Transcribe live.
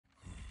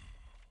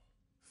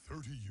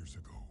30 years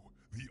ago,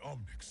 the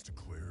Omnics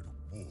declared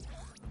war.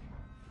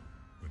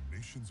 The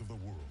nations of the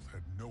world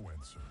had no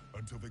answer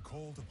until they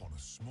called upon a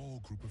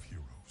small group of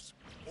heroes.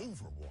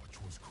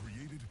 Overwatch was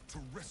created to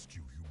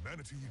rescue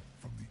humanity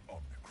from the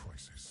Omnic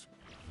crisis.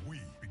 We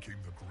became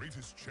the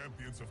greatest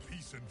champions of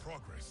peace and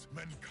progress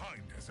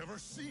mankind has ever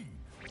seen.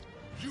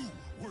 You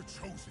were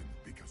chosen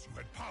because you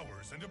had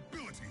powers and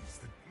abilities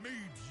that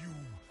made you...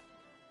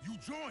 You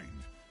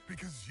joined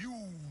because you...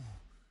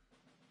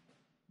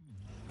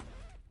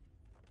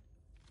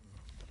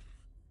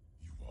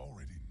 You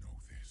already know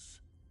this.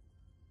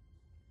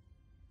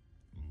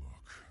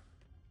 Look,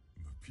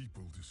 the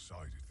people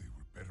decided they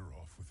were better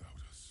off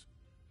without us.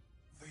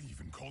 They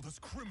even called us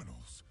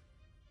criminals.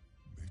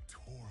 They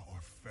tore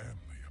our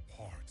family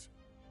apart.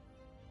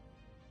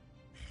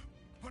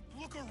 But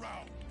look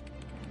around!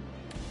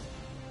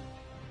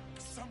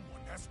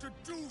 Someone has to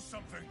do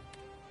something!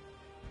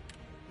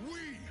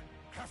 We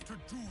have to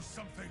do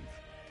something!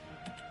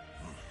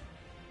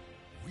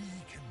 We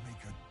can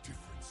make a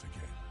difference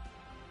again.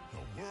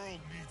 The world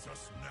needs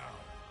us now,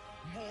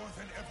 more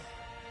than ever.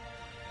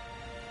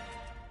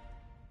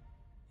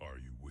 Are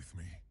you with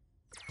me?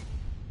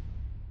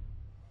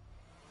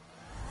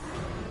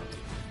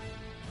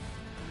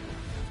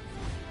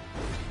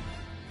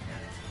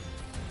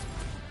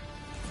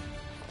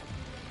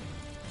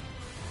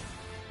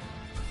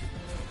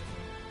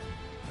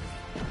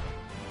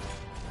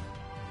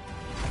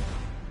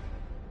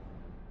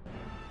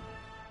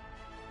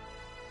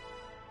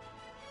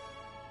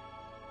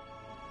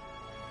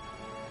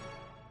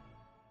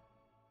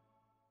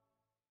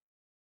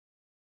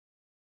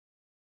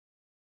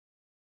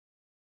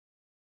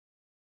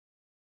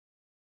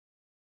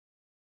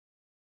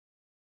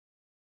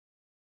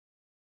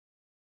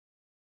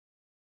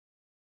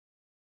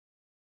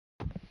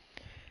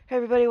 Hey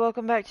everybody,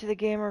 welcome back to the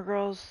Gamer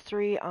Girls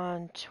 3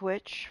 on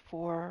Twitch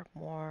for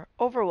more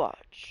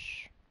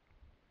Overwatch.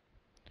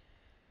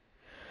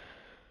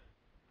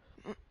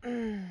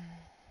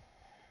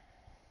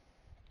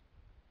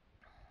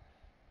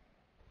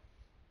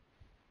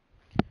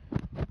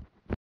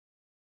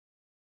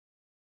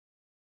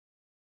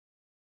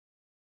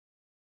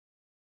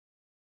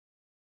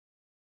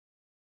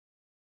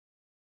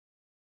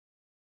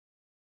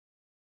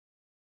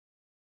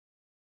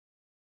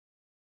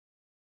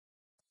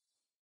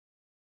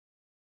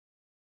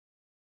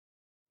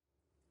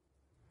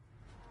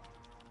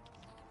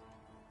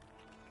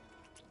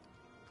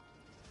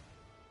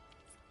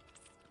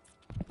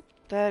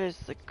 That is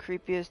the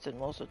creepiest and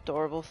most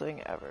adorable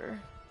thing ever.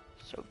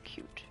 So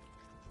cute.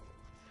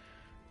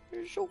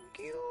 You're so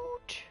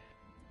cute.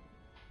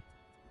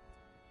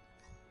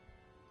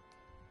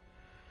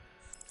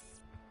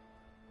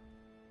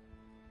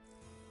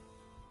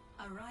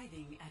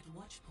 Arriving at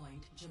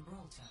Watchpoint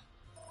Gibraltar.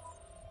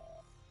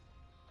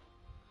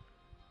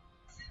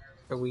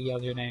 Or we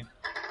yelled your name.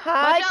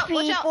 Hi, watch out,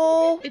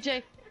 people! Watch out.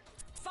 AJ.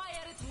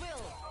 Fire at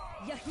will!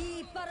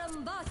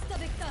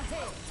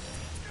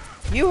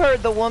 You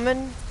heard the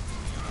woman.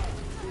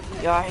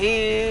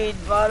 Yahid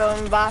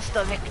Varam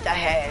Basta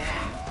Viktahe.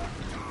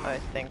 I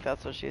think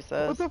that's what she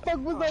says. What the fuck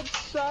was that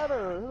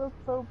shatter?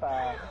 That's so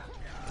bad.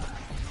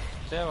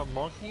 They have a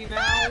monkey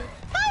now?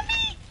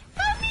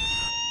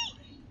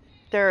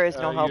 There is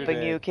no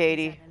helping you,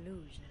 Katie.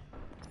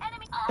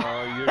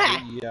 Oh, you're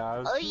the,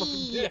 yeah.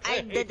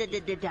 I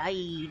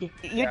died.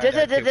 You died?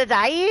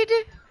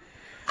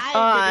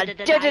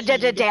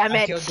 Damn I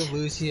it! killed the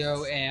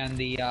Lucio and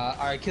the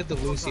I killed the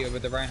Lucio,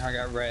 but the Reinhardt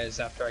got res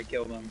after I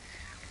killed him.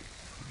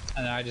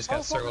 And then I just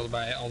got circled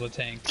by all the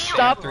tanks.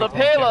 Stop the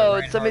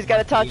payload! Somebody's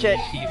gotta touch it.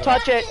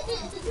 Touch it.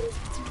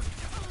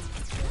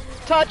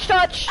 Touch!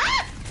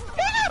 Ah!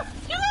 Pedro!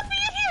 You left me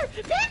in here!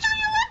 Pedro,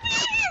 you left me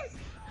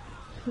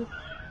in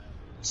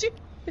here!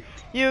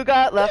 You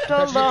got left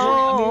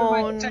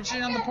alone.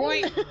 Touching on the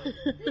point.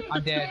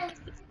 I'm dead.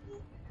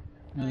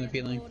 No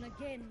feeling.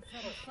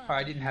 Oh,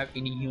 I didn't have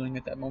any healing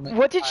at that moment.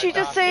 What did she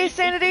just say,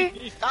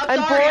 Sanity?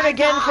 I'm born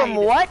again from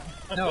what?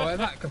 No, I'm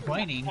not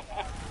complaining.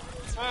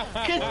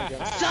 Cause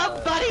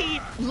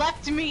somebody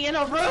left me in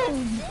a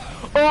room!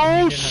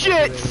 Oh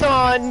shit,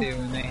 son!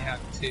 And they have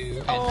two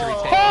and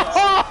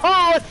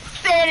Oh,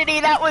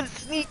 Sanity, that was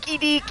sneaky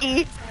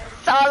deaky.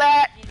 Saw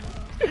that?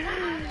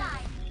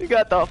 You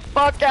got the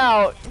fuck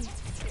out.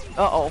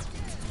 Uh-oh.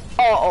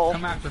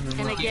 Come after me, And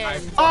monkey.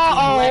 again,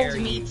 Uh-oh. left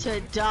me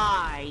to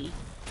die.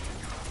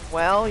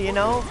 Well, you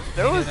know,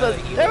 there was a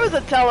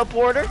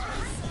teleporter.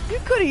 You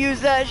could have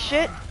used that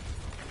shit.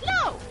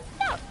 No!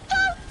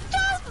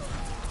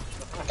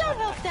 Don't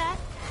help that!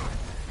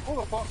 What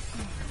the fuck?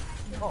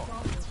 Oh.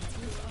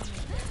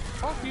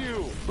 Fuck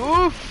you!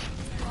 Oof.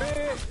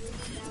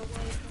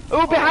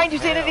 Ooh, behind you,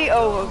 Sanity.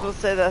 Oh, I was gonna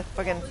say the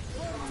fucking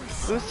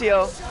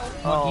Lucio.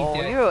 Oh,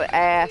 you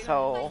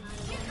asshole.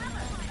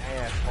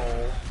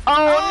 Asshole.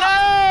 Oh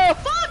no!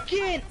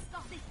 Fucking!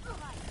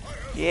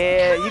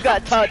 Yeah, you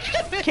got touched.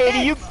 Katie,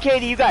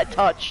 you got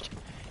touched.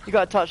 You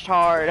got touched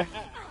hard.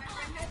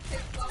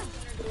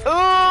 Ooh!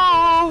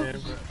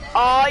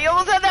 Oh, you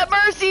almost had that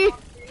mercy!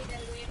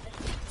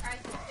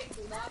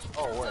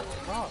 Oh, wait.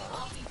 Oh.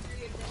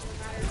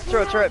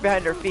 Throw a turret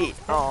behind her feet.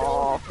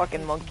 Oh,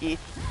 fucking monkey.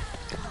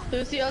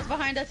 Lucio's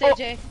behind us, Oh.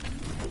 AJ.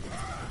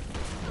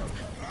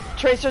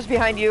 Tracer's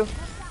behind you.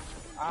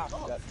 Ah,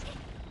 that.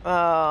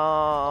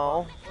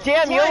 Oh.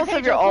 Damn, you Fly, almost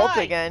have your Pedro, ult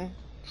fly. again.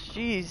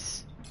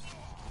 Jeez.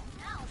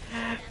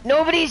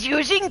 Nobody's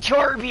using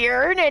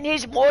Torbjorn and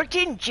his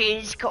molten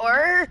jizz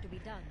core.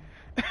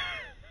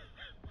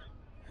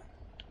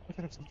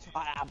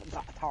 I have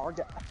got a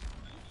target.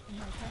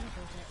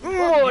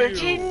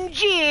 Molten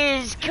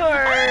jizz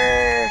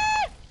core.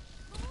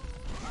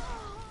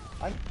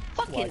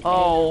 Fucking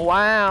Oh,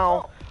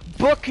 wow.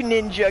 Book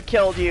Ninja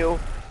killed you.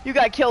 You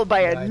got killed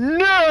by a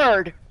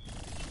nerd.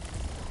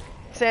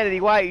 Sanity,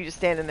 why are you just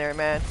standing there,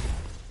 man?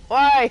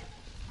 Why?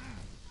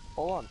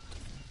 Hold on.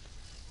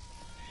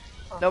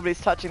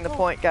 Nobody's touching the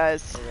point,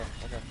 guys.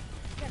 Okay.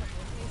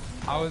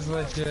 I was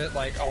legit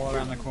like all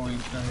around the coin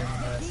trying to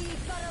this.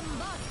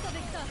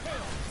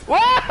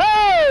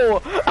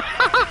 Whoa!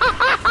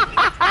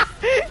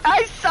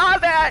 I saw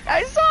that!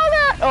 I saw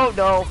that! Oh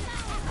no.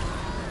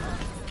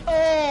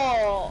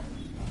 Oh!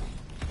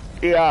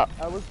 Yeah.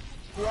 I was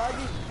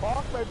dragging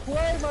off my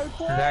play.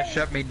 That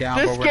shut me down.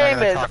 This but we're game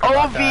not is gonna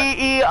talk about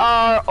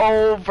that. OVER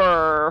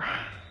over.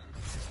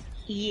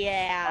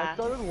 Yeah. I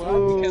started We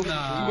lagging. can,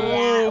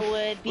 That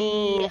would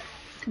be.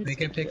 we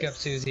can pick up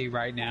Susie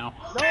right now.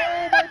 No,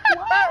 my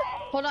play.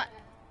 Hold on.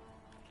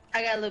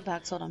 I got loot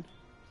packs. Hold on.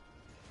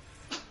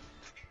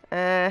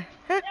 Uh,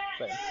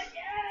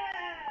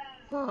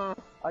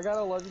 I got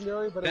a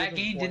legendary, but That it was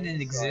game in didn't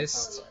flames, so I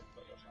exist.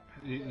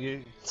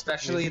 can't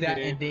Especially that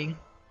ending.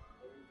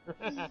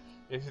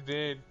 Yes, it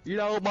did. You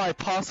know my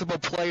possible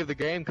play of the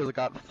game because I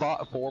got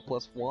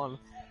 4+1. You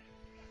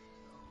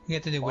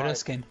get the new Widow Why?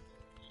 skin.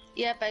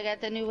 Yep, I got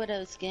the new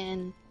Widow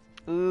skin.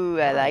 ooh,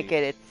 I like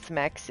it. It's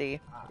smexy.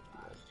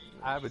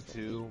 I have it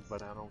too,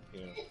 but I don't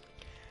care.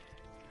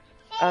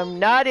 I'm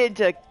not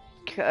into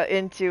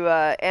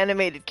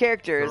animated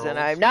characters, and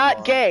Girls I'm not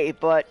are- gay,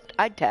 but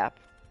I'd tap.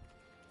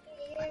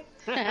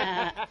 You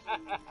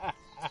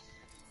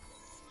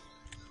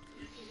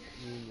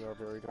are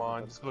very Come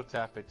on, just go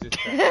tap it. Just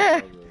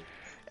tap it.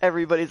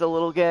 Everybody's a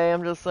little gay.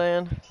 I'm just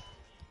saying.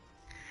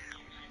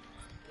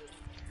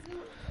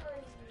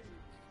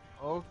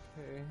 Okay.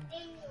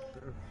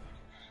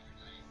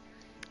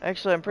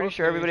 Actually, I'm pretty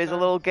sure Okay, everybody's a fine.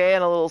 little gay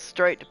and a little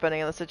straight,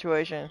 depending on the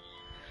situation.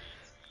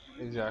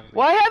 Exactly.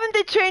 Why haven't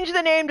they changed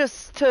the name to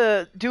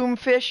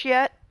Doomfish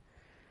yet?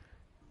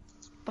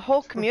 The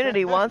whole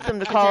community wants them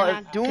to call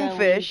it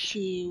Doomfish.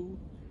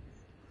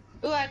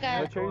 Ooh, I They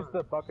got. changed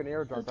the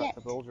Buccaneer Dart to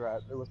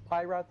Bildrat. It was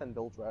Pyrat and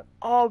Bildrat.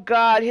 Oh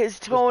god, his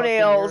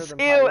toenails. than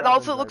Ew, Pirate it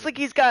also and looks Dragon.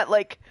 like he's got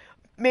like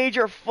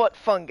major foot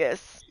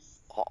fungus.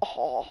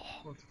 Oh,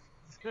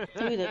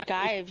 Ooh, the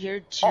guy of your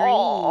dreams.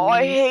 oh,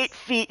 I hate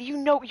feet.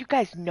 You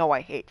guys know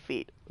I hate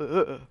feet.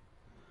 Ugh.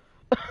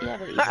 Yeah,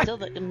 but he's still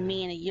the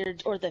man of your,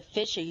 or the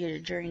fish of your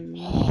dreams.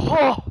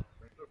 Oh,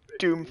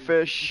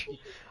 Doomfish.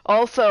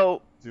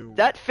 Also, Doom.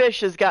 that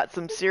fish has got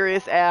some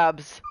serious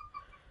abs.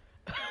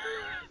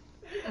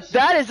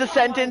 That is a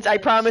sentence I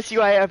promise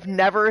you I have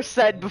never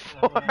said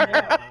before.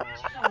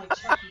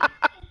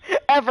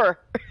 Ever.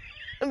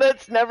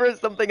 That's never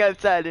something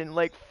I've said in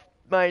like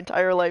my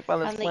entire life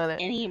on I this don't planet.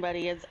 think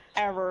anybody has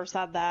ever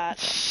said that.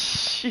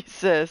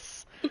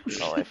 Jesus.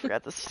 Oh, I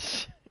forgot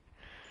this.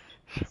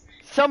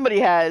 Somebody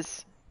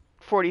has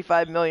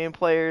 45 million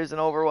players in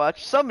Overwatch.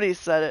 Somebody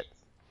said it.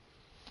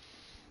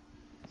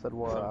 Said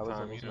what? I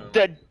was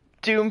That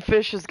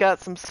Doomfish has got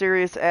some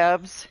serious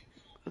abs.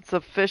 It's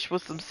a fish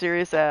with some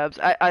serious abs.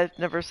 I've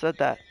never said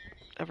that.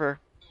 Ever.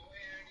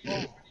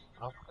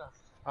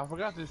 I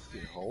forgot this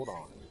skin. Hold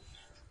on.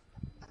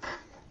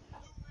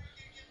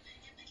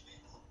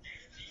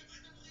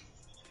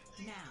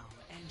 Now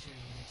entering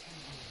the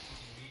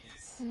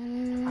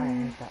temple of I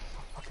hate that so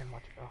fucking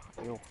much. Ugh,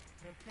 ew.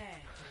 Prepare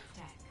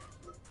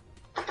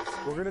to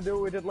attack. We're gonna do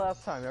what we did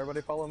last time.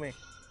 Everybody follow me.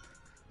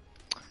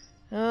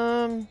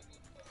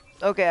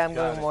 Okay, I'm Got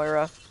going it.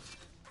 Moira.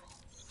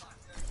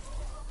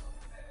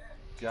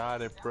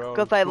 Got it, bro.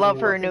 Because I love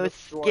her Who new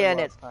destroyed skin.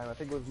 last It's time? I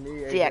think it was me,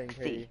 AJ, and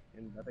sexy. Katie,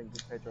 and I think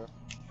just Pedro.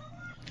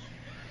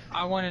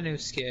 I want a new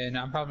skin.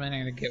 I'm probably not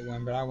gonna get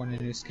one, but I want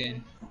a new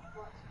skin.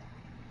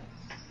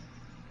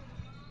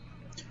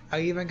 I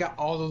even got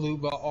all the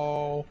loot, but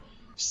all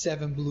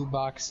 7 blue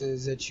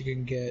boxes that you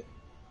can get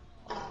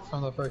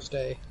from the first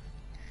day.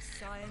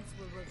 Science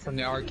will From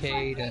the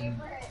arcade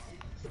and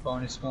the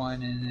bonus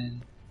one, and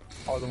then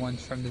all the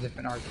ones from the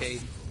different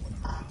arcade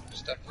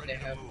stuff that they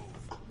have.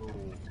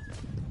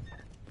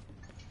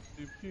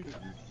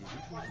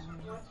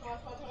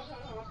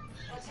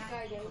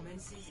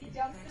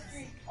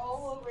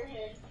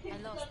 I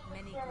lost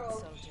many good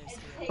soldiers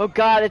here. Oh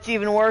god, it's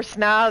even worse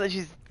now that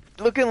she's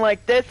looking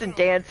like this and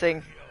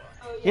dancing.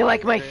 You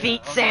like my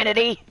feet,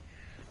 Sanity?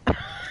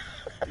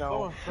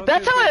 No.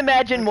 That's how I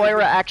imagine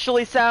Moira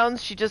actually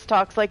sounds. She just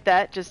talks like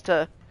that just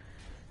to,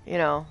 you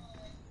know.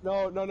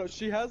 No.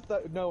 She has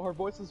that. No, her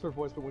voice is her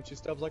voice, but when she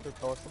stubs like her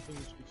toe or something,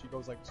 she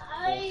goes like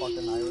full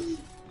fucking Irish.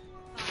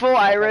 Full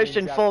Irish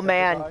and Jack full Jack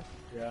man. guy.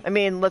 Yeah. I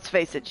mean, let's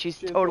face it, she's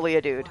totally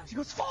a dude. She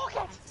goes, fuck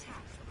it!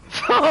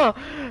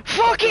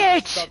 Fuck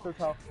it! Stop her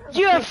top.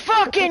 You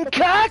fucking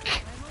cuck!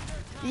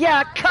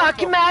 Yeah,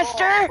 cuck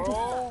master!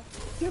 Bro,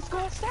 just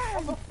go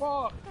stand. What the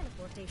fuck?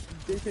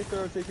 TP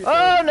throw, TP throw.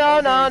 Oh no,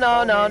 no,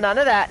 no, no, none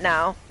of that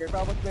now.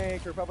 Careful with me,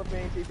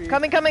 TP.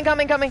 Coming, coming,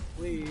 coming, coming.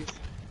 Please.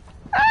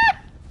 Ah!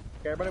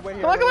 Okay, everybody wait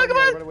here. Come on, come on, come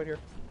on. Everybody wait here.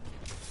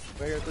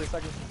 Wait here, 3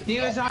 seconds. He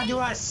was onto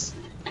us!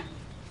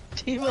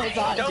 T-Will's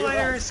on. Don't let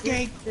her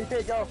escape!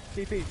 TP, go.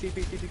 TP.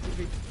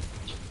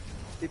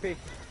 TP.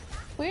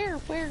 Where?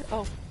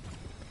 Oh.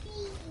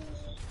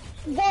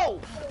 Whoa!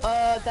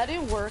 That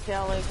didn't work,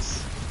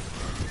 Alex.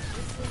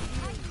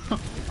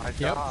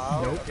 Yep.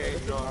 Okay,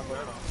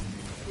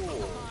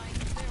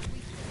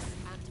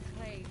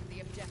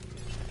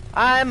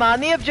 I'm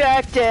on the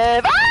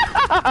objective.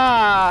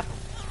 Ah!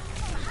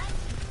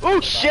 Oh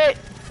shit!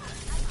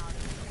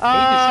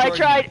 I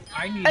tried.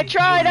 I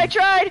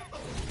tried.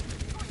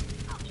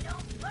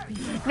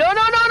 No,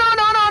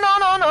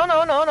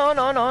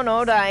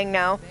 dying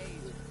now.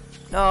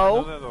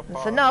 No,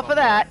 that's enough of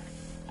that.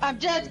 I'm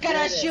just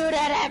gonna shoot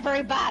at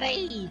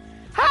everybody!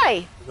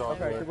 Hi,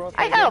 Okay,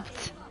 I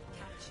helped.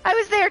 I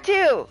was there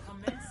too.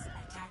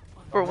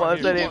 For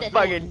once, I didn't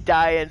fucking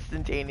die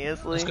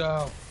instantaneously. Let's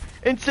go.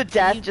 Instant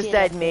death just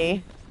said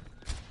me.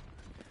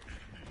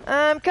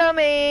 I'm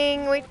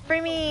coming. Wait for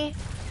me.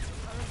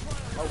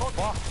 Oh,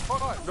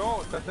 fuck.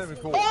 No, that's not even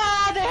cool.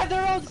 Ah, they have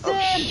their own sim!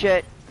 Oh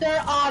shit.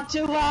 They're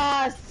onto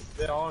us!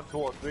 They're on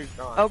to us 3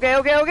 times. Okay.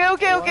 No,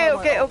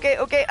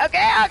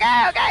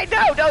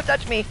 don't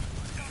touch me.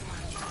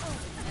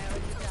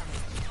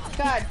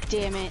 God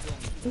damn it.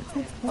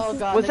 Oh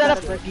god. Was that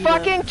a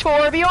fucking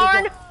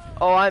Torbjorn?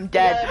 Oh, I'm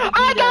dead.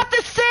 I got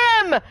the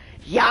sim!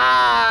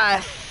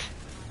 Yes!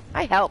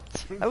 I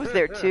helped. I was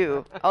there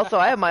too. Also,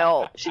 I have my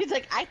ult. She's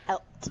like, I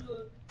helped.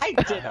 I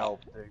did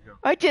Help. There you go.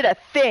 I did a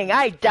thing.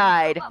 I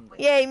died.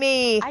 Yay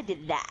me. I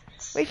did that.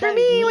 Wait for That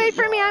me. was Wait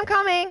for me. I'm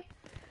coming.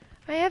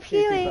 I have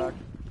healing.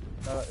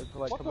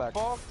 Like, come back.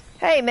 Fuck?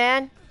 Hey,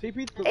 man.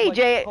 TP, Hey, like,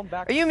 Jay. come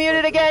back. Are you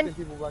muted again?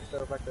 People back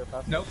there,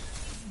 fast. Nope.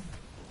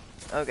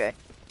 Okay.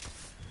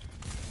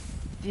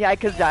 Yeah,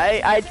 cause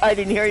I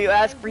didn't hear you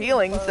ask for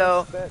healing,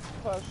 so No,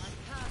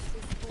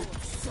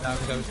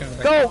 'cause I was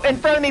gonna go in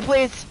front of me,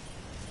 please.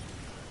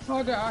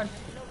 Oh god.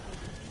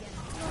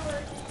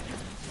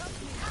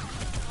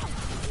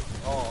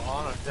 Oh,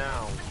 on it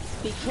down.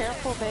 Be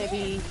careful,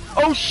 baby.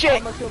 Oh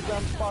shit!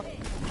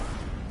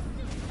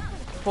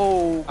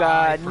 Oh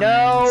god,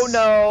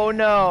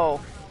 no.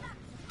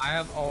 I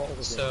have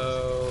ult,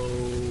 so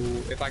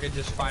if I could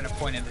just find a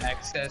point of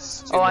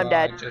access to I'm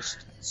dead.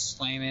 just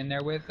slam in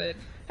there with it.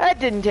 That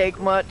didn't take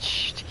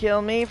much to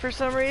kill me for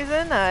some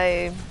reason.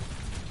 I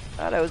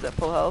thought I was at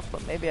full health,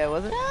 but maybe I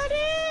wasn't.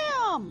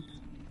 Damn!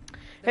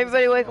 Hey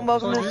everybody, welcome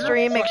to the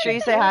stream. Make sure you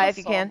say hi if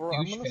you can.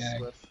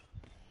 Douchebag.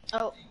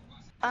 Oh,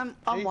 I'm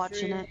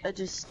watching it. I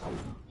just.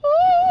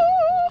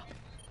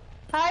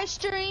 Hi,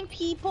 stream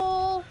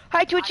people.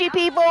 Hi, Twitchy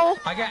people.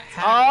 I got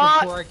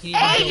hacked before I can even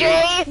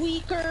AJ!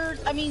 Tweakers.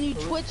 I mean, you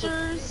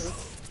Twitchers.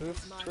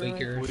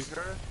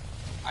 Tweakers.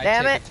 I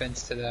Damn take it.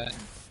 offense to that.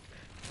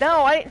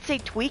 No, I didn't say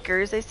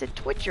tweakers. I said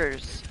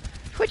twitchers.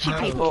 Twitchy No,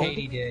 people.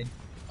 Katie did.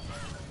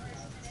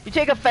 You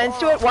take offense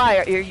to it? Why?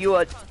 Are you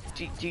a...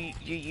 Do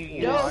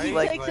you No, he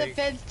like... takes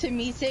offense to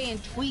me saying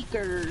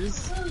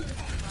tweakers.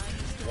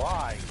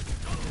 Why?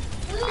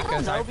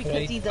 Because No, I because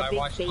play, he's a I big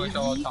watch Twitch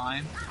all the baby.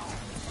 time.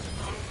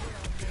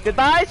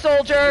 Goodbye,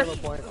 soldier!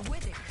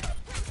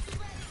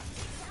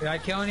 Did I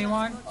kill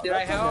anyone? Did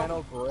I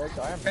help?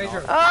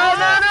 Pedro. Oh,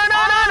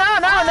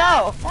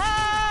 no!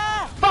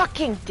 Ah!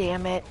 Fucking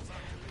damn it.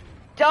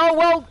 Oh,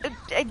 well,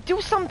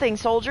 do something,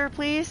 soldier,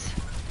 please.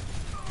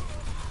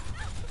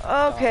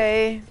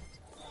 Okay.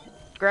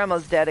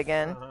 Grandma's dead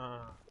again.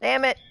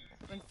 Damn it.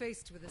 When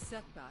faced with a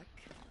setback,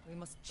 we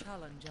must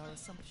challenge our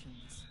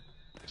assumptions.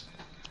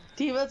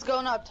 T-Will's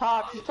going up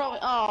top. He's probably.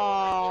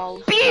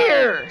 Oh.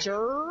 Beer!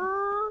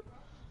 Sure.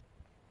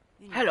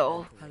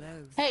 Hello.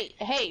 Hello.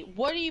 Hey,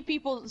 what are you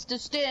people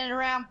just standing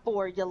around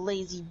for, you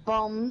lazy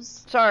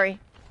bums? Sorry.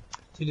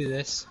 To do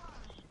this.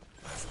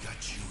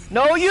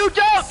 No, you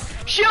don't!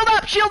 Shield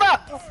up!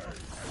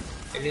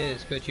 It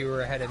is, but you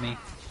were ahead of me.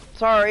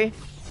 Sorry.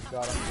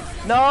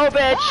 No,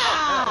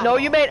 bitch. No,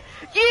 you made...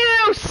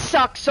 You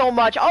suck so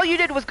much. All you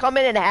did was come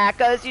in and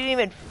hack us. You didn't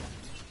even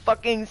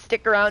fucking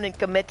stick around and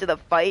commit to the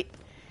fight.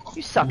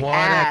 You suck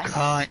ass.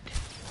 What a cunt.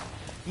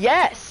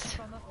 Yes.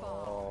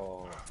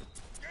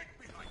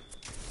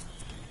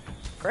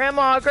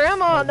 Grandma,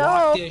 I'll no.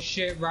 walk this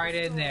shit right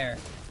in there.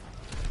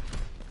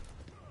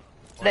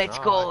 Let's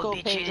go, Go,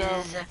 bitches.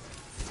 Pedro.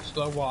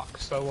 Slow walk.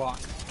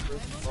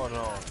 Oh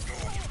no.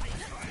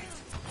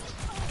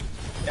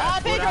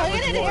 Pedro,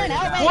 hit it,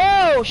 help me!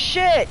 Whoa,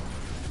 shit.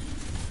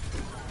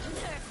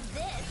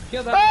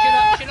 Shield up,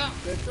 shield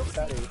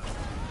up.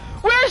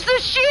 Where's the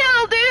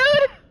shield,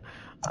 dude?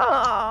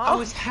 I Oh.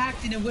 was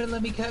hacked and it wouldn't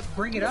let me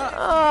bring it up.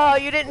 Oh,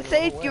 you didn't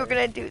say you were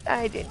gonna do.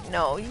 I didn't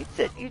know.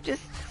 You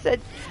just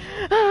said.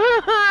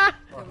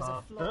 There was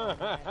a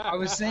flaw. I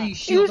was saying You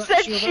shield up,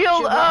 said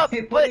shield up,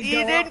 It but wouldn't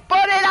you go didn't up.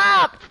 put it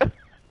up!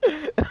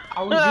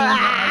 I was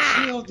using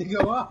my shield to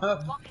go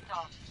up.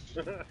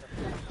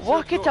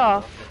 Walk it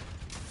off.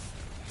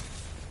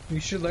 You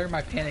should learn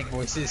my panic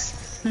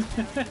voices.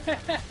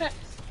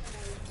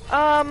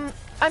 I'm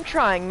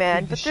trying,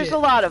 man, but there's a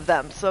lot of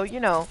them, so you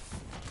know.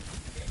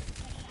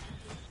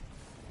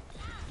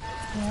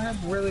 I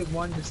have really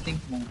one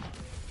distinct one.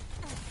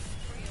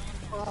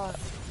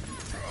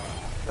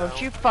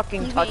 Don't you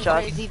fucking touch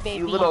us,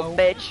 you little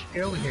bitch.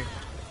 Get over here.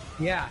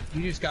 Yeah,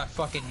 you just got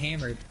fucking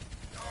hammered.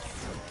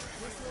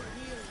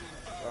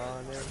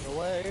 Running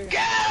away.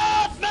 Get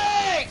off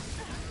me!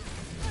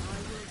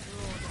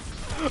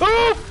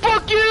 Oh,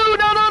 fuck you!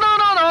 No, no, no,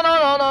 no, no,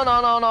 no, no,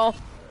 no, no, no.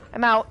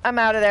 I'm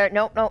out of there.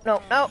 Nope, nope,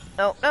 nope, nope,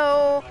 nope,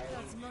 no.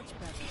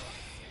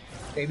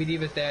 Baby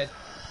Diva's dead.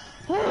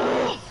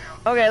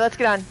 Okay, let's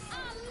get on.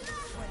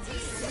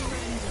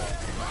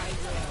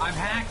 I'm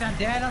hacked, I'm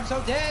dead, I'm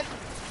so dead!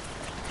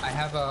 I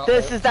have a...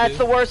 That's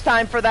the worst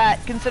time for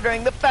that,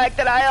 considering the fact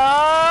that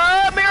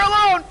I'm here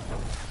alone!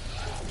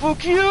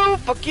 Fuck you,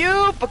 fuck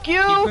you, fuck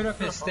you! He put up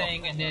his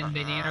thing, and then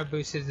the nano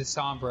boosted the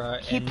Sombra.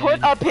 He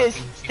put up his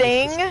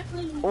thing?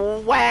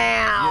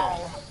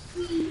 Wow!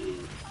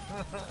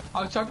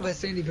 I was talking about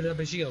Sandy put up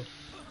a shield.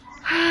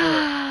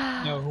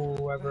 No,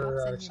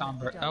 whoever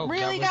Sombra... Oh,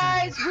 Really,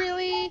 that guys?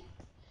 Really?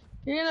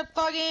 You're gonna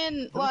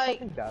fucking,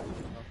 like...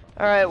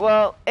 Alright,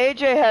 well,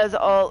 AJ has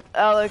ult,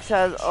 Alex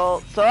has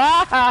ult, so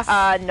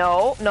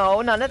no,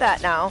 no, none of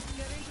that now.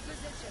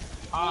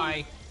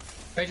 Hi.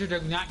 Pedro,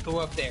 do not go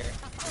up there.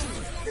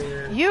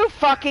 You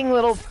fucking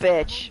little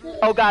bitch.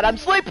 Oh god, I'm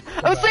asleep!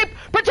 I'm asleep!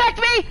 Protect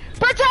me!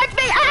 Protect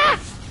me! Ah!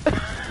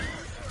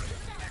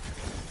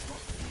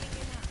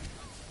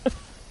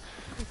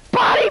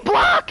 Body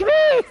block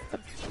me!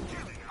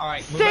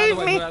 Alright, move Save out of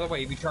the way, me! move out of the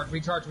way. Recharge,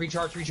 recharge,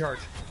 recharge, recharge.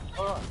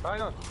 I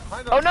know.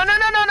 Oh no no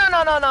no no no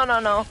no no no no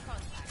no!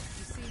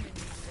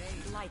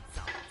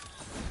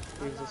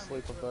 He's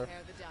asleep up there.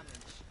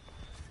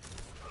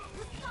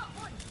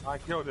 I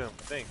killed him.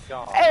 Thank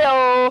God.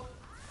 Heyo!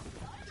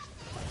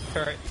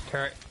 Turret,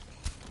 turret.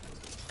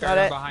 Got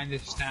Turret it. behind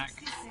this stack.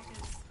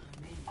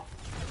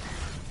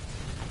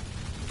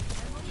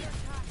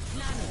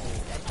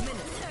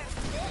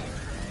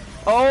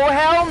 Oh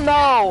hell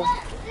no!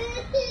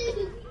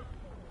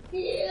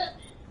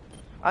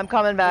 I'm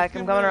coming back.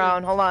 I'm coming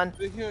around. Hold on.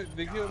 They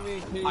killed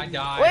me. I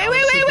died. Wait,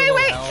 wait, wait, wait,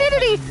 wait!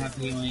 Sanity!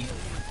 Sanity!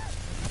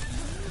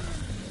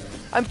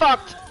 I'm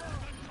fucked.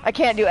 I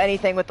can't do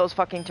anything with those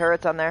fucking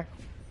turrets on there.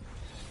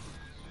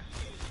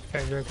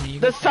 Pedro, can you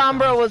The go check on-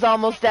 Sombra was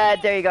almost dead.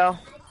 There you go.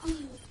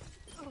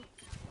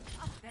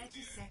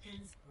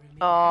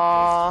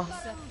 Aww.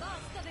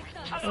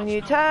 When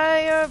you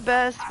try your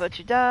best, but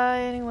you die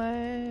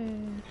anyway.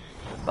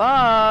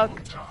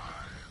 Fuck.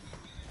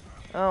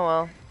 Oh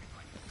well.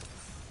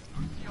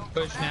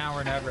 Push now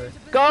or never.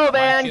 Go, My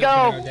man, shield's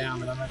gonna go. down,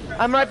 but I'm not-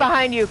 I'm right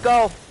behind you.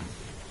 Go.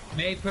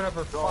 May put up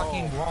her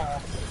fucking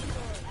wall.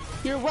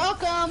 You're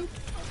welcome!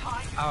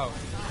 Oh,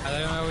 I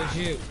don't know it was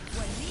you.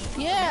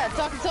 Yeah,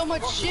 talking so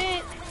much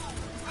shit!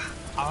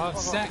 I was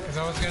upset because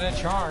I was gonna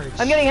charge.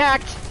 I'm getting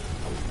hacked.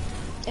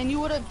 And you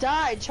would have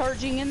died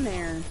charging in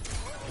there.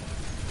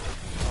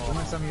 I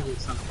want some of you lose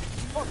something.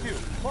 Fuck you.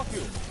 Fuck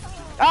you.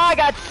 Oh, I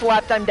got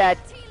slept. I'm dead.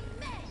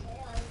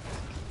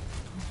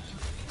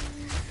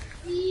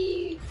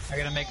 I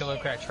gotta make a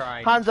look at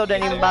try. Hanzo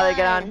didn't even bother to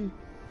get on.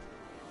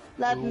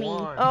 Love me.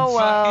 Oh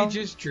well. Fucking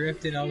just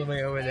drifted all the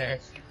way over there.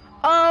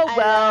 Oh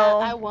well.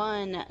 I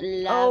won.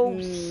 Love Oh,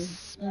 me.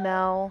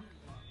 smell.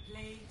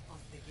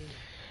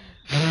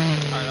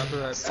 Alright, I'll be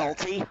right back.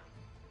 Salty.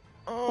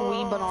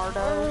 Wee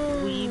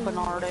Bernardo. Wee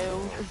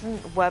Bernardo.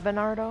 Isn't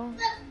Webinardo?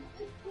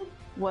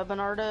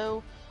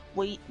 Webinardo.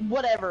 Wait,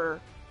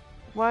 whatever.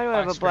 Why do I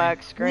have a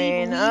black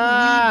screen? Weeb,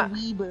 Ah!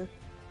 weeb, weeb.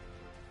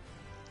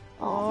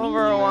 Oh,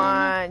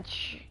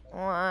 Overwatch.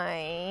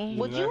 Why?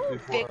 would you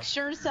fix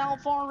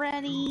yourself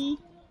already?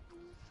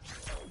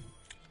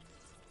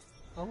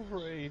 I'm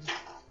afraid.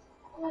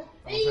 I'll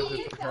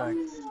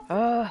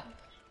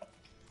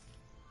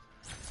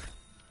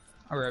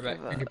be right back.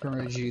 I can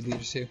promote you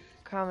leaders too.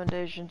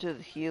 Commendation to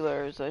the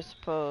healers, I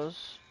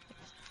suppose.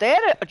 They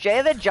had a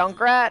Jay the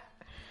Junkrat.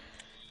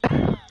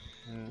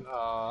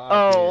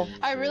 Oh.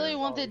 I really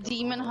want the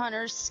Demon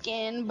Hunter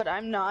skin, but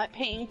I'm not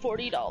paying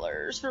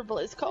 $40 for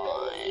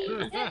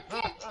BlizzCon.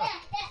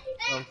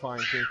 I'm fine,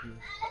 thank you.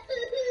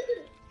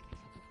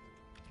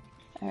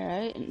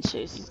 Alright, and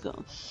Chase is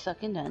going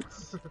fucking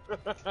nuts.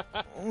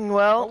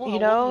 Well, you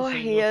know,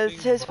 he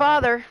is his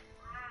father.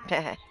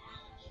 Yeah,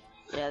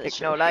 that's Take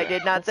true. note, I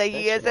did not say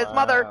he is his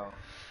mother.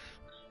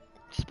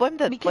 Just blame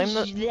the Because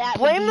that would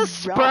blame be the wrong.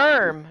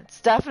 sperm. It's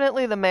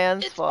definitely the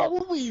man's It's fault.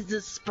 always the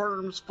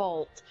sperm's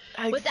fault.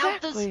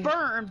 Without the Exactly.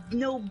 sperm,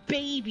 no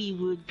baby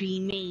would be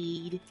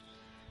made.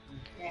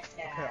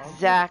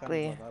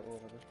 Exactly.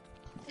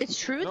 It's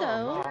true No,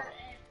 though. no.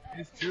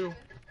 It's true.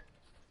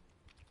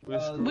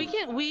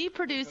 We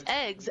produce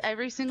eggs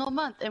every single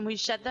month, and we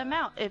shed them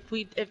out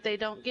if they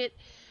don't get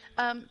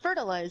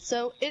fertilized.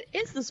 So it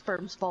is the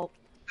sperm's fault.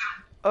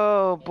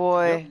 Oh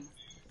boy.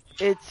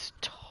 It's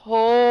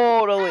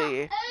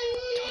totally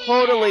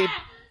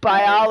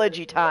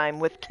biology time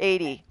with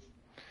Katie.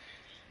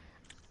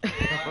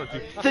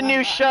 It's a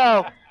new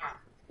show.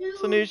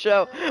 It's a new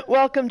show.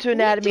 Welcome to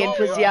Anatomy and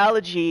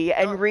Physiology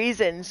and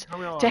Reasons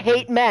to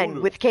Hate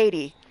Men with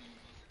Katie.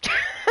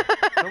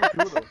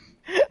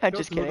 I'm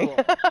just kidding.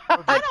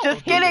 I'm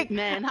just kidding.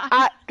 Men.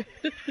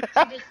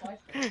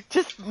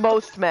 Just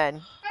most men.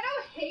 I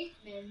don't hate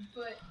men,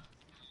 but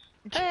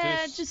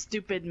Just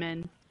stupid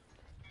men.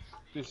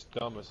 Just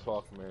dumb as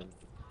fuck, man.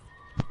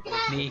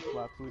 Me.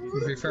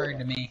 He's referring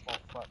to me.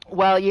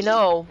 Well, you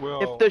know,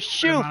 if the I'm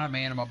shoe not a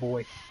man, I'm a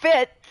boy.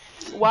 fits,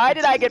 why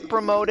did I get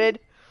promoted?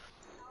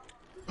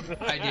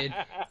 I did,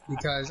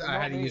 because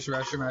I had to use the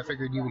restroom and I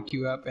figured you would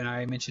queue up and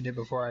I mentioned it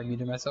before I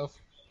muted myself.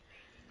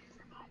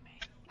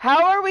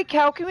 How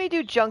can we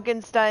do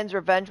Junkenstein's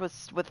Revenge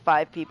with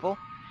 5 people?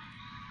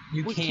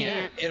 You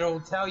can't.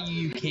 It'll tell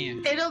you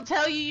can't. It'll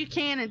tell you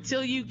can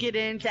until you get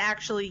in to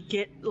actually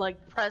get,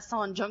 like, press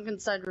on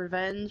Junkenstein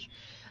Revenge.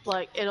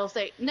 Like, it'll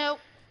say, nope.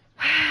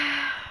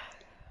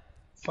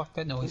 Fuck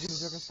that noise.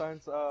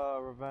 Junkenstein's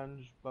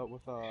Revenge, but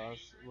with 5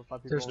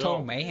 people. There's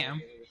total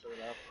mayhem.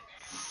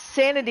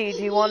 Sanity,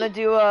 do you want to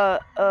do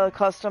a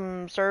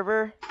custom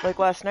server like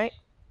last night?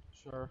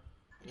 Sure.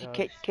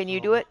 Yeah, Can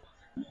you do it?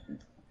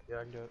 Yeah,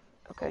 I can do it.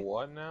 Okay.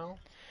 What now?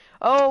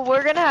 Oh,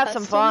 we're gonna have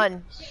some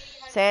fun.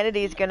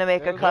 Sanity's gonna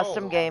make a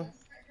custom game.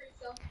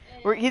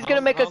 He's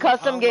gonna make a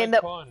custom game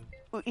that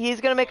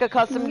he's gonna make a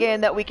custom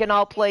game that we can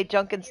all play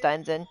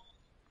Junkensteins in.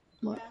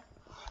 What?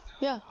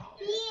 Yeah.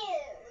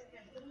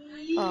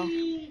 Oh.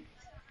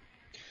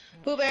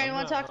 Boo Bear, you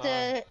wanna talk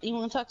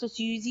to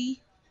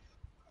Suzy?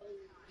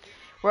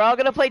 We're all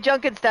gonna play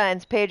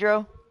Junkensteins,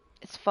 Pedro.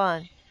 It's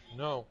fun.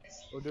 No.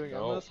 We're doing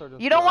endless or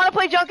just... You don't want to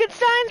play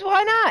Junkensteins?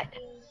 Why not?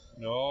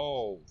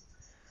 No.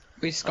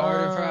 We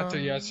scarred him for after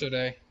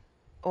yesterday.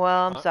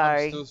 Well, I'm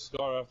sorry. I'm still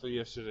scarred after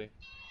yesterday.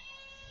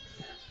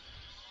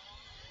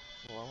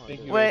 Well,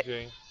 Thank you, Wait.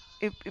 AJ.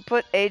 You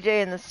put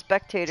AJ in the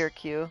spectator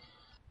queue.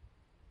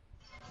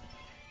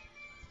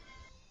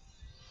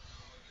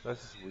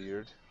 That's just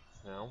weird.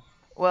 Now.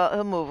 Well,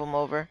 he'll move him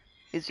over.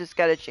 He's just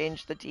got to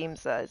change the team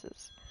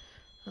sizes.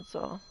 That's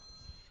all.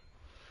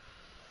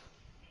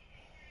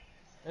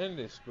 And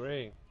it's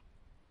great.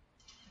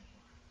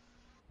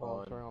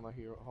 Well, turn on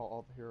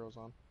all the heroes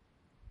on.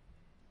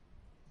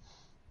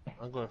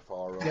 I'm going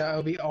far right. Yeah,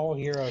 it'll be all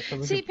heroes. So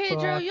we See, can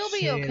Pedro, fuck you'll be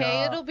shit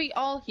okay. up. It'll be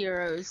all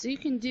heroes. You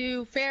can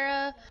do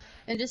Farah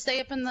and just stay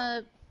up in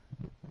the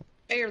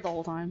air the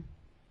whole time.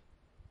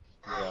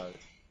 Got it.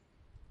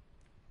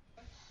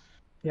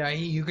 Yeah,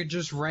 you could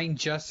just rain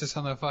justice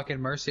on the fucking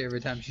Mercy every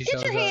time she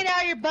shows Get your hand up.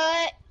 out of your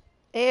butt!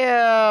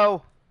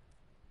 Ew.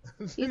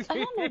 I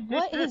don't know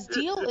what his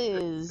deal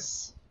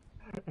is.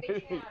 He's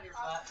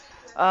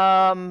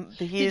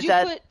you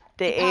at put the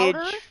the age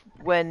powder?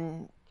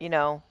 when, you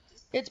know.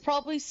 It's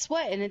probably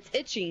sweat and it's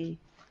itching.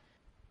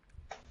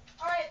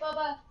 alright,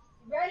 Bubba.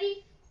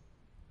 Ready?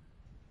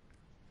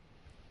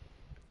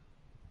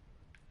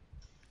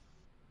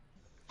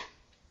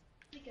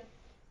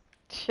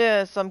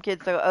 Yeah, some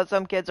kids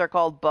are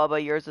called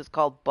Bubba. Yours is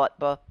called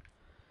Buttba.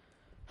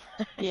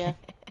 Yeah.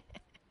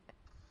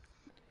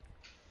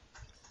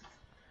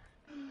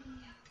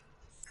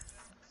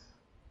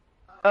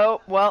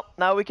 Oh, well,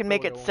 now we can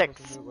make it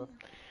 6.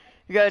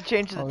 You gotta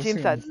change the team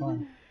size.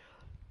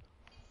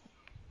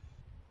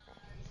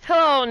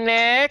 Hello,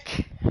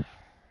 Nick.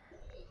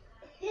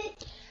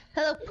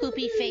 Hello,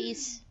 poopy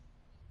face.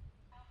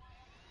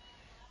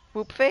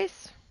 Whoop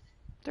face?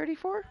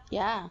 34?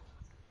 Yeah.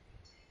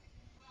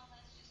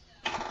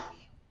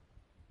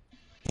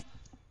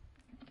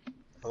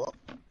 Hello?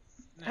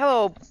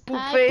 Hello, poop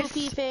Hi, face.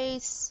 poopy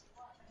face.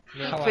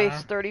 Poop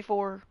face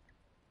 34.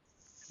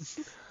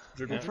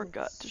 Dripping. I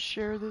forgot to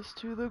share this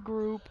to the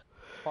group.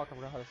 Fuck, I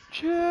forgot how to...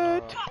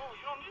 Chat.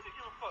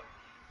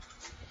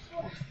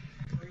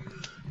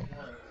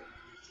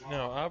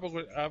 No,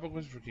 Apple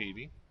was for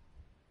Katie.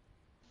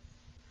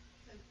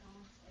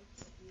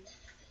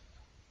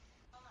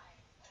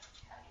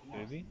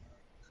 Katie?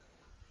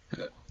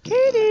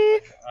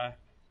 Katie!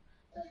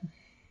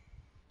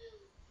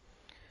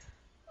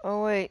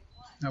 Oh, wait.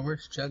 Now,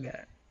 where's Jug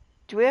at?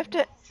 Do we have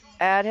to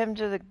add him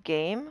to the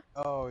game?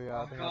 Oh,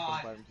 yeah, I think I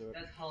have to invite him to it.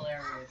 That's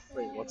hilarious.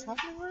 Wait, what's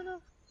happening right now?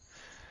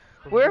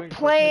 We're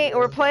playing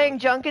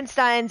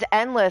Junkenstein's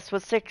Endless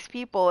with 6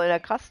 people in a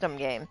custom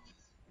game.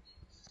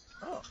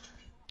 Oh.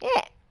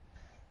 Yeah.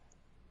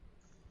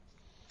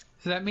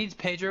 So that means,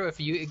 Pedro, if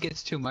it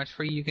gets too much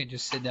for you, you can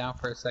just sit down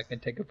for a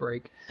second, take a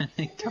break, and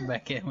come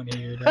back in when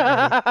you're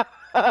done.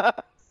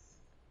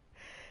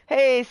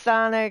 Hey,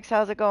 Sonics,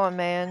 how's it going,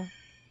 man?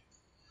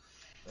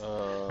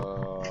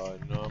 No,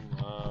 God.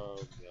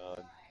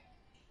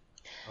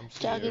 I'm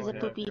Jug is a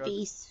scared. poopy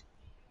face.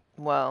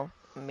 Well,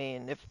 I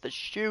mean, if the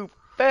shoe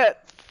fits.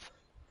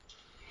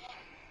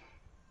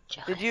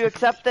 Did you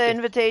accept the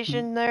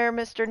invitation there,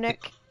 Mr.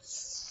 Nick?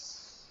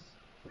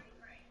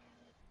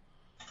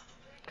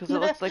 Because it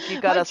looks like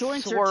you got a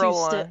swirl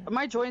on.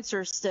 My joints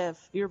are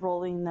stiff. You're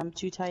rolling them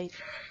too tight.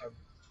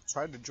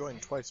 tried to join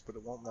twice, but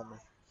it won't let me.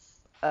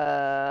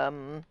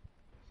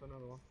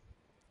 Another one.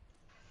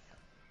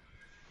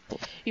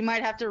 You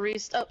might have to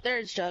restart. Oh,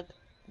 there's Jug.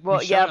 Well,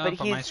 He yeah, showed but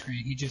up on my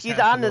screen. He just he's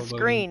has on to the go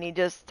screen. loading. He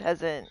just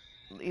hasn't.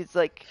 He's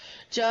like.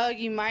 Jug,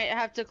 you might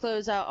have to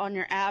close out on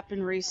your app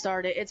and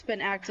restart it. It's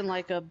been acting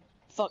like a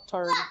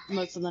fucktard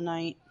most of the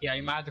night. Yeah,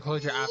 you might have to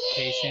close your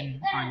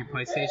application on your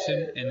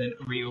PlayStation and then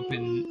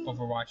reopen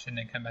Overwatch and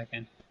then come back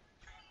in.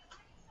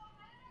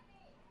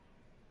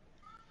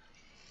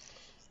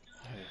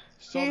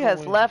 He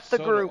has left the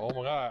group. Oh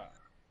my god.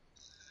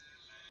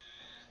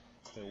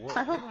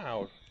 I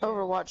hope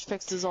Overwatch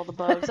fixes all the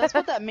bugs. That's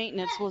what that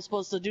maintenance was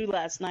supposed to do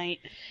last night,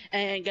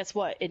 and guess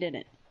what? It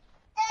didn't.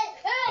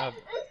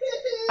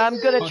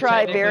 I'm gonna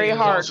try technically, very it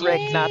was hard, also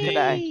Rick, to not disable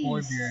today.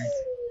 Torbjorn.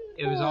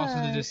 It was also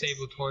to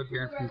disable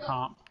Torbjorn from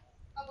comp.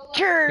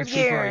 Torbjorn! Because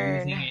people are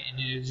using it and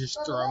they're just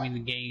throwing the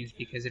games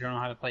because they don't know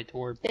how to play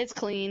Torb. It's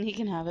clean. He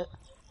can have it.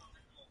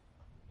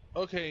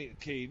 Okay,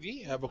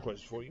 KD, I have a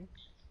question for you.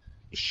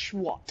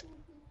 What?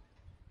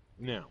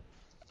 Now,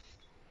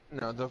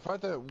 the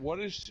fact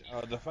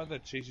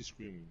that Chase is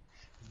screaming,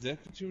 is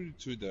that contributed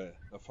to the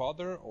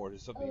father or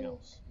is something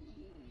else?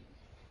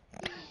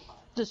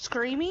 The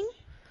screaming?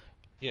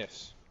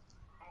 Yes.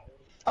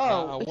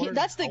 Oh,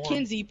 that's the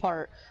Kinsey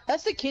part.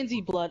 That's the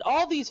Kinsey blood.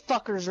 All these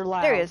fuckers are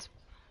loud. There he is.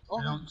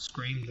 I don't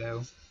scream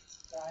though.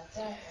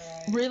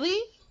 Really?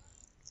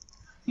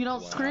 You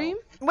don't scream?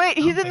 Wait,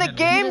 he's in the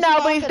game now,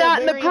 but he's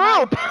not in the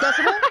group.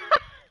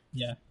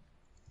 Yeah.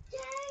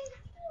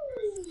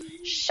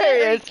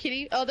 There he is.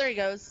 Kitty. Oh, there he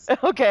goes.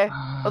 Okay,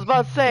 I was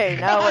about to say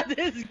now.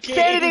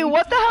 Sanity,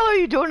 what the hell are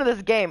you doing in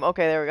this game?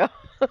 Okay, there we go.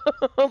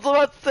 I was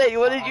about to say,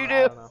 what did you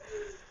do?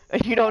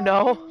 You don't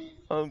know?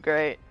 Oh,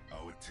 great.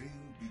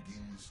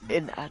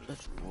 In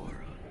Atlas Bora.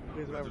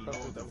 He's never touched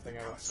everything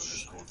ever.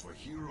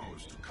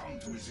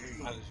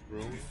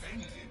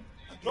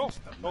 No,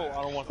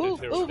 I don't want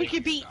Ooh, we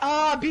could be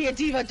a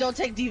diva. Don't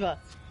take diva.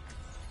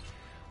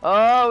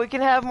 Oh, we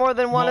can have more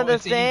than one of the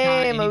it's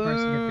any same.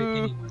 person can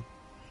pick anyone.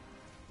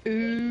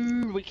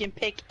 Ooh, we can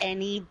pick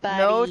anybody.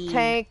 No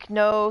tank,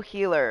 no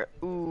healer.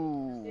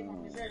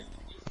 Ooh.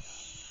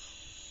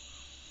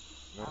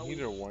 No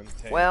healer, one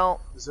tank.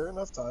 Well. Is there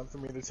enough time for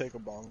me to take a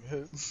bong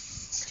hit?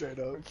 Straight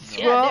up.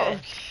 Yeah,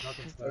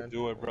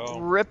 do it, bro.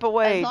 Rip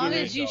away, as long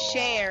dude. as you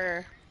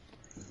share.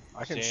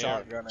 I can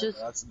shotgun it.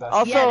 That's the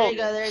Also, yeah, there you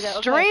go, there you go.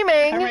 Okay,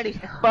 streaming, I'm ready.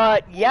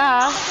 but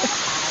yeah.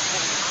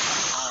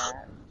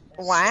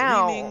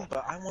 Wow. Streaming,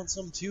 but I want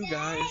some too,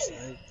 guys.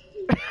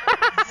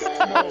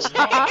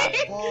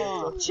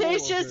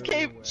 Chase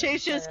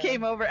just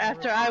came over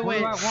after I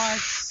went.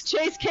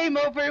 Chase came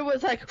over and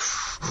was like,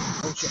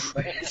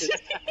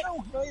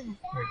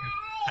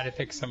 How to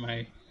fix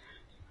somebody.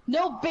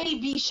 no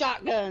baby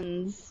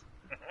shotguns.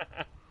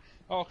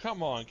 Oh,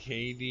 come on,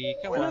 KD.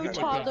 Come Who on.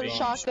 taught them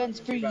shotguns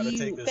for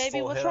you?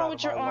 Baby, what's wrong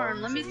with your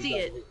arm? Let me see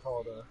it.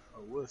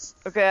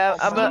 Okay,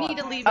 I'm need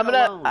to leave gonna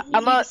it alone. You need to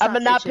I'm stop gonna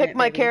not touching pick it,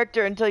 my baby.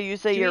 character until you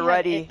say Do we you're have-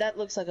 ready. That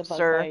looks like a bug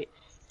sir. fight.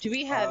 Do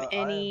we have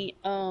any,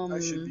 I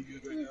should be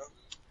good right now.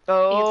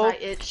 Oh,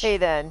 anti-itch? okay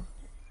then.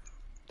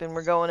 Then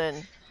we're going in.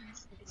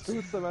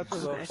 Which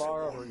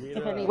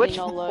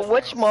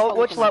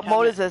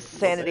mode is this?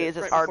 Sanity? Is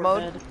this hard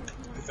mode?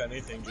 If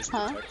anything, just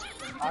Huh? protect.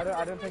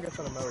 I didn't think it's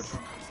in a mode.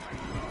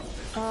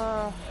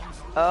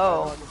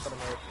 Oh.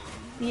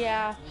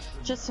 Yeah,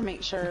 just to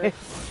make sure.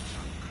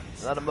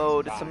 It's not a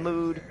mode, it's a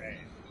mood.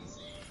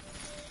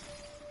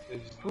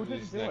 Who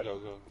didn't do it? Go.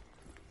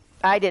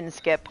 I didn't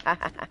skip.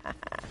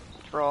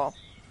 Troll.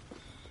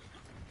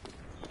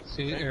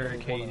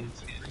 Arcade.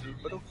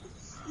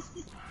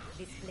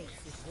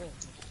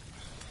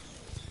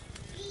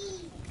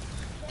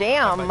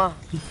 Damn.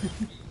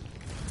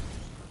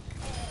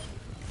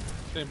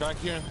 Stay back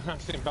here.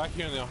 Stay back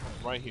here.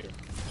 Right here.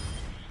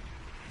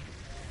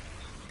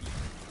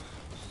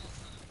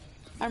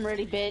 I'm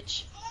ready,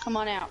 bitch. Come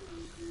on out.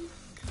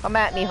 Come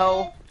at me,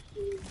 ho.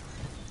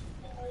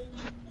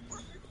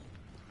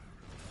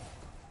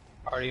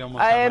 Already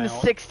almost I have am my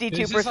ult. 62%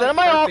 This is, of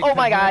my ult. perfect, Oh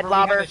my god, because whenever we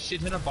lobber. have a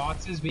shit ton of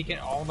boxes, we can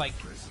all like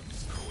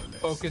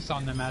focus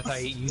on them as I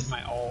use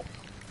my ult.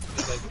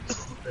 It's like,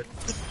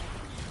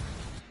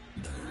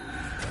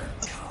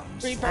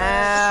 Reaper.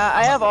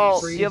 I have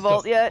ult. freeze You have the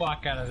ult yet?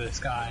 fuck out of this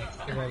guy.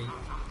 Get ready.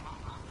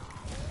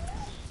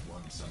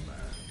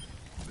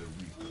 The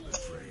Reaper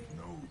betrayed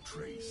no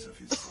trace of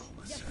his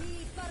former self.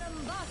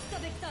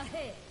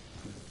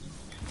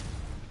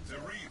 The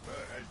Reaper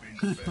had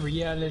been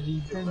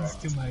Reality bends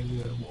to my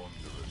will.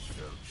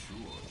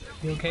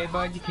 You okay,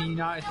 bud? Can you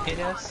not hit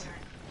us?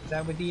 Is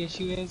that what the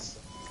issue is?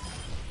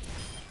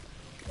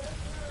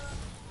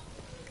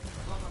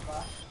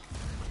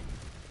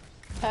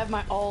 Have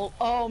my ult.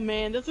 Oh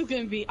man, this is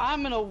gonna be.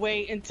 I'm gonna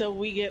wait until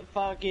we get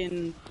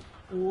fucking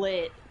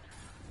lit.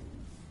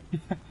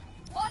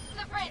 Watch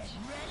the bridge.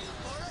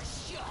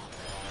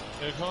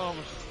 Here it comes.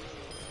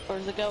 Where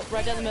does it go?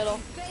 Right down the middle.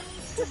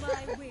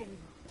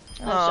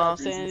 Aw. Shut up,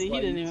 Sanity. He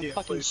didn't even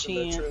fucking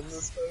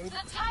chance. The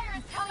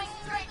tyrant's coming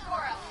straight for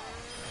us.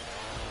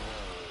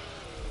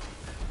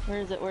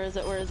 Where is it? Where is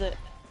it? Where is it?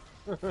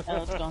 Oh,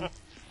 it's gone.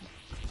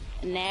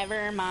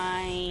 Never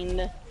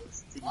mind.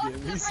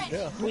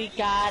 We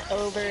got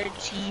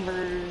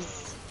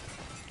overachievers.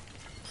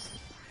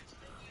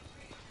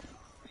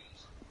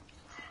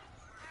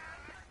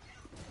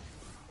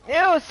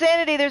 Ew,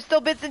 sanity, there's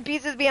still bits and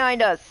pieces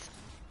behind us.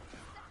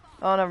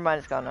 Oh, never mind,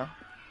 it's gone now.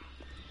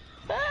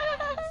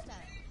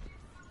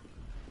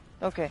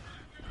 Okay.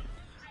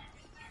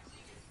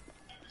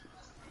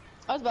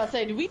 I was about to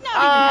say, do we not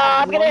even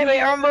have I'm gonna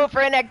one? remove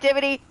for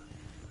inactivity.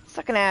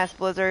 Suck an ass,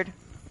 Blizzard.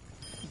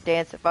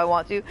 Dance if I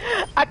want to.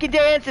 I can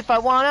dance if I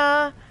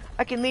wanna.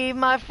 I can leave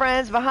my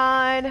friends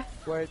behind.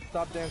 Wait,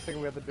 stop dancing.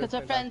 We have to do Because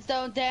our friends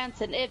don't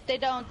dance, and if they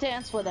don't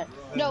dance with her,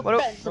 no What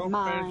friends of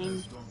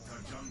mine.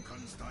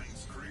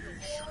 Junkenstein's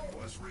creation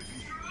was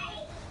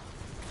revealed.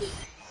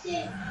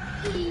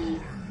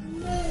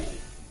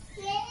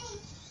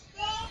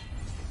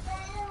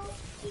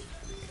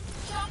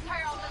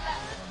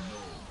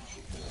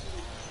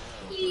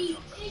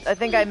 I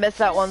think I missed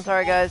that one.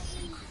 Sorry, guys.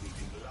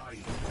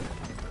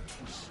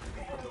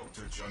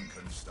 Dr.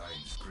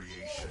 Junkenstein's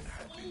creation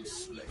had been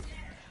slain.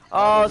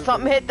 Oh,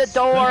 something hit the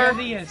door. Look at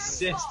the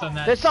assist on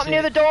that. There's something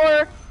near the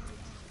door.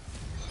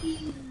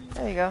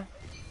 There you go.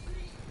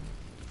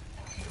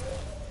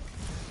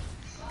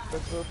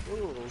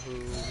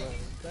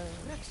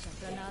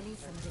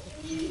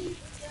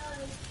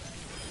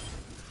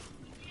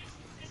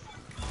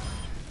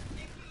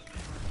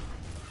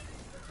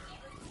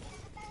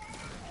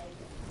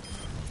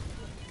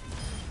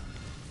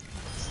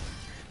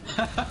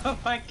 Oh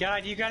my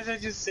god, you guys are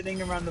just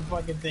sitting around the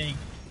fucking thing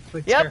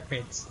with Yep.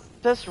 turrets.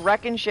 Just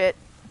wrecking shit.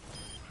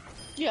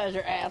 You guys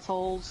are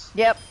assholes.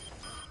 Yep.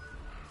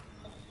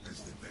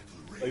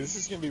 Like, this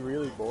is gonna be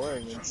really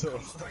boring until.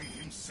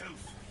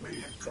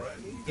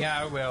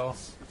 Yeah, I will.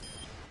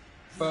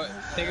 But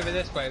think of it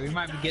this way, we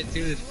might get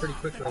through this pretty I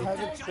quickly.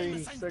 haven't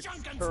seen 6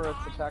 turrets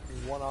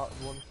attacking one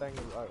thing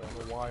in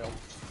a while.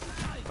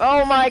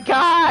 Oh my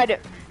god!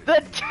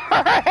 The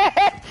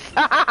turrets!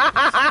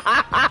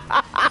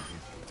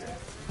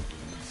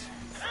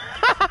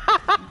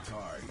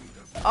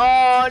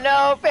 Oh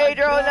no,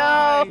 Pedro,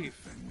 no!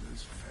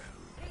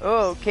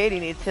 Oh, Katie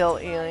needs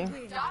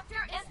healing.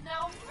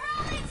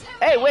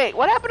 Hey, wait,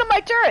 what happened to my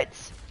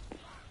turrets?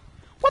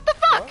 What the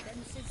fuck?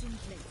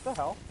 What the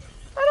hell?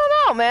 I don't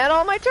know, man.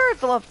 All my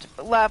turrets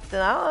left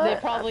and out. They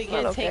probably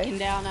get taken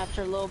down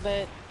after a little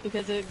bit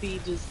because it'd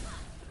be just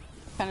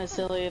kind of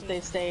silly if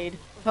they stayed.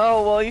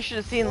 Oh, well, you should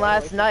have seen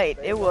last night.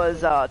 It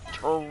was a They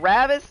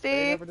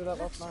travesty. never did that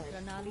last night.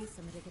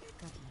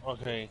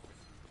 Okay.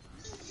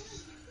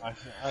 I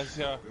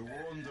see. The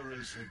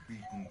Wanderers had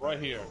beaten Right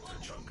here.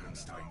 Dr.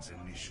 Junkenstein's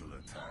initial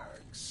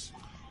attacks.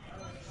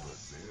 But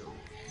their ordeal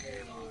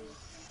had only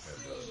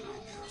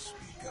just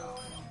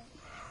begun.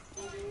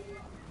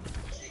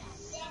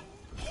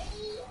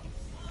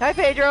 Hi,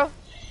 Pedro.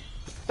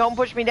 Don't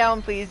push me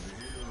down, please.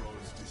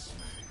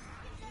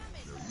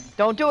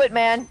 Don't do it,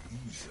 man.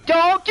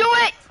 Don't do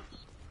it!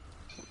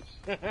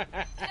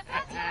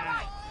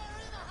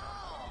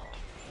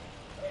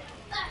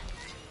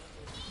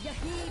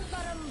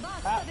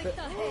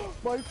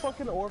 My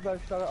fucking orb that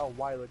I shot out a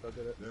while ago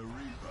did it. The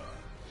Reaper.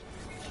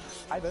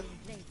 I did.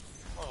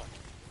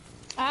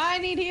 I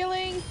need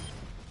healing.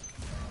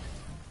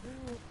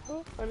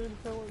 I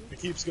didn't tell him. It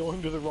keeps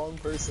going to the wrong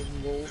person,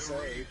 we'll say.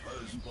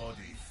 Reaper's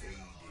body faded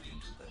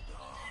into the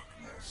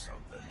darkness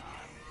of the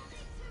night.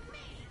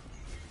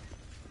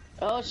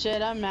 Oh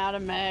shit, I'm out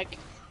of mech.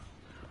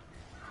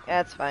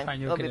 That's fine.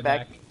 Fine, you'll We'll get be it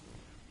back. back.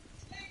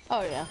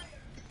 Oh yeah.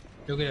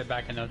 You'll get it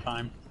back in no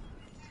time.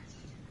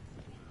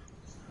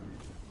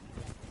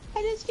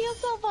 I just feel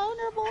so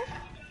vulnerable.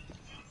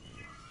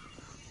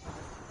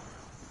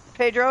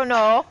 Pedro,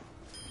 no.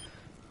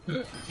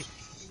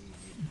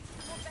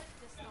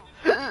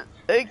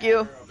 Thank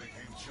you.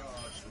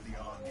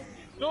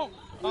 No.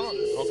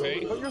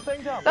 Okay. Put your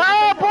thing down.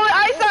 Oh, pull the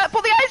ice out!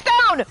 Pull the ice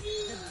down!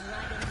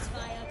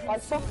 I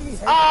fucking hate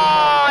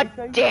Oh,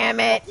 you. damn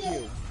it!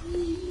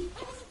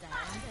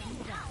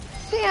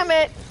 Damn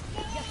it!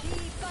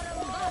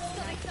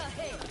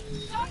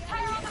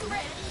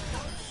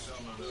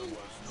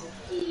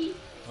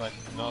 Like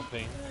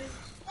nothing.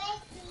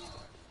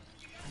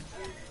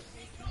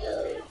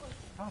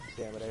 God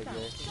damn it, AJ.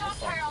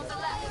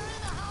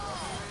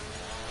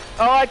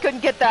 Oh, I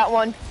couldn't get that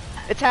one.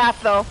 It's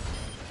half though.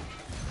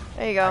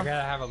 There you I go.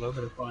 gotta have a little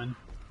bit of fun.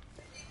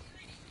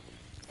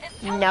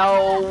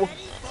 No.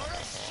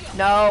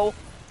 No.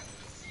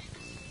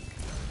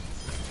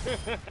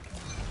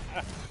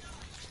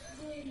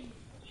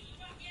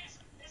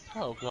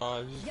 Oh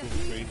god, this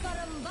is crazy.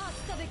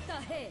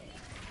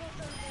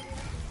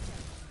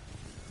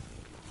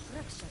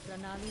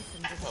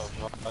 Oh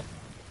god.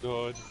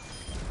 Good.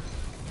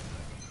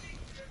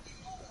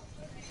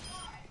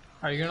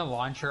 Are you gonna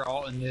launch your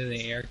ult into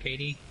the air,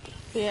 Katie?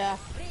 Yeah.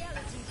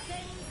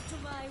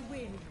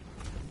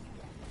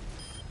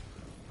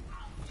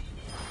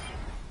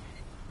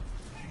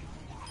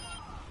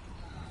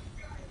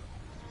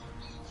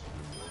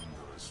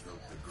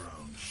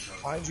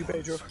 Behind you,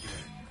 Pedro.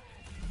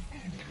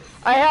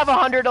 I have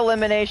 100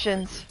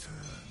 eliminations.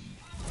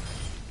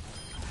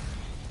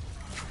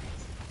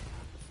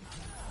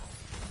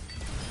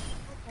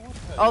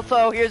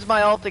 Also, here's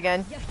my ult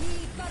again.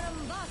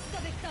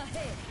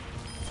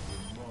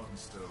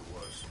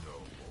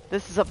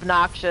 This is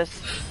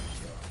obnoxious.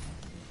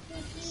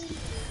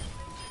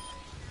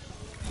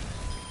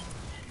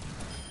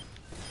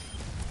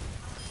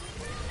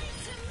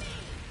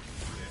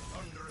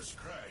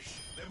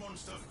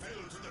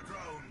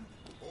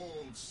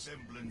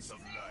 Semblance of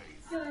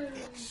life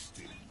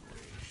extinguished.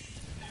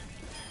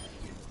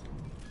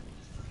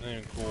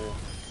 Man, cool.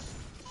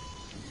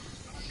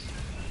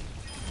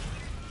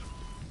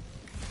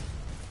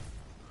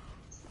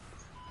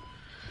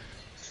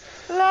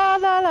 La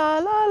la la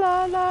la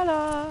la la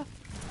la.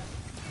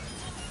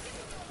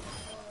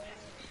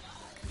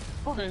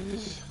 Okay,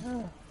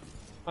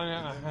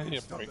 I need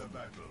a break.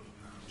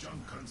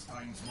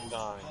 Junkenstein's most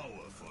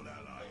powerful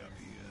ally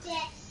appears.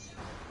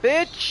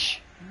 Bitch!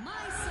 My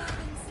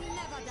servants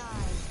never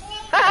die.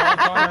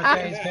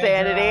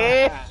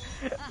 Sanity!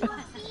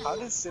 How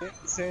does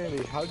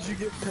Sanity? How did you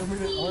get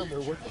permanent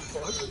armor? What the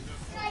fuck?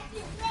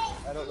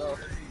 I don't know.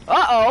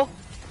 Uh-oh!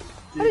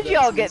 How did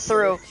y'all get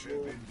through?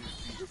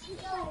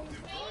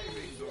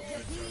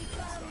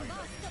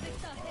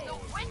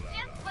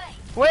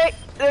 Wait!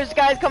 There's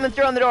guys coming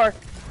through on the door.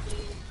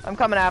 I'm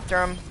coming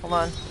after him. Hold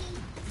on.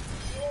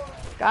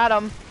 Got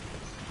him.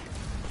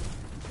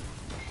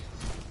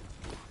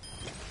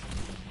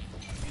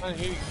 I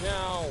hate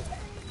now.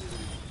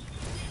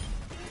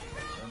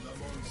 And the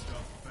monster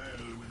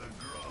fell with a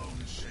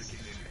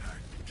ground-shaking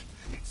impact.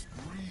 Its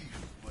brief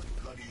but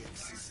bloody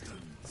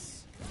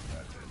existence.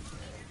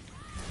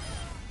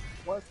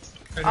 What?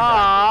 Aww.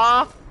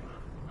 I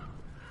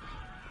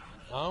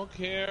don't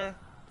care.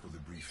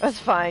 That's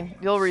fine.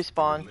 You'll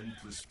respawn.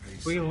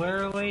 We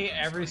literally,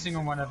 every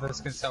single one of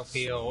us can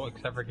self-heal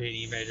except for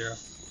Katie Major.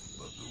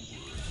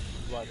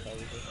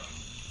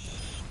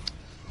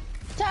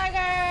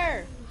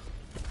 Tiger!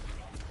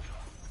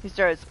 He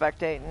started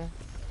spectating.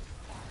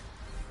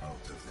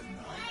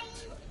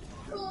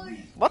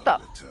 What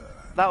the?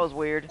 That was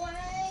weird.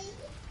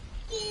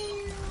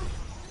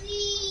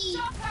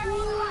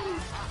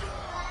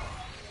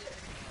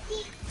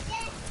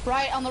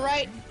 Right, on the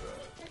right.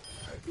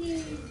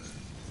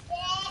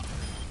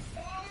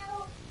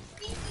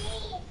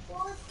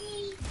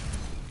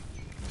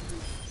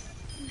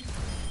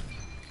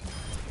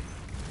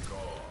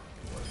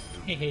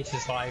 He hates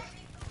his life.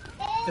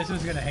 This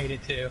one's gonna hate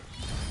it too.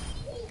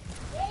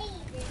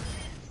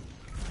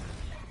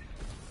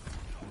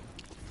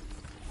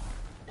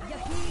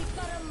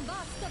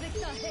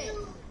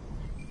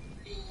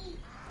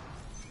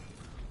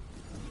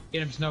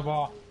 Get him,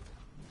 Snowball.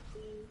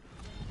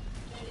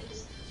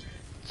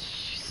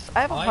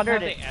 I have I like 100. how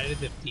they added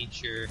the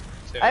feature.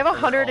 I have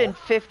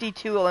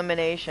 152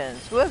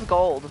 eliminations. Who has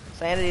gold?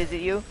 Sanity, is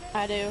it you?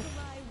 I do.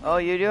 Oh,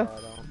 you do?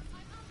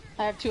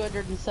 I have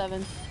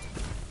 207.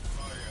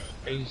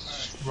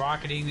 He's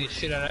rocketing the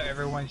shit out of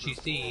everyone she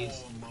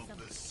sees.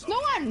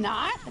 No, I'm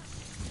not.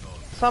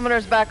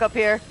 Summoner's back up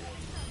here.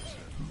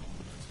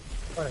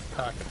 What a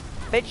cuck.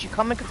 Bitch, you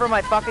coming for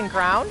my fucking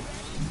crown?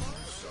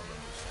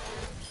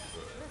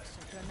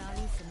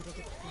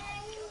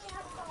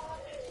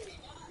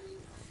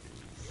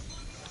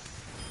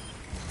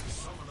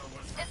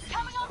 It's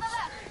coming on the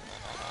left.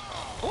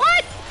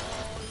 What?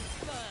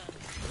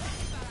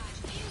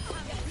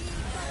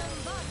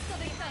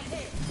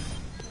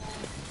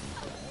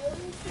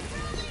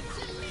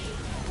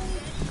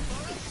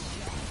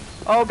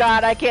 Oh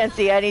god, I can't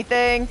see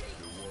anything.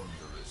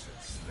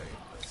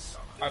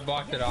 I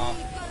blocked it off.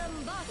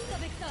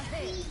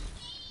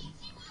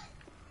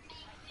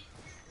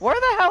 Where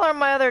the hell are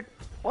my other...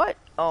 What?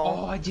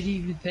 Oh, I didn't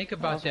even think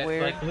about that.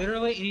 weird. Like,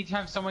 literally,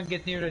 anytime someone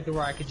gets near the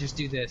door, I could just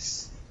do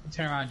this.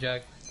 Turn around,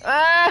 Jug.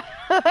 Oh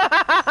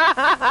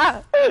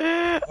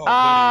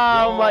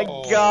my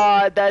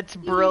god, that's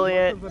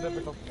brilliant.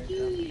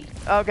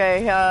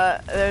 Okay,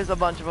 there's a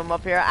bunch of them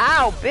up here.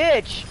 Ow,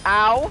 bitch!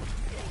 Ow!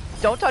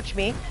 Don't touch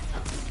me.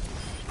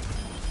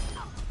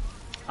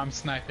 I'm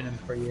sniping him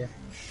for you.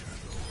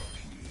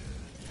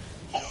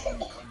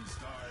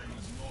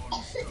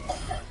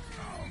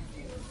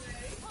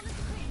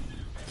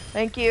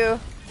 Thank you.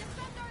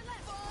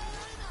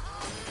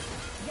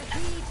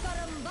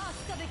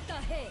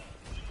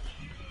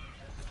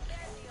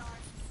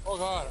 Oh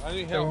god, I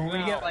need So help when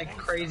now. we get like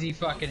crazy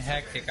fucking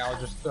hectic, I'll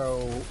just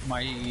throw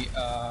my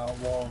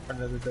wall in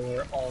front of the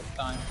door all the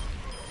time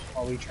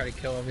while we try to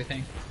kill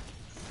everything.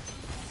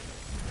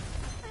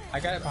 I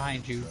got it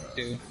behind you,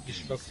 dude.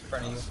 Just focus in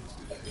front of you.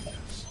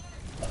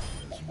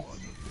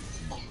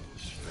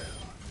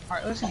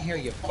 Alright, listen here,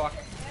 you fuck.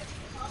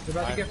 You're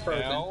about to get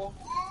frozen. Hell?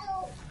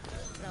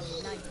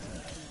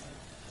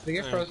 They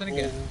get frozen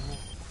again.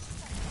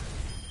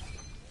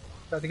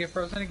 About to get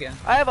frozen again.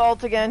 I have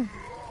ult again.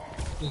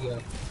 Here you go.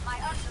 My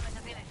ultimate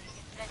ability is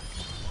ready.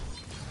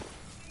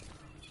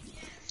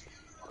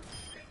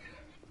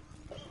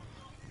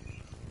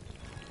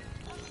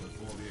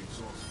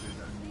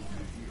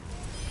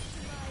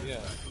 Yeah.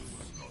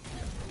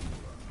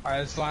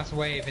 Alright, this last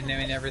wave, and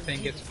then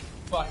everything gets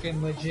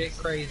fucking legit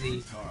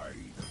crazy.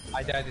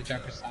 I died to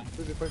Junkenstein.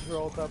 Put your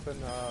ult up in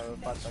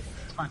 5 seconds.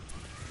 It's fine.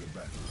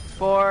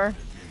 4,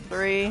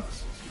 3,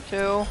 2.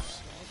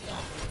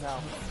 Now.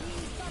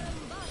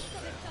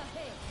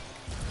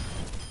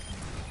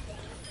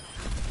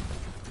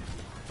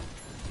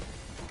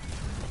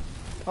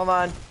 Hold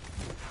on.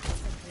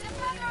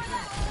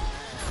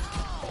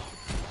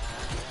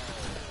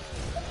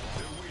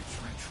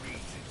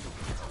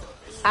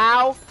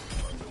 Ow!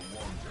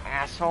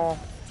 Asshole.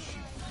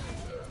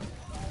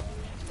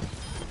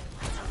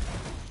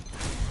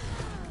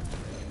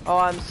 Oh,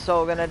 I'm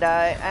so gonna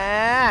die.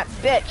 Ah,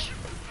 bitch!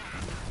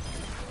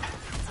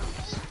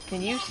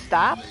 Can you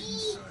stop?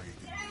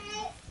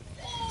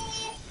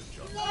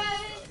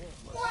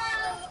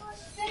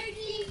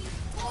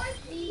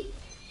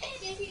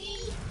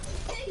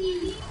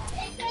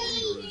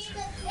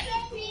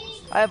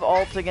 I have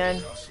ult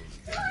again.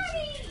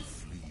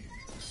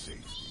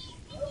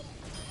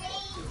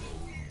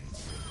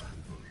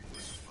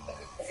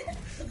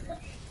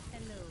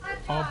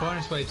 Oh,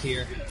 bonus waves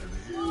here.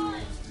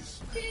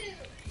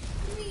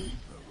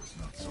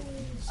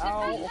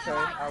 Ow, okay,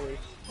 owie.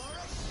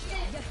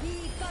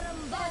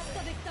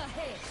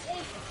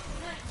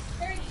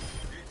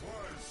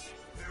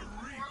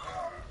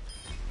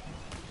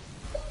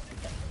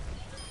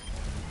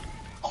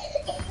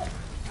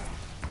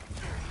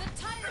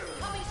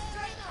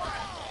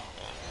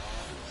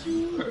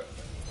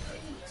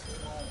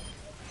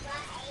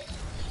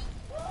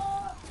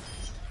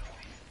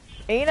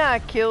 Ain't I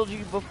killed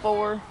you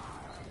before?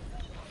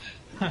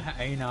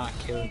 I not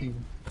killed you.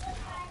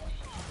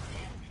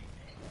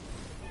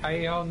 How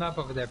you holding up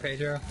over there,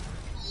 Pedro?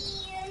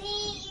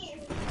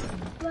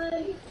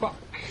 Fuck.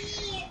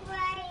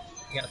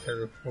 Got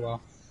through.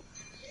 Well.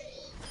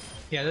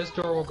 Yeah, this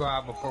door will go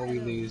out before we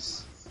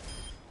lose.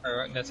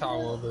 Or that's how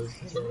we'll lose.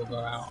 This door will go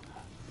out.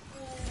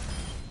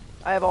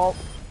 I have ult.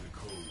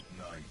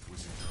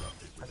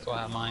 That's why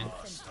I have mine.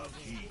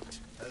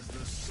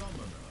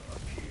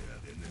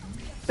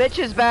 Bitch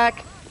is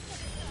back.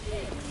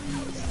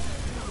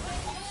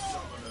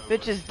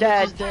 Bitch is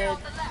dead. Bitch is dead.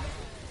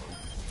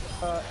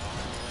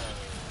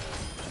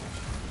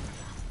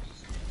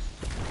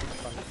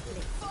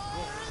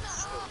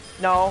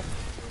 No.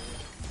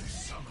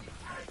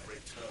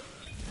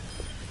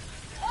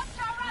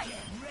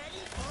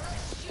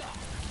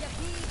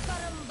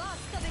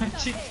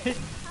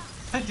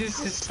 This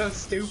is so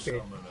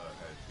stupid.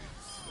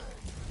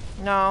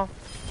 No.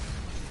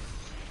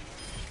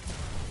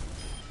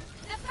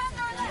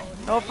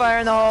 No fire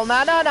in the hole.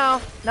 No, no,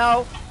 no.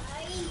 No.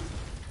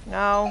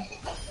 No.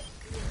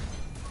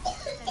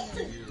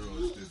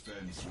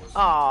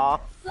 Aww.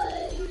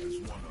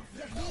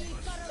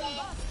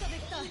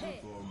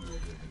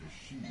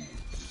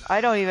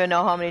 I don't even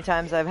know how many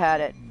times I've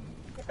had it.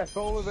 If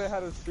only they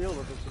had a shield,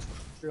 if it's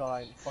just a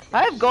line.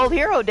 I have gold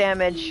hero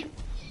damage.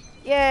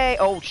 Yay.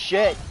 Oh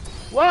shit.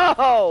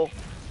 Whoa.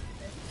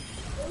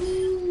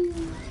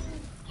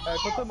 I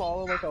put them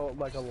all in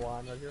like a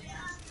line right here.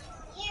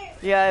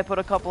 Yeah, I put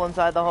a couple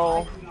inside the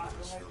hole.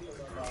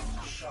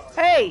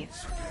 Hey!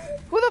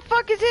 Who the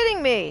fuck is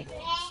hitting me?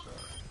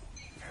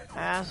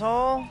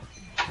 Asshole.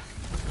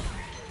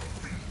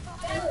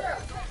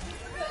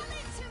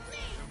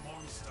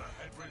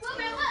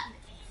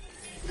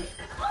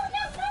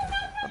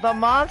 The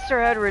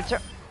monster had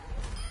returned.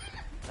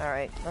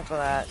 Alright, enough of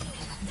that.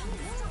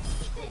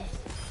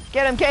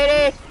 Get him,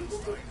 Katie!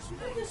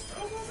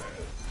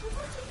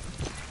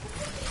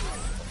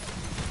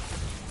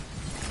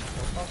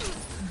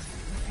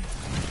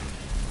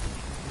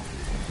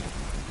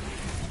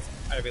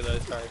 I gotta be low,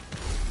 sorry.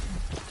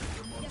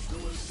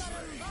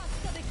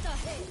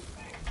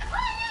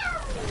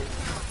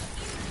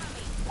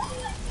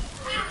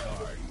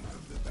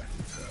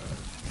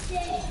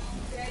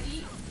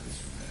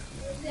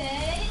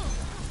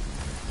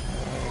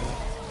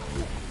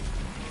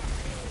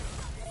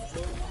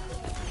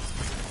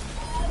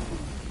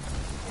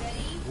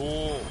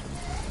 Whoa.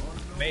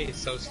 May is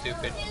so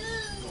stupid.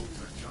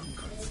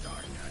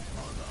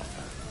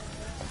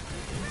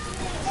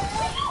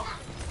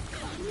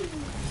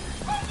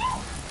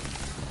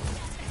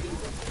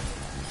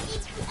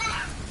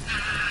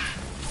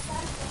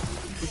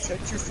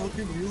 Protect your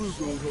fucking healer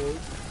gold hole.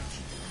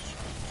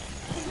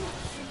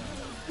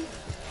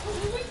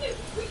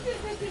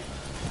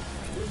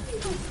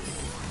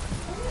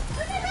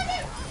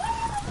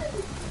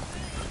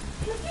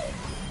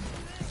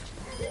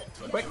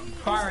 Quit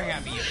firing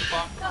at me, you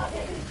fuck.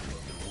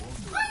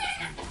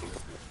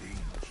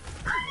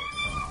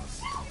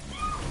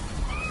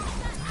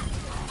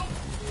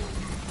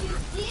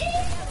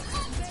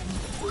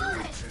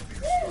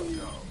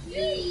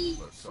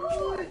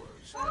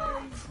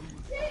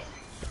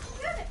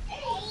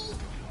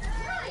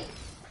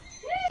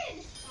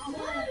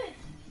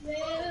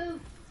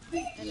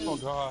 Oh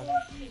god.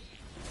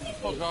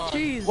 Oh god.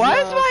 Jesus. Why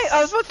is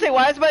I was about to say,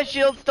 why is my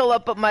shield still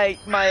up, but my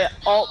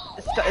ult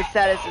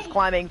status is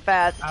climbing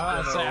fast?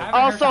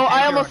 Also,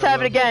 I almost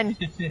have it again.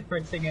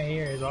 First thing I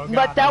hear is, oh god,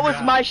 but that oh was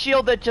god. my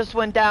shield that just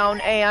went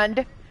down,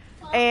 and...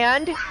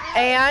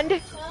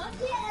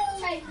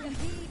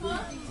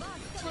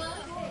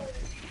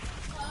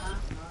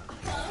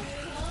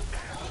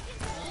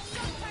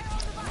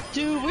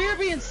 Dude, we're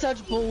being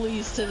such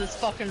bullies to this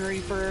fucking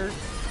Reaper.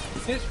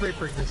 This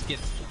Reaper just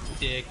gets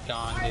dicked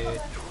on,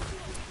 dude.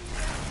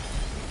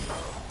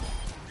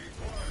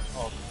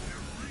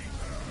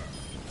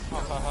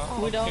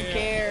 We don't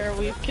care.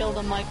 We've killed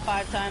him like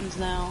 5 times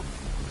now.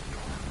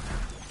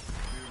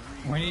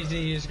 When is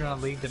he just gonna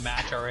leave the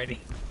match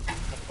already?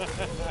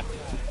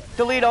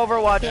 Delete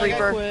Overwatch, Yeah,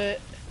 Reaper. I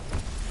quit.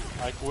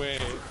 I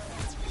quit.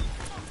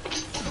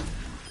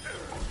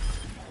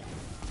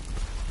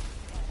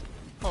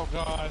 Oh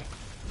god.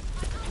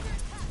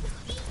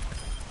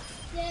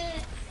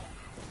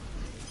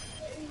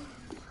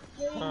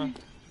 Huh.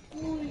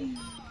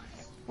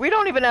 We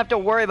don't even have to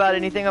worry about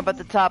anything up at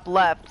the top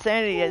left.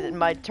 Sanity and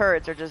my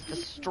turrets are just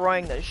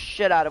destroying the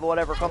shit out of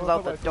whatever comes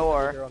out the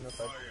door.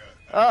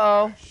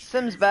 Uh-oh.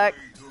 Sim's back.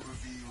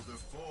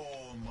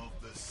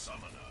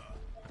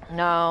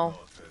 No.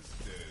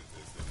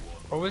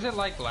 What was it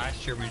like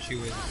last year when she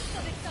was...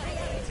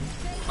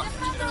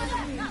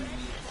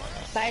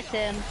 Bye,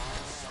 Sim.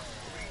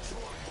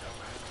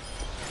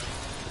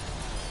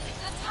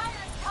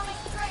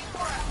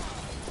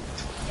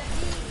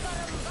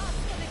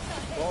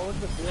 What was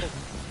the field?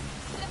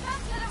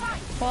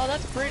 Well,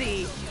 that's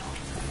pretty.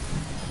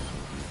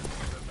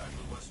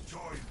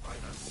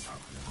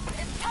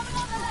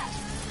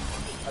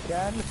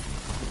 Again?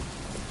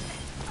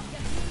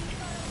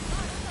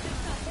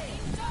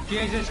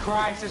 Jesus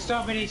Christ, there's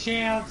so many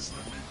shields!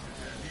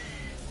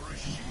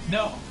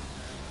 No!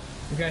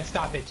 We gotta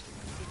stop it.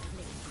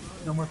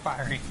 No more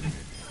firing.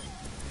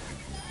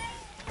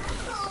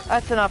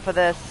 That's enough of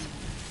this.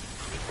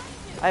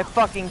 I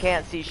fucking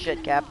can't see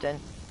shit, Captain.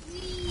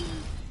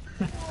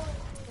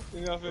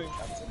 Nothing.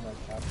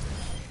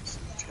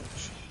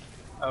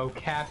 Oh,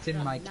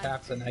 Captain, my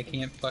Captain, I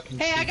can't fucking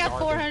Hey, see I got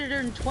farther.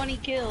 420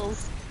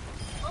 kills.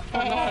 Oh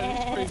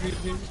god, this is crazy,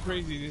 this is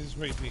crazy, this is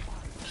crazy.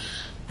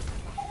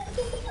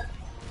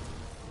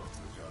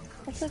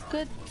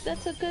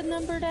 That's a good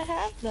number to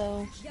have,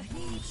 though.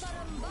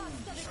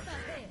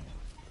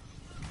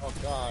 Oh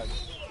god.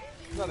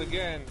 Not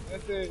again.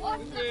 That's it.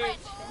 That's it.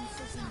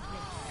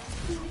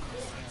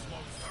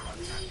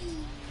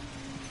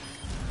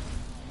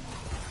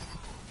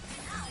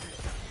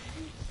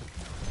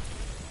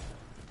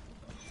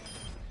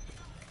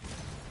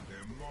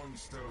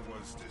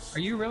 Are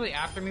you really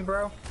after me,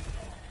 bro?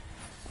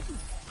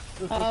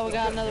 Oh, we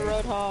got another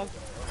Roadhog.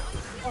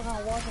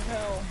 Oh, what the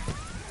hell?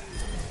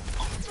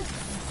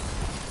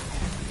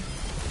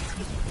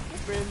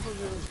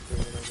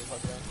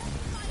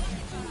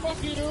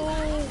 Fuck you!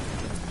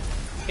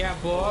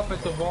 Can't blow up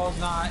if the wall's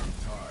not...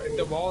 if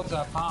the wall's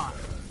up, huh?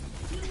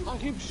 I'll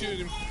keep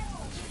shooting.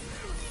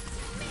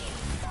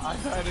 I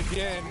died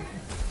again.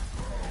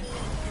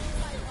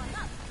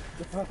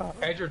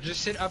 Pedro,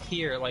 just sit up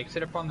here, like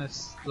sit up on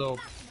this little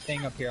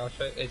thing up here. I'll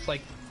show you. It's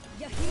like,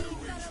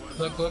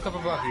 look up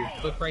above you.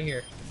 Look right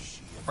here,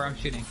 where I'm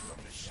shooting.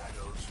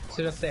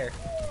 Sit up there.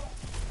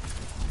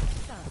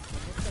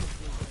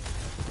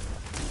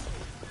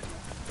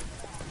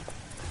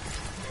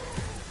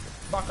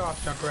 Fuck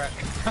off, Junkrat.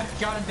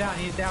 Got him down.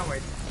 He's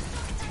downwards.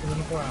 He's on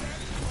the ground.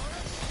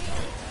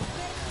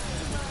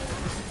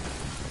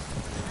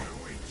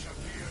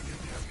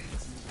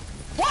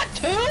 What,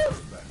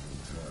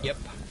 2? Yep.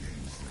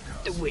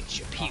 The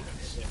witch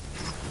appears.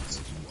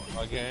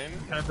 Again?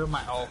 I'm gonna build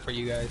my ult for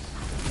you guys.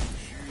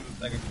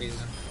 So I can freeze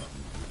them.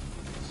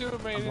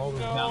 Superman, I'm holding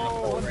no! down the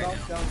pole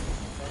right now.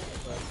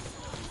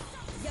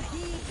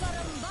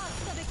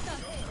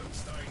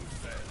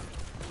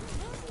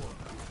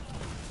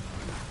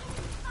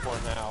 For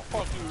now.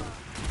 Fuck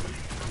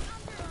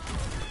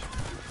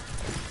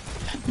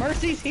you.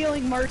 Mercy's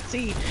healing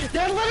Mercy.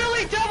 They're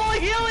literally double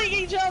healing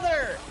each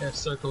other. They're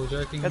circle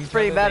jerking. That's each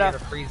pretty other. They meta.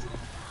 gotta freeze them.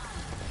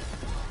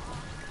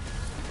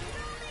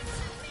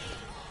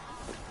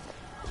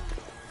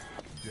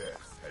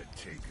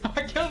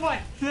 I killed one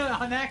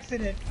on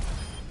accident.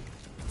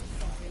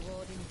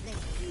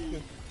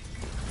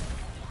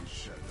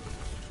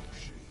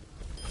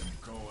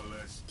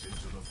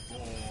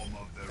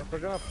 If we're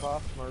gonna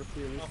pass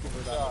Mercy, at least give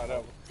her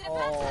that.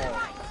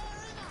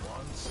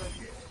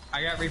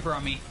 I got Reaper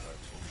on me.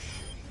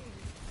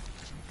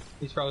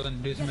 He's probably gonna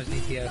do some of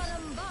his DPS.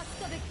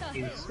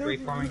 He's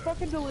reforming. You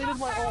fucking deleted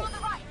my ult.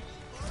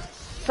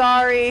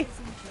 Sorry.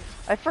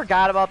 I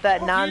forgot about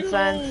that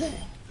nonsense.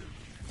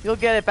 You'll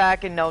get it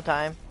back in no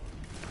time.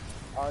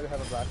 I already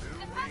have it back.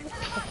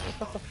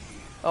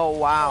 Oh,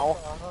 wow.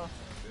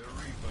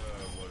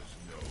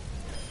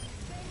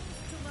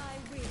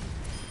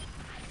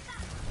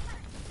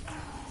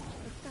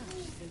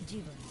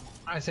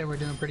 I say we're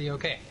doing pretty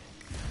okay.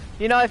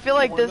 You know, I feel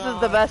like this is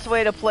the best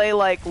way to play,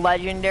 like,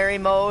 legendary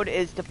mode,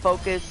 is to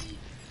focus,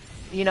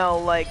 you know,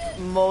 like,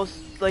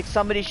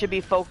 somebody should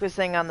be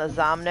focusing on the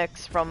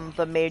Zomnics from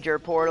the major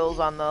portals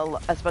on the,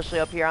 especially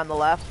up here on the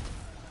left.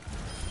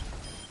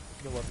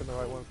 The left and the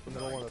right one, the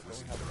middle one, that's what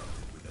we have.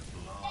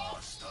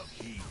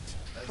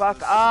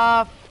 Fuck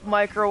off,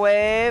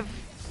 microwave.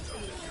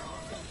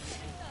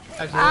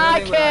 That's I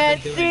literally what I've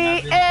can't been doing. see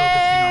I've been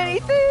focusing on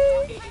those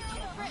anything.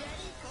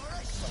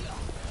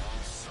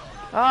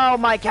 Oh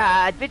my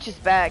god, bitch is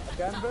back.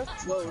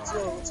 It's low, it's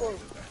low, it's low.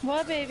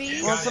 What,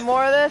 baby? Want some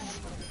more of this?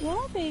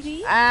 What,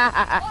 baby? Ah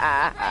ha ha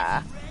ha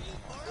ha.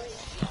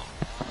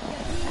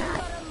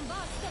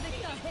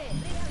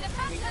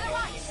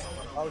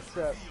 Oh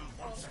shit.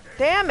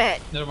 Damn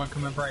it! Another one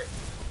coming right.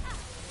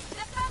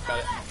 Got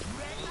it.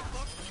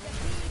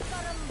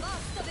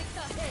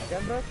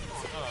 Gambit?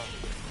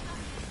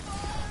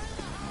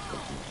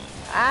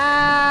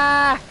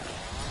 Ah!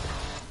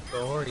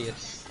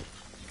 Glorious.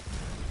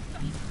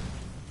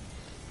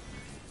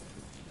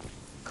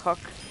 Cook.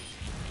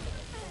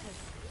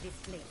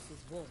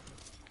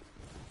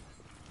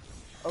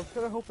 I was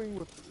kind of hoping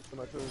with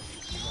Symmetra's,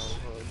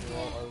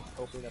 I was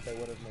hoping that they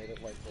would have made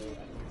it like the...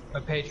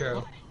 But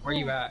Pedro, where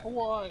you at?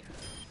 Why?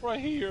 Right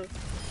here.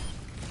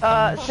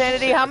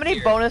 Sanity, how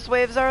many bonus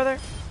waves are there?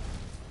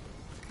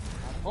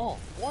 Oh,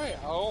 why?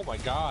 Oh my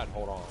god,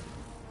 hold on.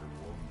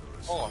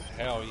 Oh,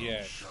 hell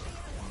yeah.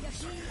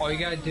 All you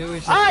gotta do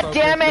is just Ah, focus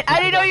damn it! the I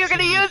didn't know you were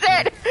people gonna use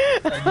that it! see you.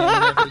 And then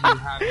whenever you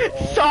have your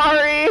ult,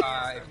 Sorry!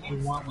 if you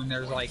want, when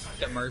there's like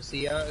the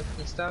Mercia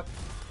and stuff,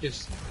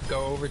 just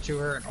go over to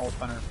her and ult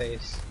on her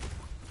face.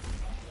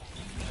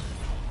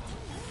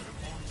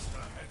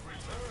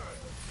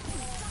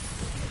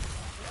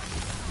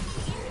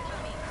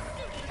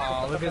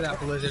 Oh, look at that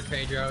blizzard,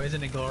 Pedro.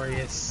 Isn't it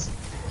glorious?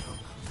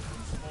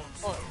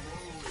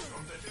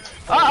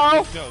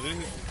 Uh-oh! No, this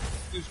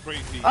is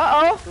crazy.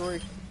 Uh-oh!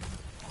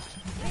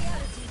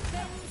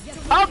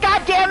 Oh,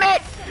 god damn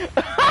it!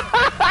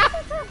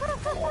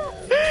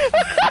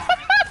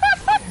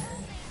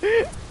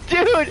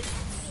 Dude!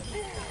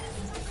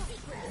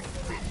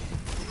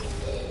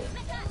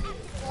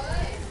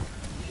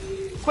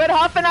 Quit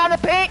huffing on the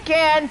paint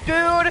can,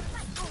 dude!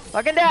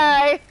 Fucking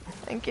die!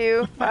 Thank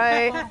you.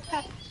 Bye.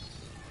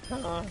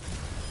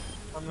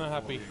 I'm not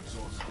happy.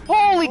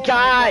 Holy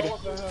god!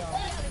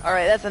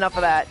 Alright, that's enough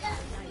of that.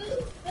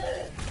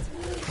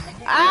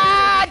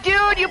 Ah,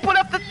 dude, you put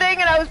up the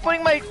thing and I was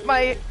putting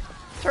my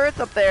turrets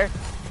up there.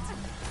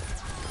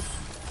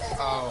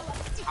 Oh,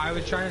 I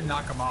was trying to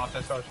knock him off.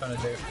 That's what I was trying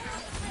to do.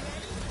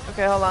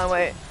 Okay, hold on,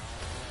 wait.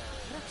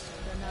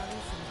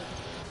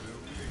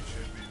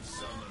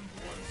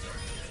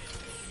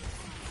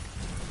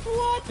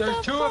 What There's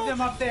the two fuck? of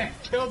them up there.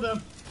 Kill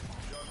them.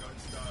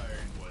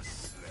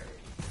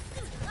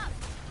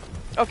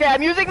 Okay,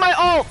 I'm using my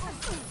ult!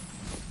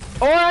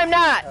 Or I'm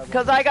not,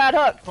 because I got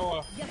hooked.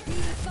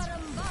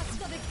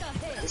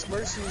 This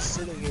Mercy is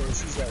sitting here,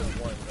 she's at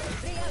 1,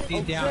 right?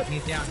 He's down,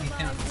 he's down, he's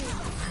down.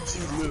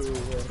 She's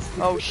literally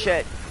Oh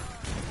shit.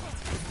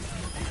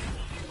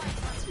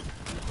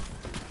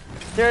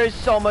 There is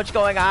so much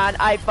going on,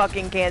 I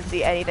fucking can't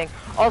see anything.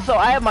 Also,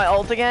 I have my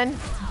ult again.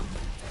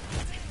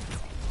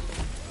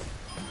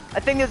 I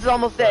think this is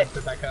almost it.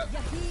 Put back up.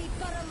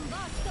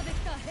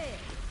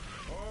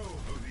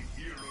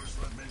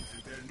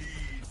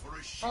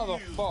 How the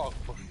fuck?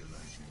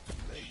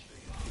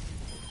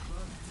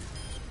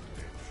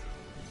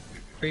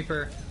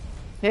 Creeper.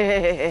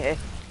 Hehehehe.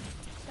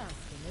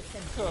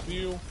 What's up,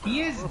 you?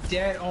 He is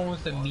dead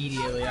almost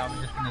immediately. I'm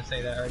just gonna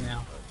say that right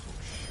now.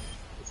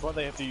 It's why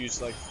they have to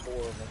use like 4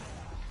 of them.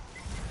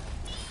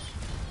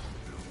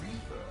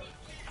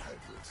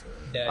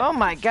 Dead. Oh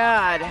my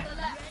god.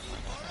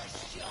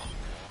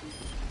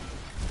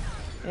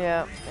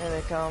 Yeah, here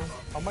they come.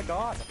 Oh my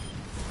god.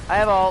 I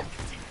have ult.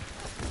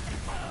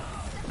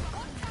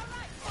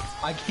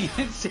 I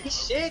can't see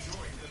shit.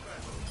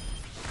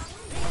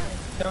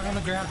 Down on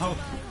the ground, hope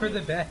for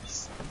the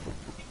best.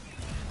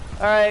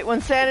 Alright,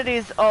 when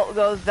Sanity's ult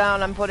goes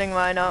down, I'm putting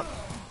mine up.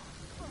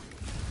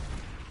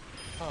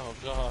 Oh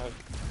god.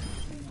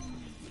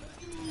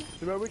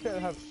 Too bad we can't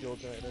have shield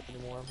generators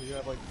anymore. We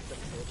have like 6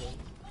 children.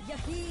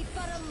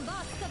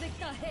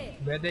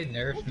 Bet they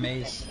nerfed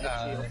Mace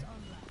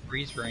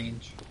freeze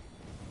range.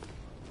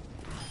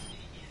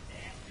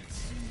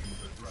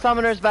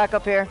 Summoner's back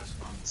up here.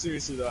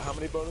 Seriously though, how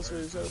many bonus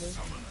waves are there?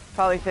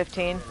 Probably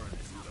 15.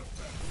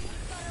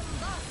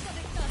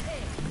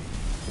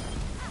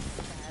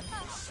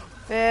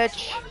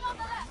 Bitch.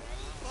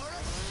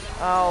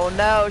 Oh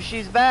no,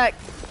 she's back.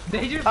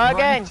 They just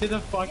Again. run to the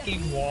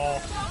fucking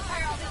wall.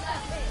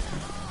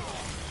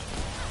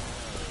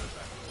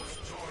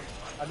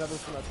 Another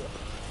Symmetra.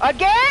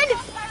 Again?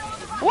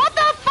 What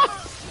the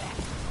fuck?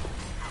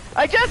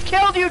 I just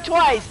killed you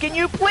twice. Can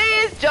you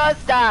please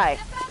just die?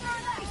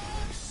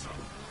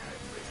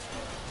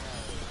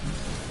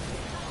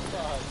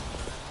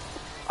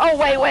 Oh,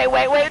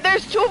 wait.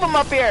 There's 2 of them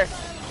up here.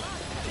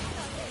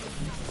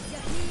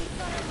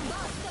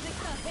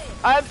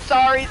 I'm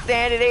sorry,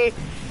 Sanity.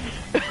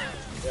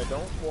 Yeah,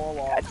 don't wall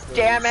off God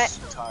damn it.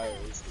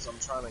 tires, because I'm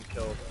trying to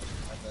kill them.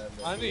 And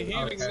then I need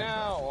healing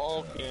now.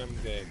 Okay, I'm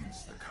dead.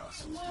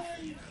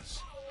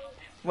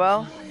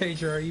 Well,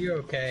 Pedro, are you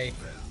okay?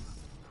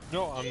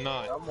 No, I'm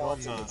not. I'm No, I'm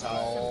watching the not.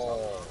 tires.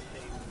 Oh.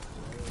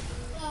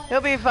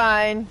 he'll be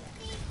fine.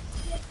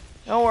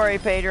 Don't worry,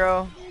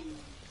 Pedro.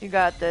 You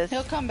got this.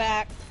 He'll come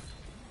back.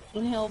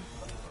 And he'll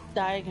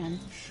die again.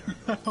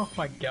 Oh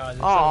my god,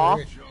 that's Aw. so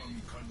weird.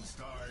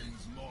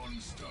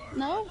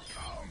 No?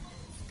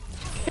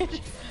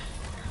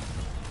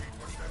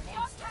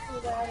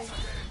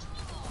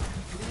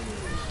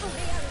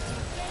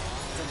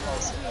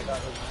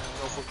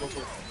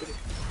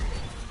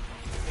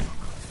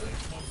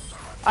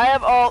 I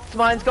have ult.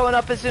 Mine's going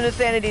up as soon as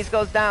Sanity's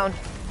goes down.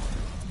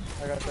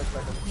 I got 10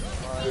 seconds.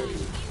 5,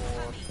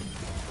 4,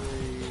 3, 2,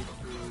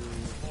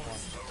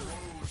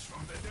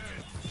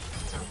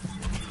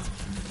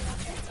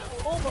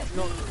 1.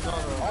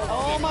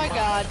 Oh my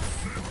god.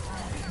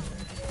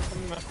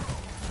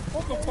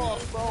 What the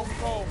fuck, bro?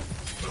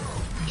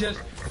 Just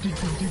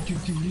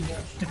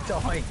that's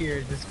all I hear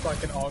is this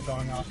fucking all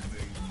going off.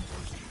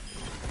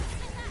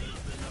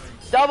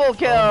 Double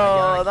kill! Oh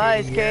my God,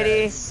 nice,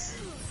 Katie. yes.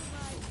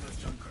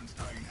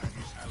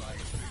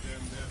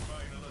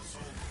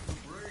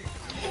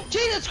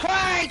 Jesus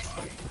Christ!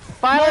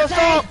 Final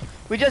assault!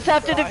 We just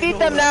have to defeat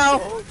them now!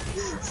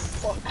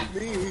 Fuck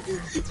me.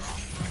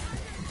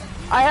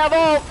 I have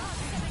ult!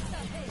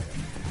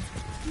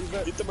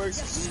 Get the mercs,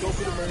 just go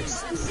for the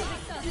mercs.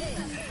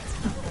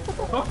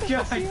 Oh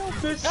god,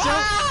 this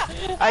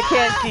I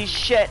can't see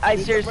shit. I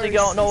seriously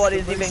don't know what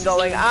is even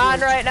going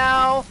on right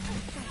now.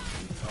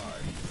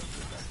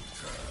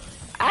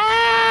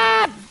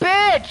 Ah,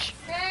 bitch!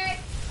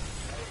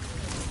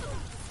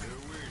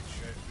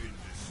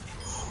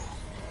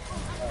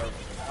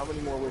 How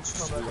many more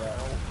witches do we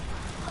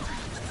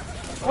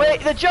have?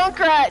 Wait, the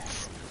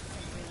Junkrats!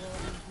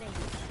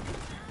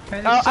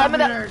 Oh, I'm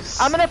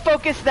gonna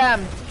focus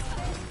them.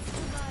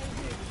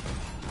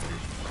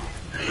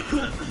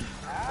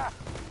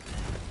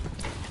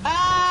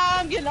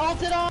 I'm getting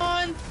ulted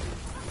on.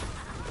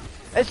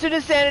 As soon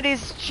as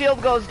Sanity's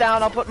shield goes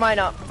down, I'll put mine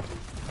up.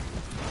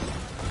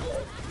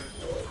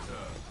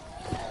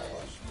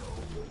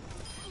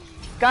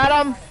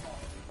 Got him.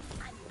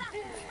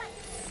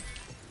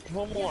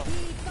 One more.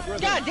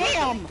 God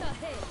damn!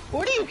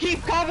 Where do you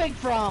keep coming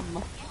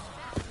from?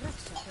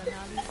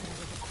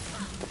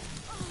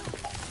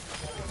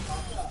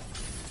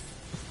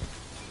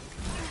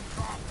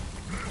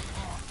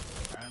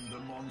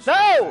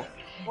 No!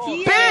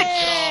 Yay!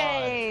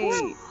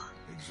 Bitch!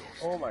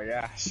 Oh my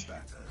gosh.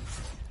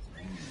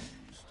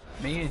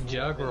 Me and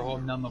Jug were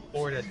holding down the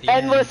fort at the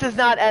Endless end. is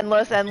not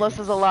endless. Endless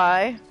is a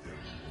lie.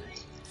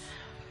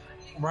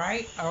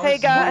 Right? Hey,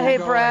 hey,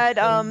 Brad.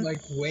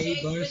 Like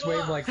bonus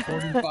wave like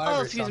 45 Oh,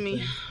 or excuse something.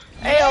 me.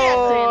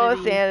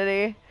 Heyo,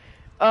 Sanity.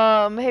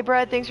 Hey,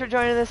 Brad. Thanks for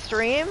joining the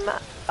stream.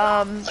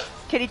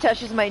 Kitty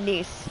Tush is my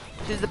niece.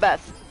 She's the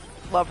best.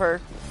 Love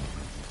her.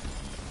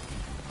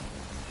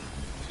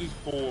 She's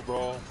cool,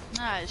 bro.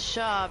 Nice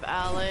job,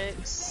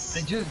 Alex.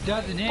 It just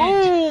doesn't end.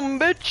 Boom,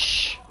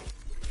 bitch.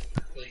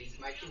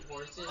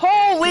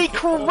 Holy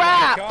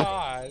crap! Oh my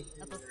god.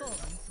 A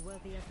performance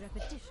worthy of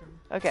repetition.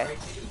 Okay.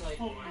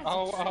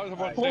 Oh, I was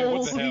about to say,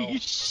 what the hell? Holy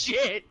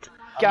shit!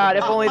 God,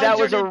 if only that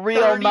was a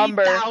real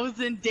number.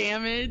 130,000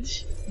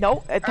 damage.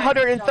 No, it's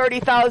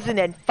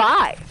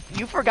 130,005.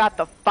 You forgot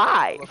the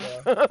 5.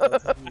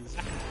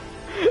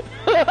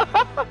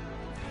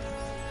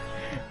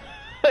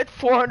 It's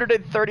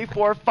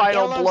 434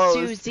 final Hello, blows.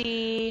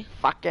 Susie.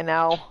 Fucking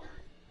hell.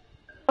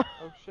 Oh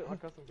shit, my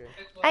custom game.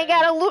 I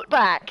got a loot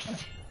box.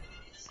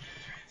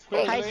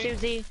 Hi,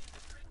 Susie.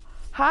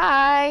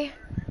 Hi.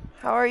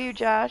 How are you,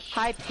 Josh?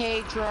 Hi,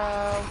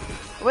 Pedro.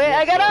 Wait,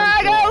 I got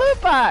a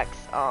loot box.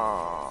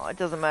 Oh, it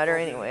doesn't matter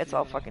anyway. It's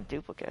all fucking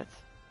duplicates.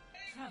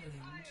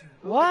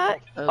 What?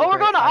 Oh, we're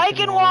going to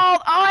Eichenwald.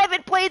 Oh, I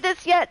haven't played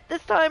this yet.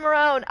 This time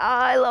around.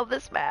 I love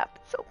this map.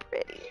 It's so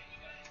pretty.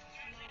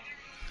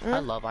 I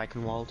love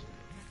Eichenwald.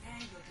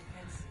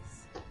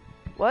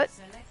 What?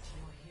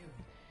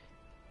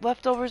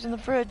 Leftovers in the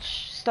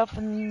fridge. Stuff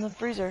in the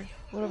freezer.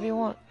 Whatever you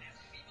want.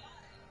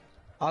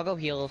 I'll go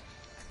heal.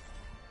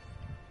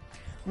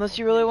 Unless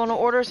you really want to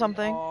order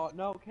something.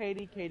 No,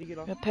 Katie, get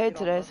off. I got paid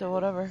today, so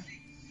whatever.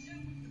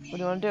 What do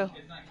you want to do?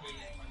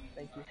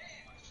 Thank you.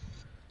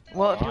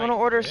 Well, if you want to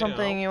order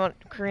something, you want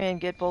Korean,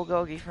 get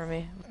bulgogi for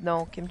me. With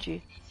no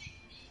kimchi.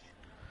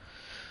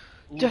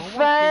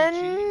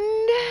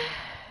 Defend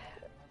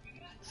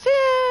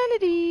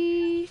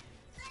sanity.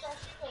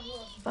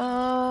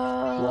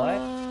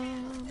 What?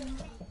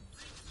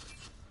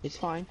 It's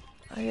fine.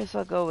 I guess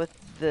I'll go with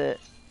the.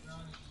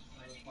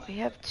 We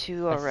have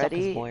 2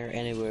 already. More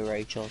anyway,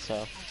 Rachel.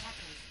 So.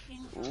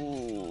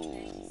 Ooh.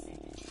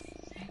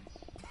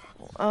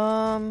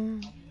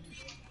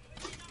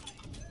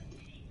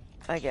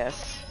 I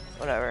guess.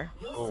 Whatever.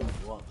 Oh,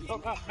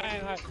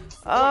 man,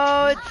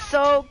 Oh, it's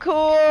so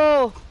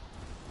cool!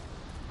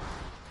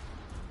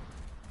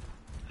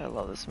 I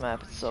love this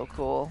map, it's so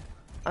cool.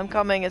 I'm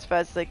coming as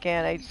fast as I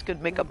can, I just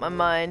couldn't make up my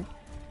mind.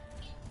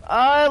 Oh,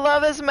 I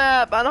love this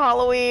map on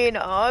Halloween!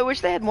 Oh, I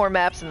wish they had more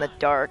maps in the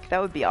dark,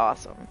 that would be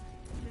awesome.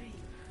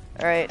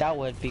 Alright. That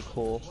would be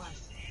cool.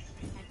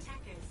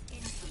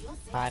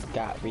 I've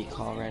got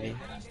recall ready.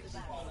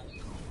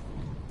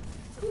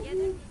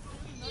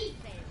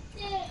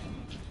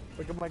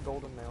 Look at my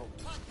golden melt.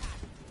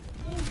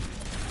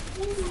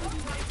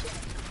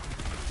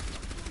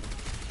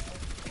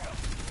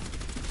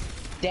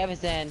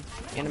 Davison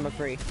and a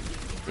McCree.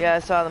 Yeah, I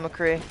saw the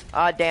McCree.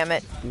 Ah, damn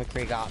it.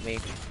 McCree got me.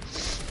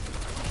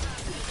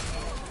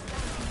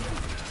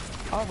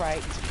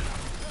 Alright.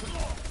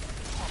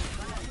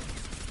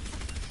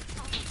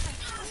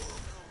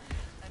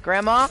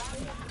 Grandma?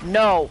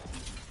 No.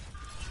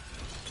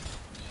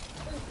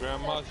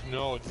 Grandma's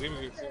no.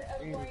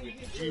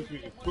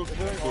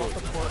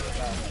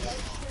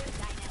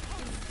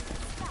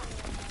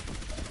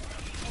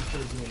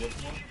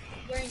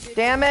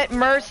 Damn it,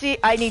 Mercy.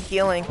 I need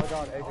healing. Oh my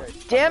god,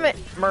 AJ. Damn it,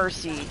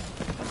 Mercy.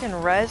 Fucking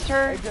res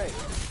her. AJ.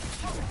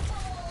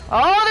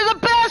 Oh, there's a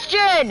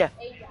Bastion!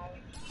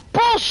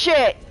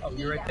 Bullshit! Oh,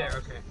 you're right there,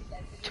 okay.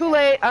 Too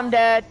late, I'm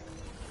dead.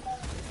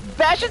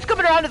 Bastion's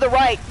coming around to the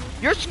right.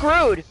 You're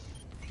screwed.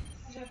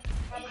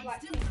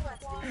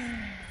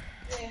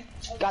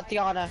 Got the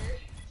honor.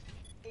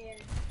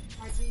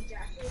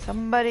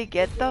 Somebody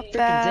get the Frickin'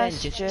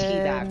 Bastion. Zen just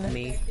teabagged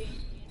me.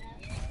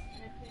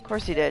 Of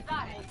course he did.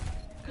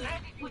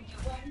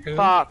 Who?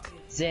 Fuck.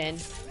 Zen.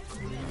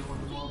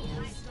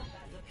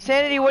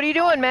 Sanity, what are you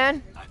doing,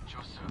 man?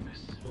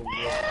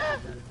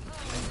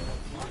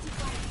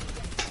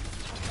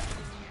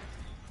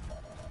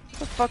 Where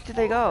the fuck did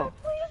they go?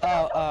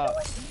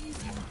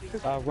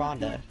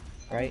 Rhonda,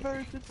 right?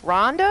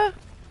 Rhonda?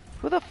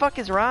 Who the fuck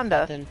is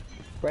Rhonda? Then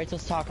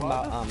Rachel's talking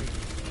about,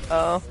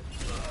 Oh.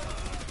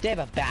 they have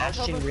a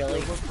Bastion,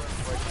 really?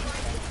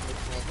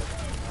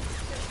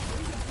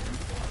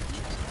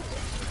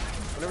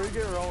 Whenever you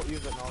get her ult,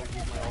 use it and I'll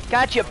use my ult.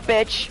 Gotcha,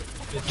 bitch.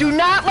 Do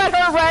not let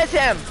her res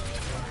him.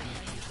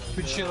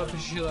 Put shield up,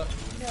 put shield up.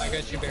 I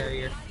got your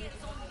barrier.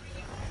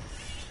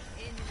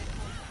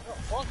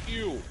 Fuck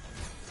you.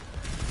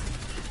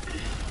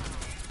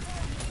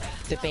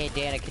 The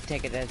bandana can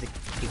take it as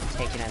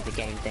a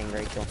game thing,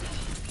 Rachel.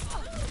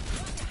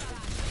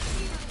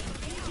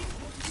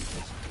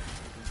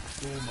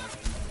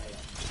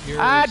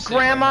 Ah,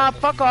 Grandma,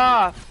 fuck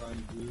off.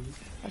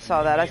 I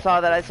saw that, I saw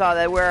that, I saw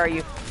that. Where are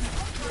you?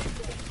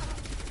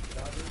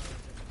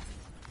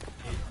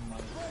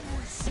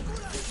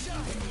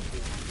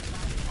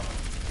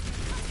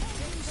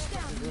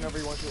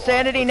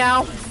 Sanity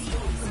now.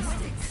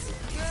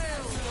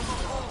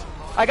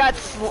 I got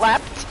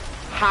slept.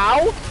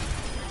 How?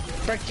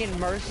 Frickin'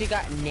 Mercy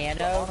got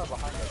nano.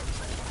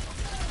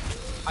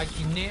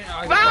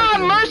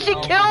 Mercy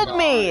killed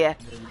me. Oh,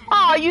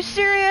 are you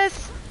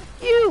serious?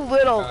 You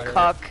little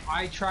cuck.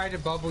 I tried to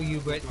bubble you,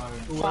 but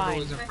whoever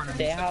was in front of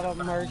me They have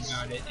a mercy.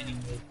 got it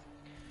anyway.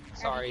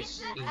 Sorry,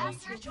 Susie.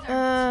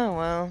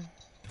 Well,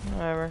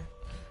 whatever.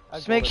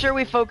 Just make sure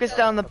we focus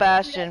down the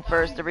Bastion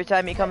first every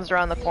time he comes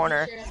around the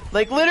corner.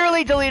 Like,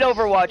 literally delete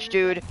Overwatch,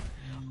 dude.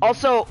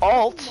 Also,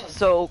 alt,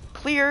 so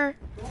clear.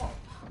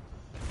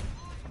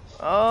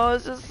 Oh,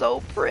 this is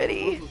so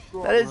pretty.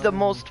 That is the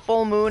most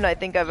full moon I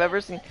think I've ever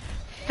seen.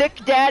 Thick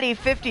Daddy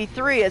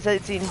 53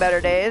 has seen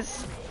better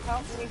days.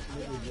 I'm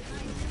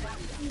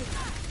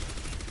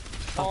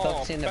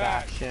focusing the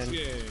Bastion.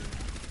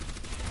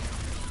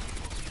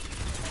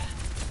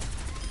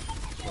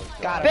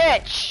 Got him.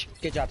 Bitch!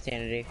 Good job,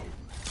 Sanity.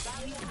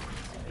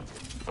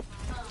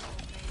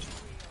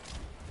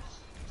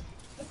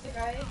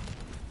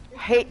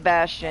 Hate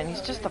Bastion.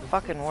 He's just the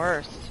fucking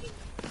worst.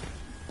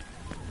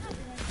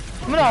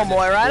 No,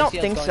 Moira, I don't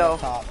think so.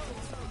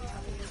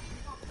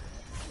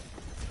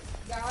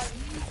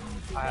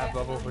 I have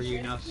bubble for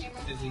you now,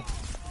 Susie.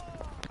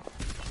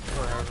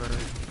 Forever.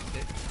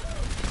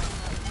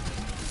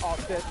 Oh,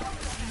 shit.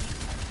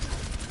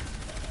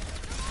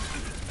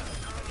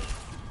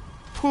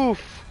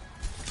 Poof.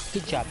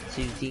 Good job,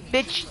 Susie.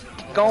 Bitch,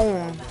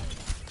 gone.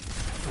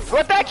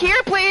 Right back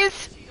here,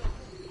 please!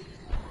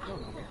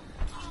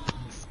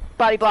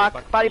 Body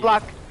block, body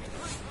block.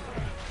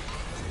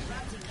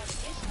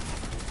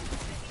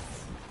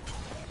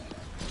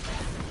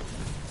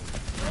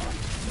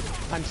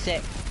 I'm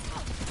sick.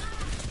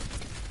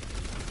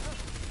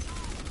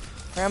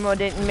 Grandma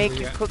didn't make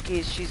you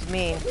cookies, she's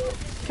mean.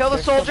 Kill the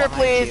soldier,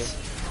 please.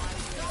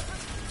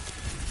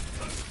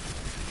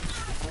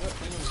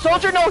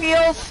 Soldier, no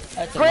heals.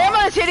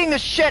 Grandma is hitting the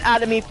shit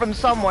out of me from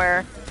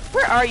somewhere.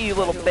 Where are you,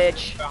 little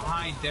bitch?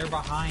 Behind, they're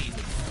behind.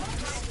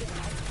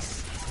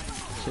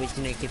 So we just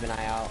need to keep an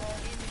eye out.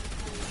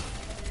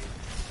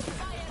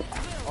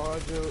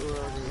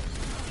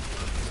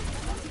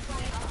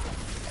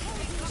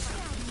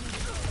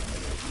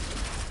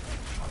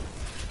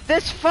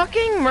 This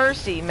fucking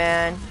Mercy,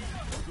 man.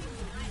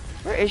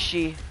 Where is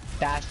she?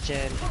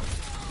 Bastion.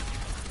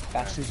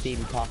 Bastion's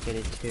being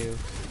pocketed too.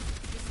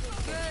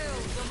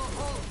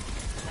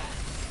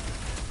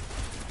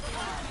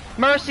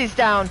 Mercy's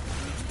down.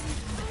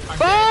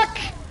 Fuck!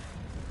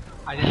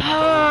 I didn't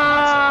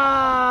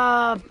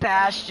Ah,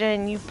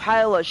 Bastion, you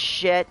pile of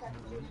shit.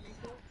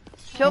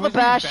 Kill the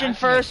Bastion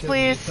first,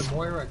 please. It's the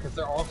Moira, because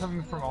they're all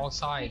coming from all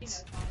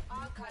sides.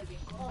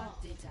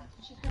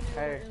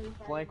 Hey,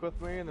 flank with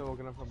me and then we'll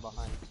get him from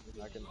behind.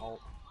 I can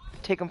ult.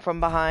 Take him from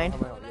behind.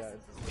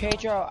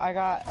 Pedro, I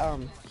got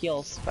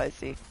heals.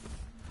 Spicy.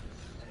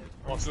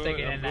 We'll stick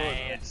it in the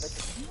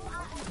ass.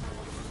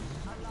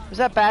 Where's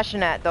that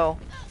Bastion at, though?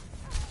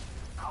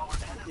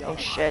 Oh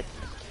shit.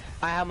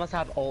 I almost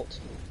have ult.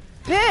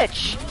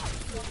 Bitch!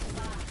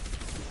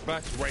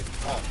 That's right.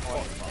 Oh.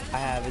 I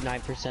have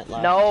 9%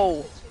 left.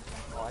 No.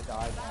 Oh, I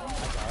died.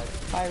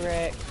 Bye,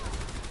 Rick.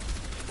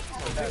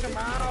 Take him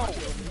out.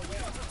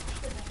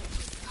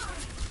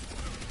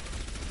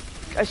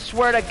 I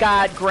swear to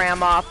God,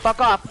 Grandma.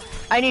 Fuck off.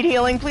 I need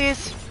healing,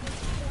 please.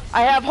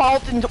 I have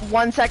halt in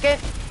 1 second.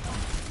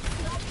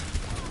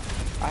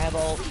 I have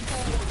ult.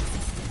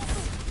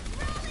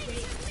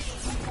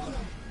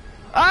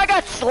 I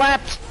got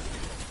slapped.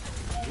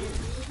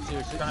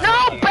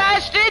 No,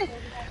 Bastion!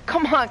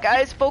 Come on,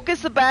 guys.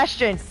 Focus the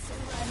Bastion.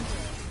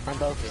 I'm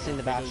focusing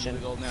the Bastion.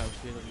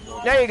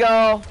 There you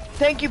go.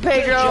 Thank you,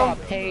 Pedro. Good job,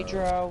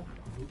 Pedro.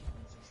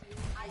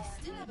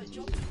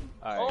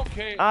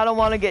 Okay. I don't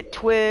want to get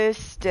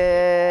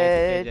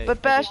twisted,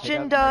 but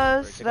Bastion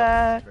does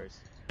that.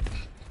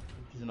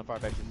 He's in the far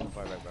back,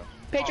 bro.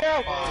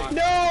 Pedro!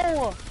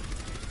 No!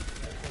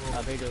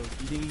 Pedro, you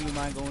think you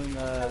mind going,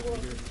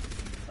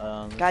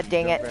 God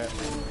dang it.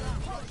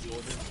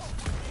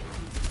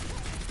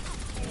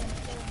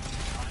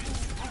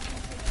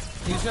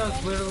 You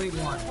chose literally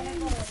one.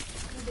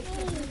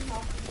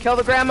 Kill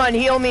the grandma and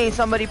heal me,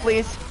 somebody,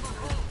 please.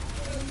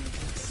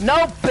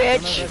 No,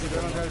 bitch!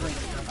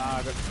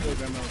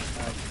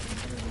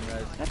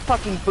 That's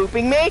fucking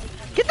booping me.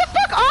 Get the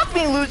fuck off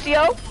me,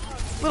 Lucio!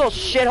 Little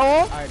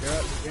shithole. Alright,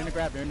 they're in the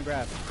grab,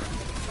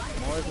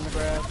 Moore's in the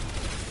grab.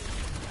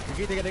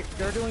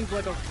 They're doing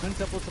like a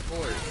simple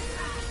support.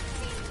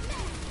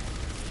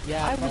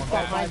 Yeah, I was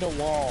behind the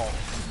wall.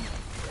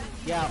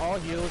 Yeah, all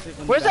heals.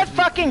 Where's that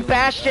fucking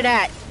Bastion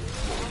at?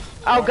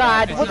 Oh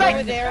God, was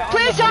I?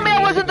 Please tell me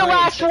I wasn't the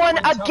last one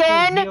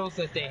again.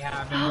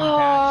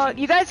 Oh,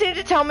 you guys need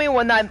to tell me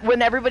when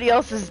everybody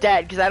else is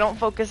dead, because I don't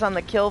focus on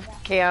the kill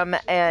cam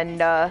and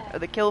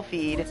the kill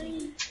feed,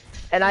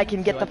 and I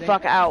can get the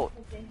fuck out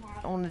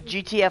on the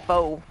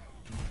GTFO.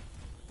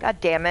 God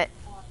damn it.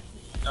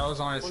 That was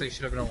honestly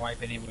should have been a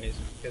wipe anyways,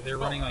 because they're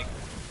running like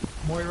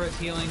Moira's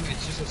healing.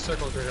 It's just a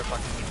circle to their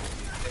fucking healing.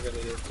 They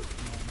really is.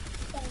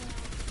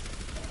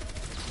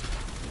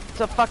 It's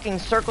a fucking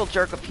circle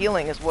jerk of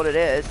healing is what it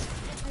is.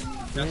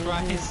 That's what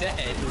I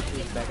said.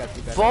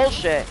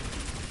 Bullshit.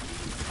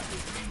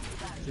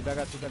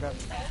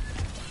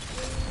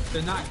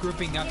 They're not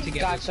grouping up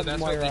together, so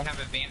that's what we have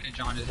advantage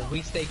on. Is if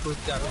we stay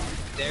grouped up,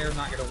 they're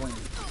not gonna win.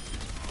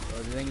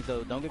 Well, the thing is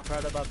though, don't get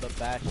proud about the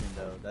Bastion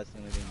though. That's the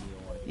only thing you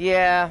don't want.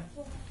 Yeah.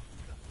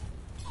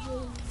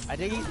 I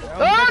think he's.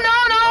 Oh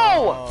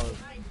no!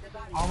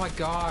 Oh my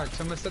God!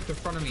 Someone stepped in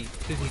front of me.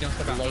 Susie, don't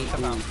step out. Don't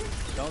step out.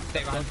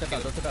 Don't step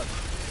out. Don't step out.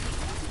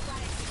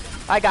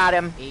 I got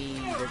him. Hey,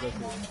 there goes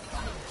his.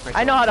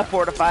 I know how to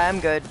fortify. I'm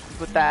good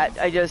with that.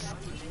 I just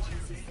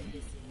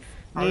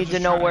need to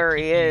know where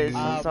he is.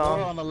 More So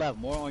on the left.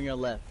 More on your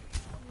left.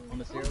 On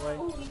the stairway.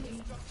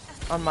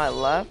 on my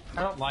left.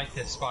 I don't like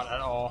this spot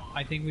at all.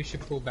 I think we should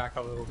pull back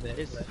a little bit.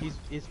 It's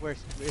where I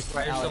just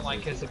don't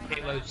like because the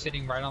payload's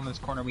sitting right on this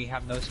corner. We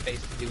have no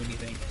space to do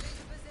anything.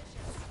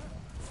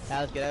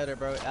 Alex, get out of there,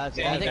 bro. Alex,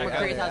 I think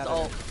McCree has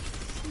ult.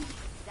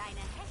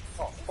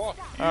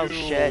 Oh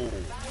shit.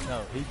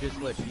 No, he just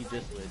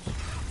glitched.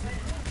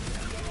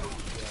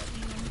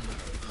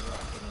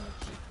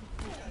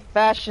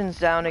 Bastion's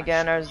down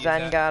again, or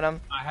Zen got him.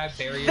 I have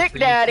barriers Thick for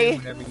Daddy. you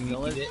whenever you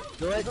need it.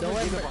 Don't let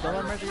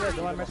Mercy rest.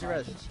 Don't let Mercy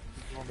rest.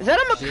 Is that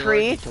a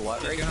McCree?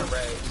 They're gonna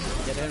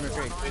res. Get in,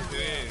 McCree.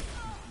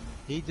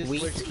 He just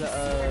switched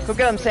to, Go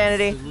get him,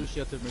 Sanity.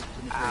 Lucio to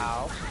McCree.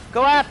 Ow.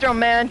 Go after him,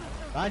 man.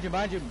 Behind you.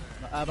 Behind you.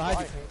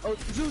 Oh,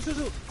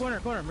 Zoo.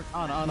 Corner. Oh, no.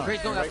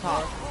 McCree's going up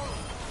top.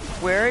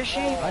 Where is she?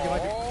 Behind you.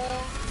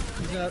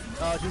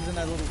 She's in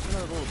that little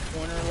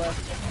corner left.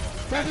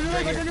 That's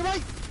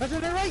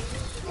on your right.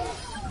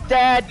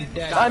 Dead.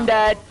 I'm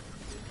dead.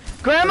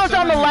 Grandma's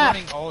on the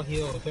left.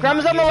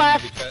 Grandma's on the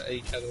left.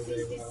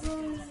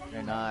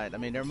 They're not. I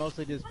mean, they're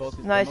mostly just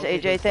focused. Nice,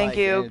 AJ. Thank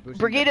you.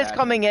 Brigida's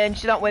coming in.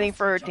 She's not waiting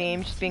for her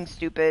team. She's being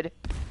stupid.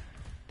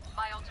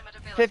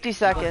 50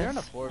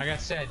 seconds. Like I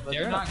said,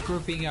 they're not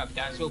grouping up.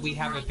 That's what we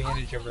have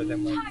advantage over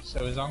them with.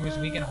 So as long as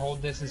we can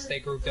hold this and stay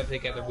grouped up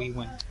together, we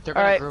win.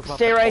 Alright,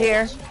 stay right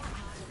here.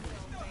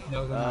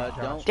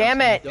 No,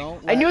 damn it!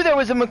 I knew there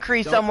was a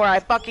McCree somewhere.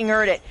 I fucking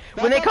heard it.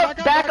 When they come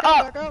back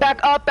up,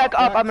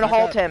 I'm gonna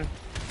halt him.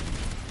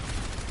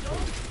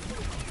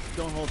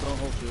 Don't hold,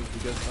 dude,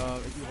 because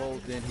if you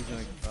hold, then he's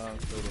gonna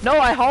kill them. No,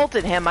 I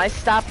halted him. I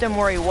stopped him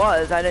where he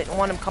was. I didn't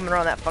want him coming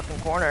around that fucking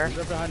corner. He's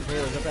up behind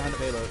the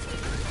payload.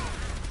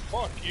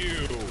 Fuck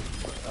you!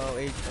 Oh,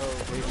 he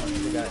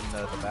got in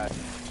the back.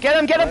 Get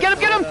him! Don't let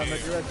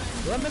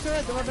Mr.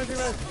 Red.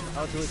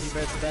 Oh, do it, he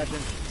red Sebastian.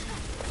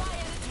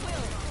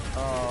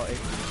 Oh, it's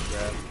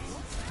grab.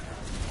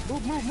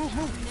 Move.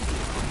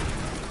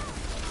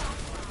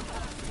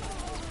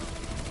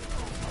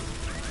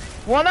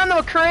 One on the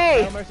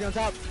McCree! Battle Mercy on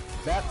top.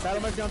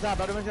 Battle Mercy on top.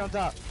 That was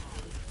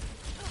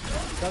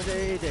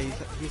AJ.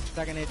 He's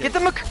second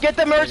AJ. Get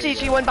the Mercy.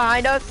 She went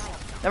behind us.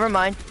 Never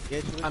mind.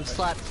 I'm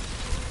slapped.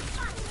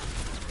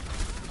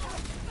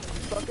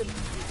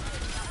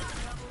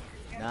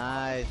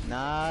 Nice.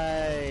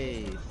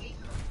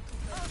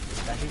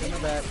 Bastion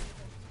coming back.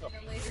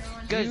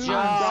 Good You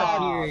job. thought-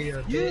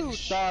 Superior, You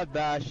bitch. thought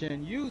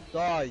Bastion. You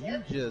thought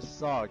you just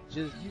saw.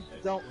 Just you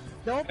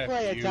don't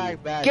play F you.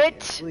 attack Bastion. Get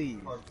please.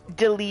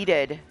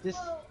 deleted. Just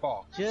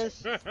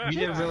You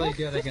did really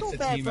good against the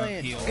team of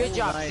heal. Good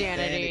job,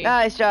 Sanity.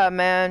 Nice job,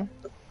 man.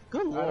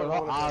 Good lord,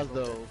 Oz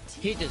though.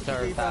 He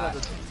deserved that.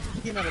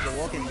 He came out of the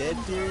Walking Dead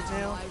series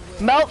now.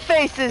 Melt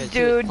faces, Because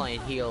he was dude.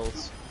 playing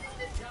heals.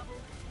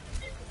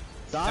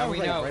 Now Don's we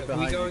like know right if we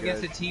behind go you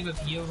against a guys. team of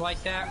heals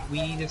like that,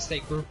 we need to stay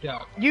grouped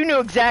up. You knew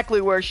exactly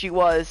where she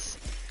was.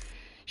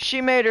 She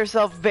made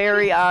herself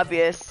very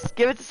obvious.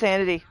 Give it to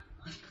Sanity.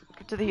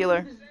 Give it to the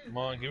healer. Come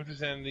on, give it to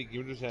Sanity.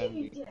 Give it to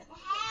Sanity.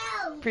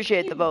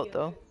 Appreciate the vote,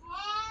 though.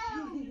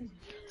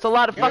 It's a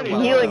lot of You're fucking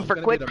welcome. healing It's for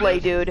gonna be quick the play,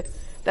 best. dude.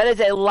 That is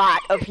a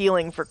lot of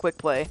healing for quick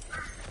play.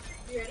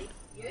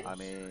 I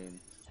mean,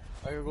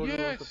 I could go to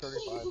those for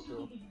 35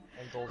 too.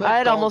 And gold. I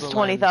had Gold almost lens.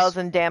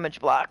 20,000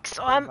 damage blocks,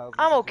 so I'm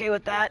okay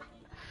with that.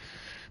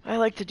 I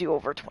like to do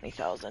over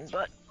 20,000,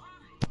 but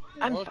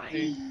I'm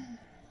fine.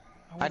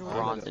 I had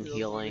bronze and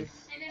healing.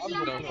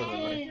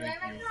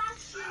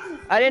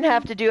 I didn't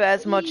have to do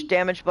as much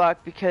damage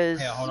block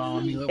because Yeah, hold on.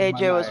 Let me open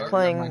AJ my was mic.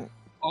 playing.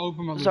 I'll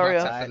open my Sorry,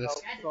 box after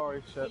this.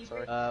 Sorry, shit,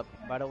 sorry.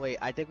 by the way,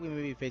 I think we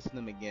may be facing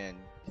them again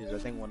because I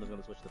think one is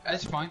gonna switch to.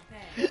 That's fine.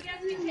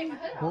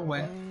 We'll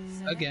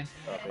win again.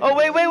 Oh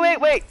wait.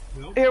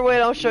 Here,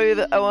 wait. I'll show you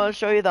the. I want to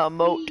show you the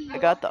emote. I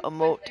got the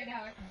emote.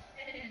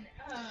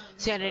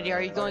 Sanity,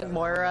 are you going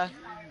Moira?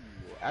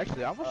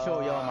 Actually, I'm gonna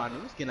show y'all my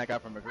new skin I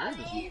got from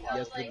McCree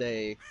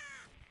yesterday.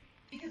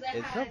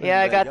 It's something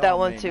Yeah, I got y'all that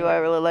one may too. know. I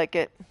really like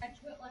it.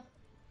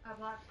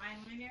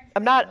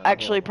 I'm not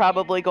actually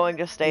probably going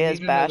to stay as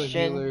Need another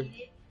Bastion healer.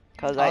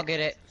 because I'll get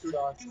it.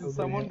 Can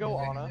someone go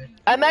Ana?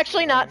 I'm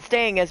actually not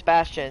staying as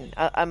Bastion.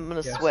 I'm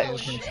gonna Yes,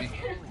 switch. yes, yes.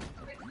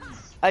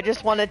 I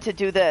just wanted to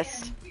do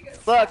this.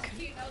 Look,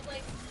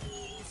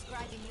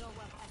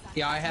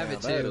 Yeah, I have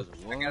it Yeah, that too.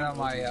 is I got it on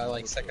my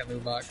like second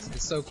loot box.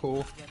 It's so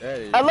cool. That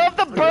is- I love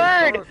the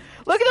bird.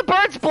 Look at the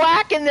bird's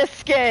black in this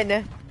skin.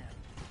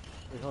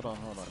 Wait, hold on.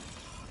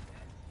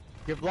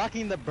 You're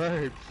blocking the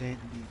bird, Sandy.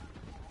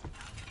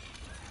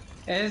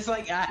 And it's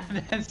like,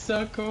 that's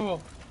so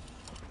cool.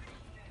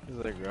 He's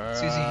like, Susie, here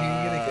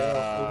you gonna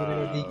go. We're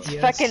gonna go It's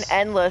DPS. fucking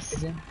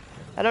endless.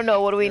 I don't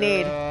know. What do we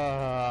need?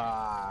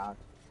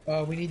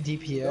 We need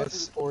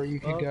DPS, or you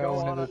could go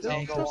another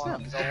tank or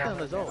something.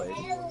 as always.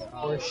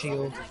 Or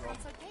shield.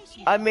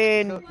 I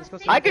mean,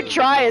 I could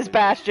try as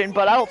Bastion,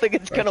 but I don't think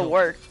it's gonna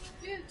work.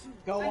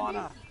 Go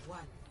Ana.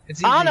 It's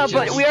easy, Ana, just-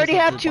 but we already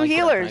have two I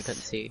healers.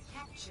 couldn't see.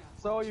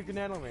 So you can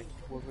handle me.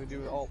 What we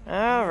do all.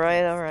 All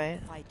right.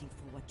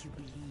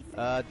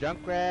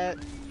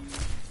 Junkrat.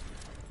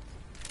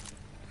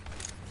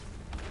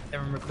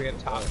 Never McCree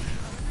up top.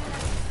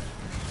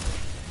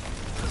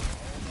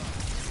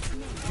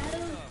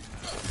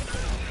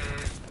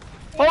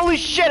 Holy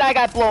shit! I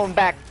got blown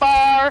back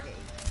far.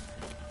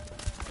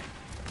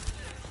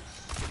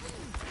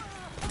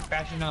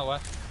 Bastion on the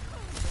left.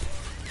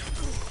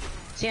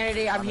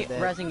 Sanity, I'm dead.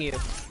 resing you.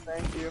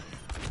 Thank you.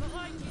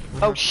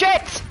 Oh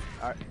shit!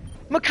 Alright.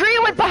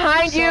 McCree went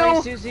behind Sorry,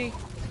 you. Susie.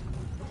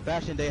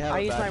 Bastion, they have I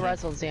a used my Bastion.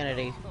 res on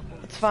Sanity.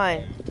 It's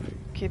fine.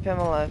 Keep him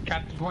alive.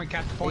 Cap the point,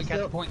 cap the point, cap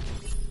the point.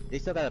 They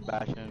still got a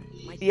Bastion.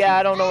 Yeah,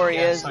 I don't know where he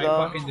is I though.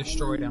 fucking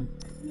destroyed him.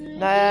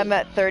 I'm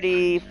at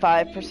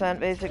 35%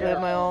 basically of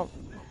my ult.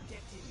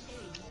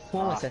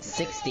 What was that?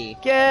 60.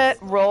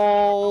 Get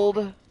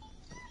rolled.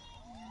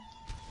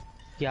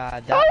 Yeah,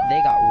 they got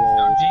Don't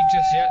rolled. jinx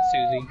us yet,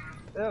 Susie.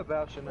 Yeah,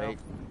 Bastion now.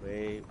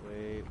 Wait.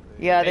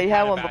 Yeah, they had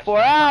had a one Bastion. before.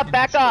 I Ah, fucking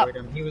back up.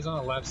 destroyed him. He was on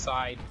the left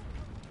side.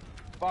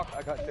 Fuck,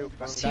 I got two.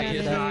 Sanity.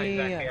 He does not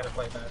exactly how to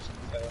play Bastion,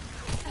 so.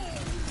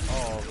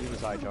 Oh, he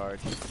was high charge.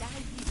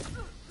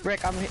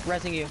 Rick, I'm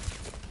resing you.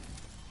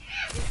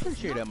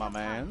 Appreciate it, my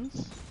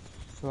mans.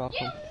 You're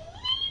welcome.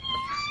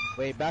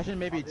 Wait, Bastion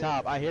may be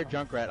top. I hear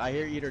Junkrat. I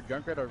hear either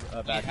Junkrat or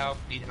Need Bastion. help,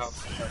 need help.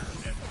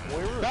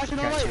 Bastion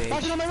on the Gotcha, right! H.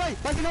 Bastion on the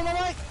right! Bastion on the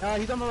right!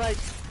 He's on the right.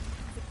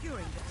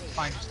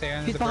 Fine, just stay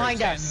under He's the bridge, behind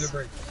stay us. under the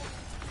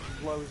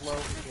bridge. He's low.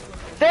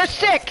 They're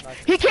sick.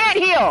 He can't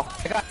heal.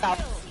 I got help.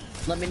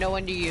 Let me know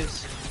when to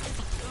use.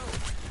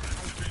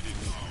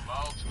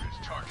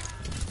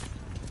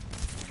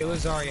 Kill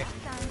Zarya.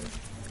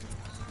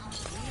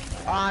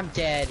 Oh, I'm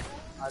dead.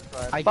 I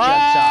Fuck. just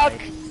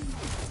died.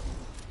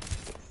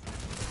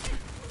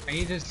 I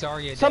need this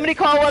Zarya. Somebody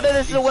call whether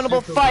this is a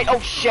winnable fight. Oh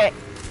shit.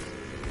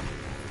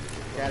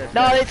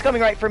 No, it's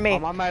coming right for me.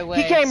 I'm on my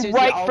way. He came Susie,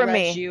 right I'll for res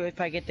me. you if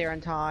I get there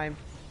in time.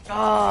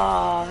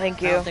 Oh,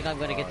 thank I you. don't think I'm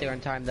gonna get there in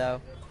time though.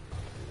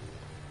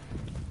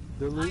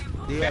 The loot.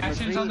 The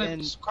Bastion's on the McCree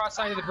and cross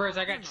side of the bridge.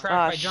 I got trapped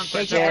Ah, by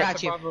Junkrat. shit. I Junkrat's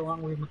got you. above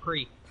along with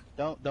McCree.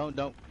 don't.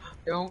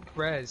 Don't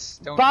res.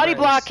 Don't Body res.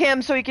 block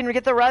him so he can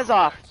get the res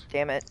off.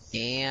 Damn it.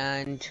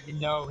 And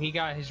No, he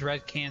got his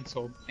res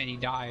canceled and he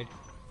died.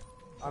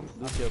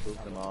 Lucio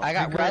booped them all. I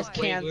got Wait, res wait,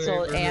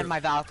 canceled wait. and my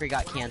Valkyrie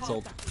got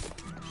canceled.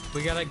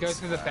 We gotta go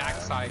through the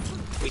backside.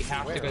 We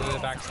have to go to the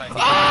backside.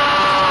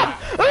 Ah!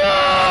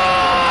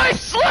 Ah! I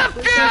slipped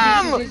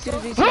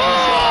him!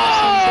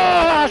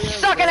 Ah!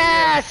 Sucking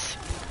ass!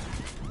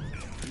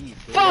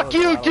 Fuck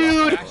you,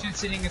 dude! Bastion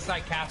sitting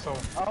inside castle.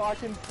 Oh, I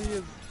can see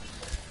his.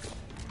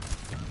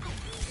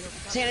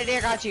 Sanity,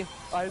 I got you.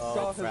 I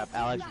saw crap. his.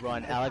 Alex,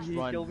 run. Alex, He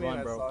run, killed me and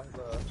I bro. saw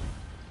his,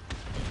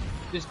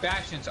 This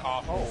Bastion's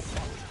awful.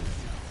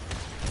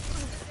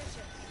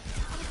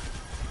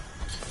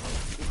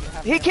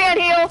 He can't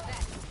heal!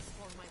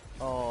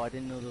 Oh, I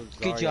didn't know those.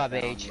 Good job,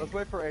 Age. Let's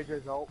wait for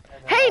AJ's ult.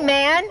 And Hey, then,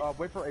 man!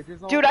 wait for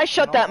AJ's ult. Dude, I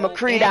shut and that I'll ult.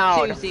 McCree And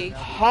down. Susie.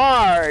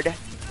 Hard.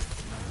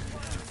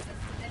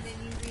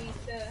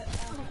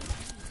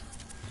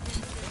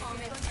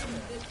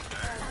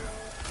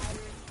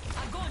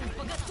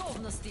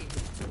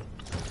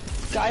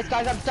 Guys,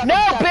 I'm stuck. No,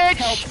 I'm stuck.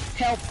 bitch!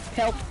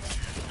 Help.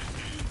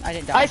 I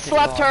didn't die. I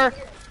slept her.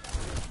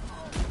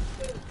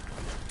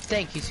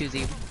 Thank you,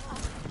 Susie.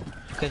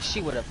 Because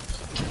she would have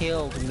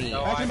killed me.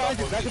 No, Back I behind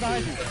you, got back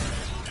behind you.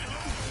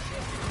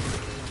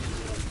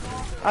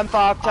 I'm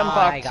fucked, I'm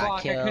I fucked. got Fuck,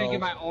 I couldn't killed. get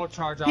my ult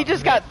charge off. He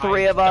just of got it.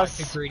 three of I got us.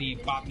 too greedy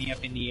and popped me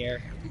up in the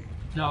air.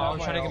 No, I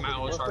was trying to get my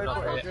ult charge off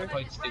of it. I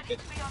played stupid.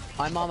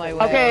 I'm on my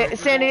way. Okay,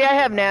 Sandy, I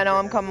have nano.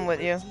 I'm coming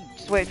with you.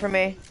 Just wait for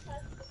me.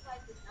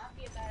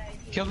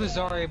 Kill the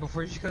Zarya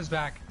before she comes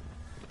back.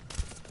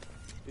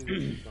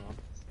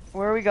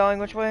 Where are we going?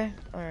 Which way?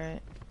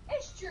 Alright.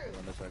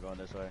 Going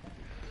this way.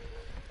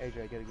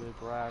 AJ, get a good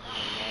grab.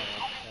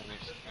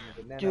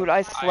 Dude,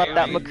 I slept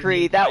that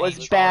McCree. That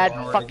was bad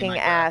fucking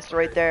ass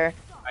right there.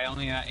 I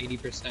only got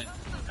 80%.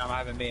 I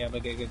haven't been able to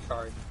get a good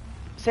charge.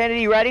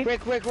 Sandy, you ready?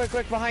 Quick,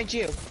 behind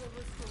you.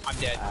 I'm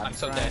dead. I'm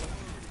so dead.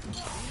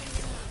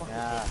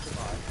 Yeah.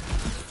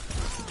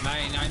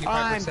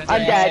 95%.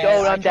 I'm dead.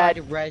 Oh, I'm dead.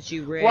 To res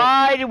you, Rick.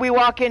 Why did we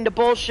walk into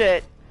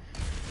bullshit?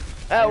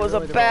 That was a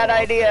bad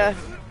idea.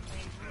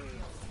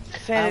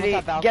 Sanity,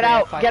 get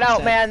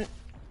out, man.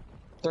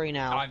 3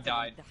 now. I've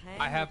died.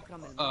 I have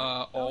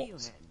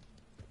ult.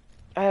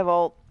 I have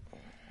ult.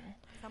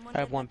 I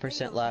have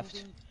 1%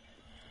 left.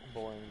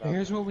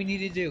 Here's what we need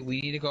to do.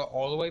 We need to go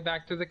all the way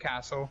back to the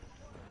castle.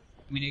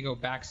 We need to go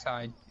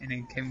backside and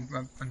then come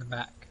from the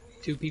back.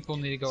 2 people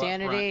need to go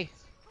Sanity.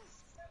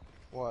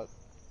 What?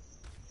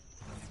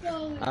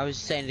 I was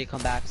saying to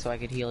come back so I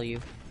could heal you.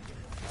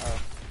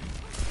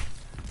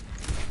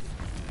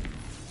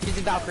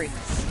 Using Valkyrie.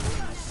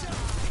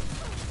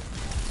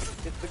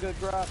 Get the good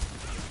grab.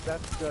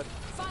 That's good.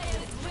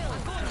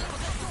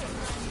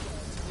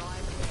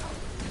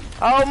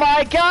 Oh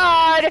my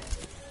god!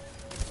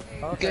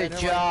 Okay, Good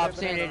job,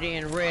 Sanity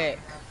and Rick.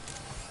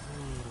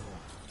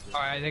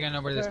 Alright, I think I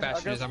know where this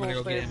bastion is. I'm gonna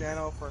go get him.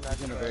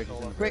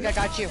 Rick, I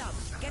got you.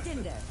 Get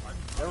in there.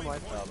 Never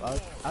mind. I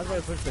was about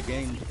to switch the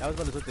game. I was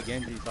about to switch the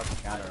game to use fucking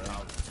counter.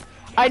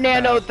 I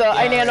nanoed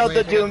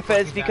the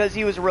Doomfizz because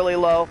he was really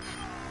low.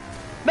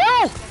 No!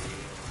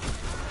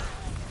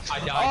 I died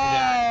to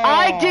that.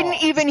 I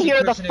didn't even Keep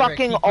hear the pushing it, Rick.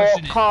 fucking Keep ult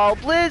pushing it. call.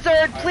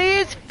 Blizzard,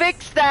 please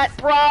fix that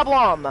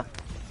problem.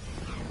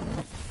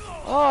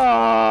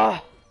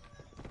 Oh.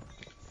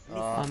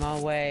 On my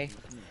way.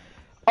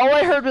 All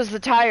I heard was the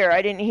tire.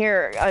 I didn't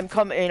hear. I'm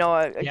coming. You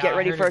know, get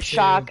ready heard for a it too.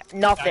 shock.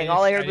 Nothing.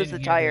 All I heard was the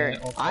didn't hear tire.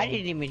 the ult I call.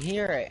 didn't even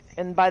hear it.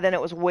 And by then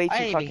it was way too I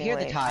didn't fucking even hear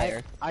late. the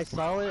tire. I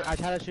saw it. I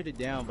tried to shoot it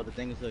down, but the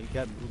thing is that he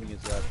kept moving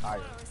his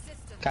tire.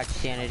 Got you,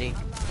 Sanity.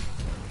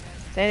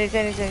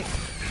 Sandy.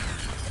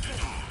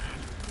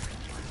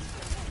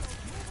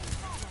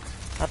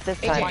 Not this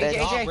AJ, time, My bitch.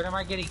 God, what am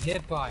I getting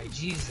hit by?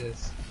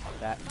 Jesus.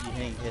 That you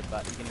getting hit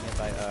by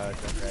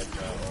Junkrat.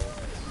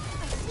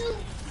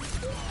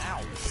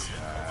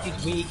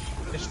 He's weak.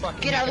 Just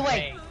fucking Get out of the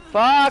way. pay.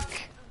 Fuck.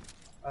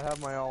 I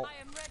have my ult.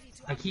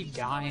 I keep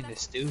dying to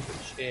stupid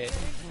shit.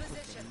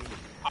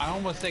 I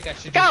almost think I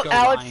should Go, just go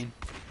Alex. line.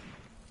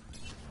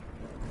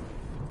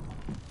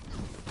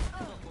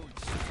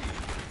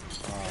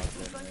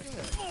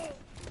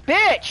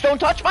 Bitch, don't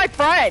touch my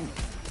friend.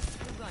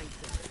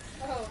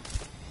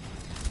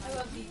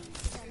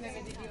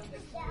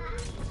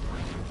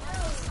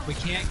 We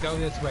can't go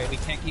this way. We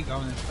can't keep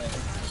going this way.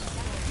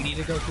 We need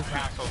to go through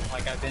castle,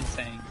 like I've been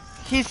saying.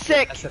 He's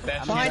sick. That's the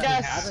best Behind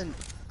chance we us. have.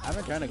 I've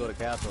been trying to go to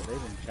castle.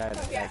 They've been trying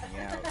to tag me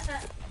out.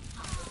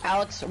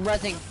 Alex,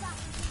 resing.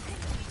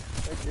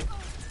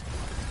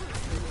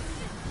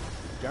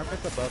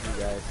 Junkrat's above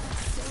you guys.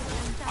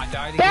 I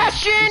died again.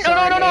 Bastion!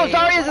 Oh, no.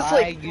 Zarya's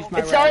asleep.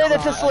 It's Zarya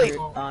that's asleep.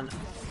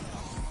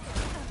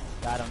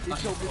 Got him.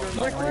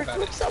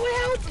 Rick, someone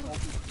help!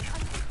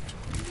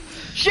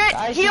 Shit!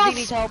 Guys, Susie Heals!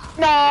 needs help.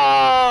 No!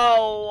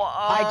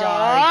 I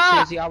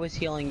died, Susie. I was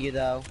healing you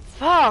though.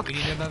 Fuck! We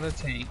need another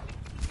tank.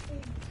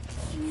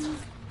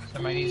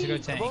 Somebody needs to go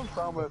tank.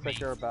 Take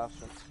care of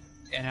Bastion.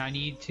 And I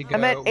need to go.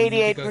 I'm at we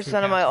need to go 88% through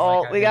of my castle,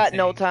 ult. like We I've got been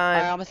no saying. I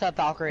time. almost have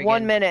Valkyrie 1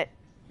 again. minute.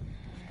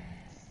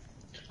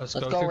 Let's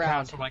Let's go go through around.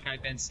 castle like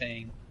I've been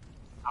saying.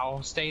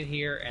 I'll stay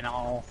here and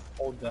I'll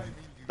hold them.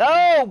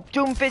 Oh!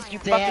 Doomfist, you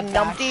They have fucking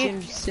numpty.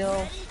 Bastion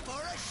still.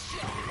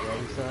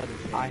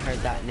 I heard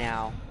that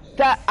now.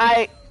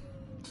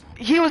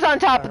 He was on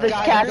top of this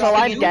castle.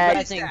 I'm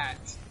dead.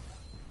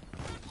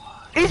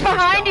 He's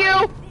behind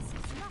you.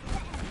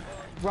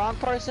 Wrong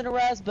person to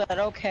res, but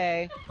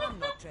okay.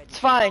 It's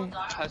fine.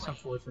 That's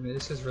unfortunate.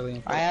 This is really I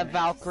unfortunate. have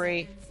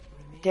Valkyrie.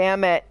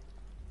 Damn it.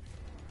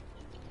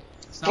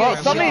 It's not Well,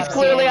 what somebody's I'm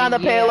clearly on the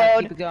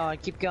payload. Keep going,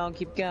 keep going,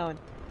 keep going.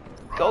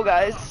 Go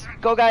guys.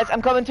 Go guys.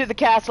 I'm coming through the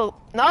castle.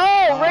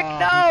 No, Rick,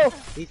 no.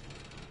 He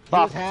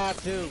was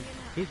half too.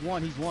 He's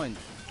one.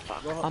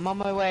 I'm on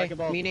my way.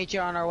 Me and H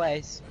are on our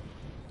ways.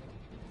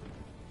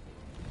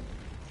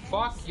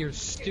 Fuck your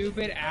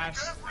stupid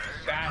ass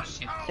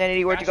Bastion.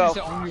 Sanity, where'd you go?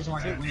 Bastion's the only reason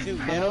why I'm winning.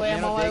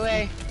 I'm on my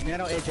way.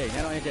 Nano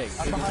AJ.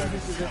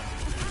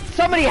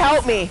 Somebody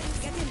help me.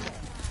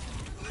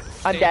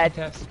 I'm dead.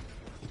 Test.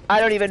 I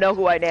don't even know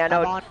who I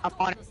nanoed. I'm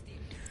on.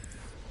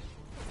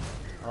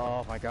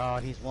 Oh my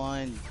god, he's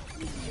one.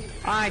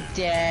 I'm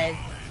dead.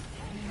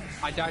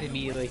 I died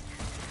immediately.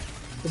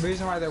 The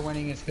reason why they're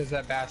winning is because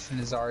that Bastion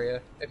is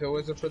Zarya. If it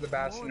wasn't for the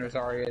Bastion or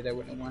Zarya, they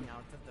wouldn't have won.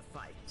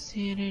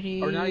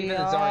 Sanity. Or not even the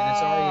Zarya. The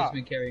Zarya has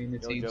been carrying the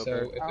team,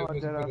 so if it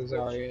wasn't for the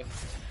Zarya,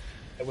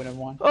 they wouldn't have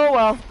won. Oh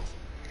well.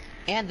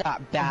 And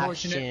that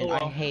Bastion.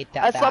 I hate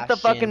that I slept the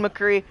Bastion. fucking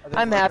McCree.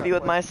 I'm happy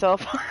with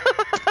myself.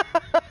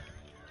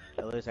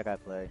 At least I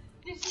got play.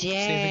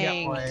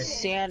 Dang.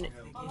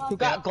 Who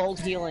got gold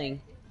healing?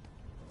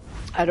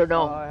 I don't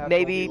know.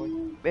 Maybe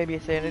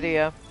Sanity,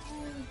 yeah.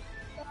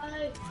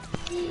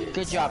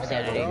 Good job,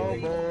 Sanity. Oh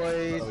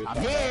boys.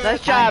 I'm here.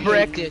 Nice job,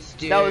 Rick.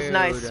 That was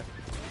nice.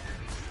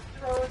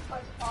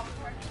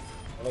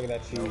 Look at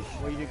that cheese.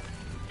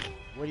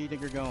 Where do you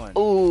think you're going?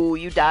 Ooh,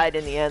 you died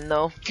in the end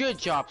though. Good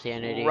job,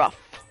 Sanity. Rough.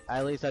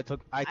 At least I took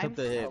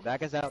the hit.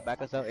 Back us out.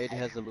 AJ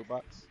has the loot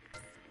box.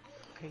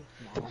 Okay,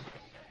 Mom.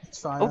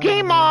 It's fine.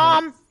 Okay,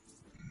 Mom.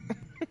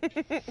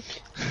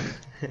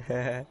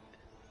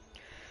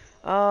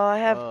 I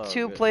have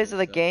two plays of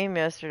the game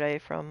yesterday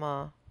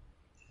from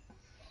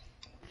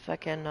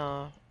fucking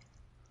Oh,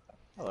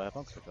 I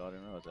functioned. I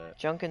didn't realize that.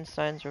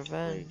 Junkenstein's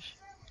Revenge.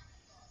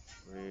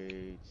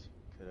 Wait,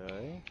 could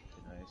I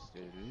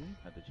still do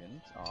at the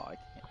gym? Oh, I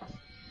can't.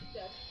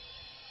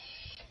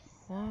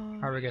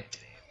 Alright, we're good.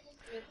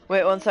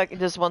 Wait, 1 second.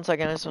 Just 1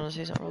 second. I just want to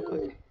see something real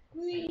quick.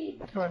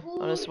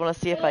 I just want to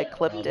see if I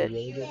clipped it.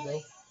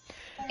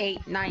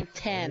 8, 9,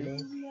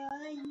 10.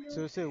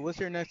 So, what's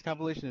your next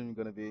compilation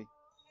gonna be?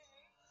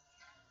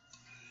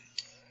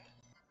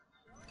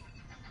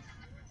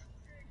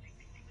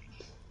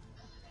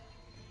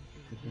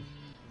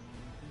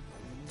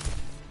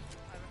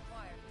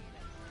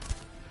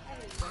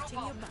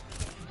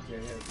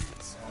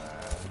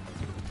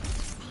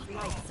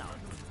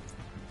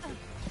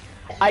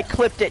 I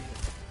clipped it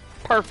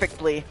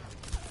perfectly.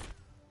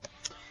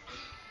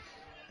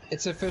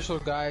 It's official,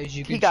 guys.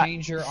 You He can got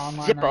change your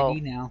online Zippo.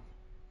 ID now.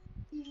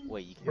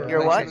 Wait, you can.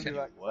 Your what?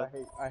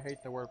 I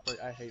hate the word,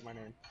 but I hate my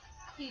name.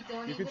 You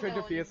can change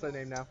your PSA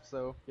name now,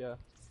 so yeah.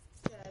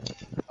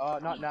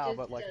 Not now,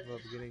 but like the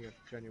beginning of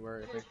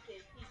January, I think.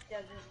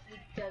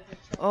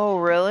 Oh,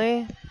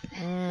 really?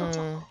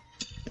 Mm.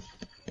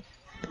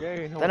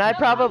 Yay, no Then I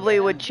probably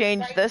would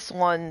change this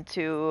one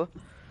to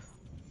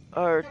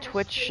our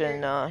Twitch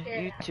and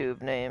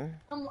YouTube name.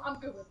 I'm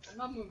good with them.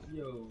 I'm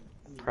moving.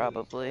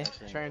 Probably.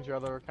 Change your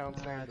other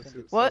account's name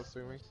to What?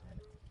 Sosumi.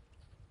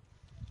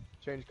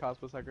 Change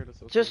Cosplay Slacker to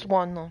Sosumi. Just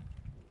one though.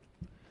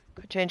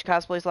 Could change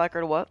Cosplay Slacker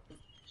to what?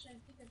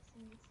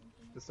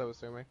 To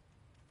Sosumi.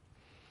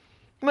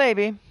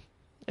 Maybe.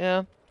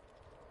 Yeah.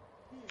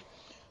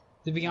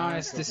 To be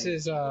honest, this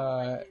is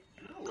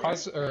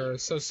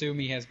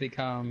Sosumi has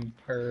become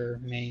her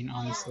main.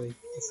 Honestly,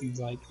 it seems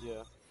like.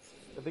 Yeah.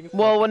 I think it's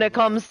Well, when it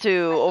comes to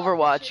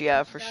Overwatch,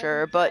 yeah, for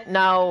sure. But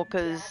now,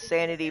 because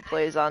Sanity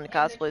plays on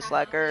Cosplay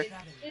Slacker,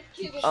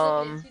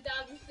 I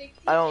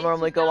don't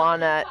normally go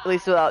on that, at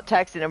least without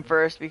texting him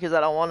first, because I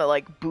don't want to,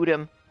 like, boot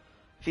him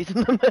if he's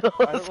in the middle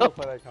I of don't really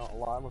something. play that account a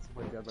lot. I mostly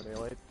play Dead by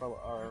Daylight,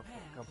 or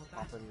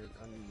pop in your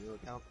new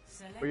account.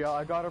 But yeah,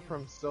 I got her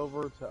from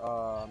silver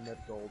to mid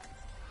gold.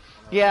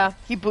 Yeah,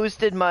 he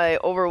boosted my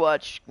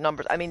Overwatch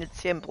numbers. I mean,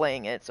 it's him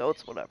playing it, so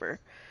it's whatever.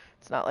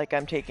 It's not like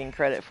I'm taking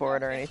credit for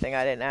it or anything.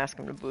 I didn't ask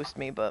him to boost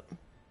me, but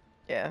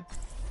yeah.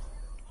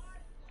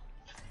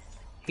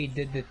 He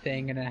did the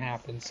thing and it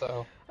happened,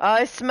 so.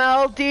 I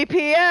smell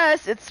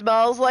DPS. It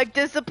smells like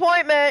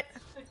disappointment.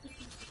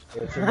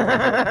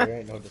 There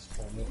ain't no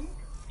disappointment.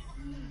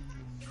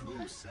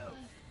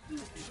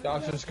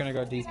 Dog's just gonna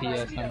go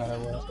DPS no matter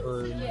what,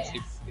 or unless he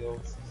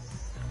feels.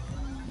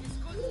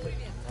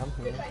 I'm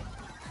here.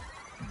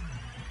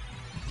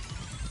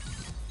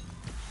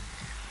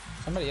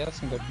 Somebody else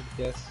can go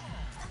DPS.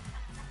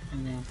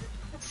 Yeah.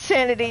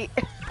 Sanity.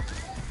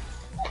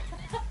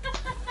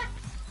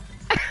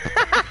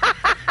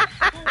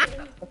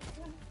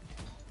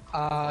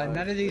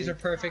 None of these are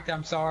perfect,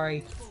 I'm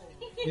sorry.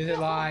 These are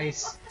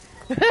lies.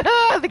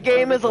 The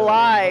game is a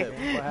lie.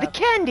 The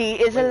candy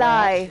is a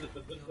lie.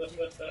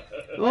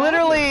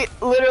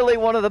 Literally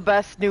one of the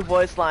best new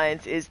voice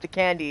lines is the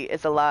candy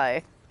is a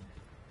lie.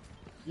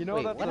 You know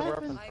Wait, that's what a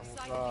happened? reference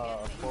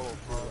from Portal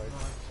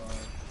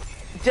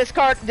 2,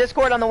 right?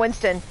 Discord on the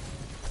Winston.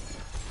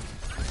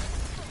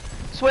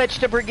 switch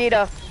to Brigitte.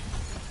 Oh,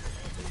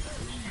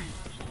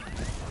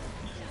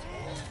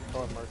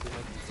 Marky.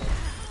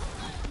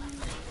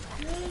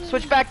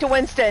 Switch back to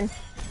Winston.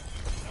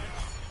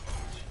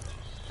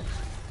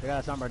 We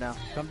got a Sombra now.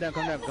 Come down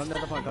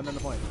the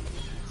point.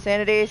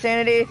 Sanity,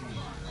 sanity.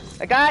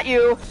 I got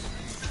you.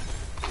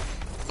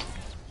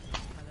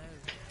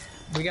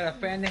 We got a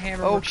fan the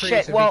hammer. Oh McCree,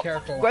 shit, so well, be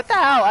careful. what the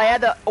hell? I had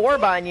the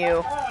orb on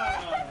you.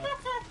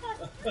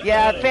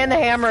 Yeah, fan the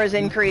hammer is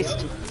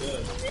increased.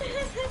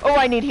 Oh,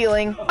 I need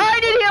healing. I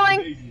need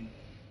healing!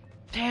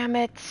 Damn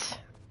it.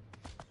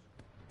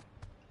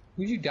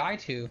 Who'd you die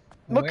to?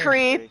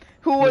 McCree,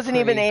 who wasn't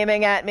even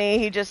aiming at me.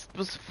 He just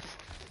was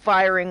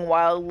firing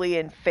wildly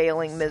and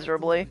failing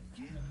miserably.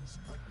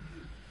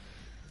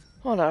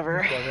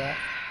 Whatever.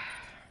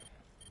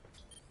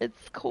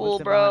 It's cool,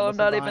 bro. I'm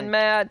not even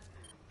mad.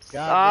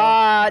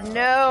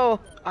 No.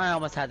 I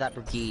almost had that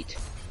Brigitte.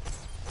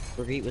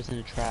 Brigitte was in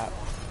a trap.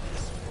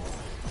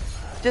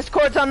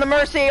 Discord's on the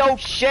Mercy. Oh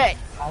shit.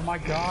 Oh my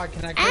god,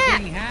 can I keep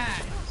getting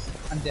hacked?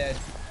 I'm dead.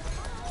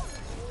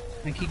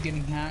 I keep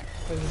getting hacked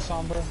for the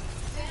Sombra.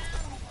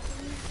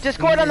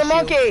 Discord on the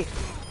monkey.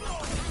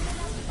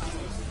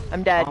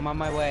 I'm dead. I'm on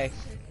my way.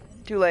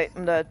 Too late.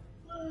 I'm dead.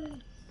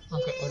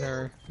 Okay,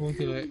 whatever. We'll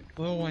do it.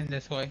 We'll win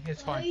this way.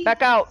 It's fine.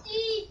 Back out.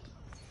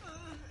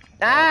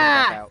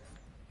 Ah!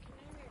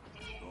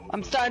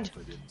 I'm stunned.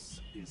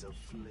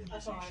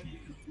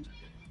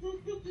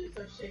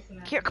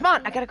 Here, come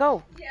on. I gotta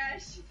go.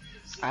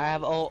 I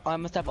have ult. I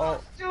must have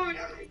ult.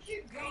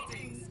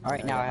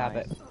 Alright, now I have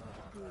it.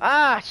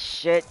 Ah,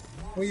 shit.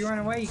 Well, you run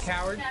away, you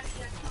coward.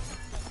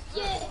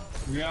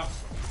 Yeah.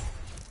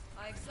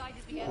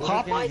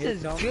 Popeyes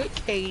is good,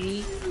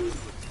 Katie.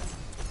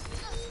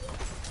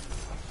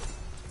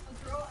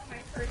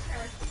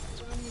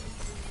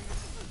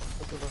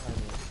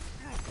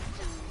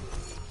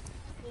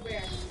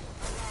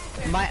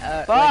 My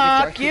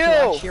fuck you,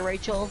 last year,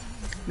 Rachel.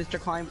 Mr.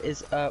 Klein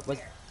is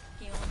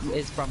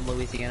from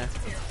Louisiana.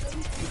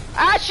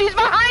 Ah, she's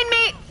behind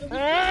me.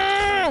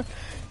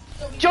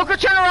 Joker,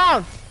 turn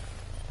around.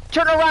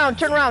 Turn around.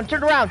 Turn around.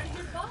 Turn around.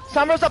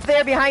 Sombra's up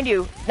there behind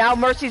you. Now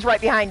Mercy's right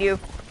behind you.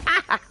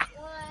 I'm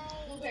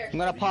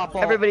gonna pop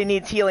off. Everybody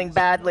needs healing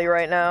badly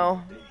right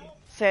now.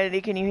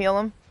 Sanity, can you heal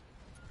him?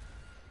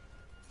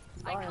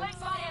 I'm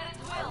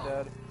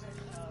dead.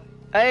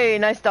 Hey,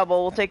 nice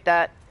double. We'll take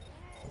that.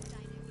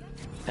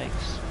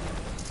 Thanks.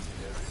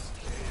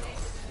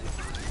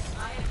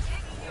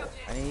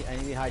 I need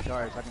to be high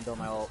charge so I can build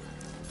my ult.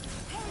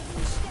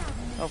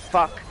 Oh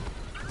fuck.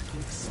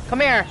 Come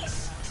here.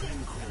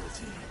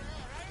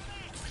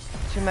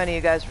 Too many of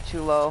you guys were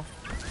too low.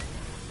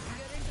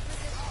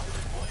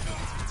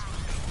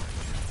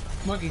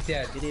 Monkey's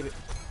dead.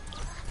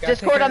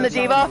 Discord on the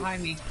diva.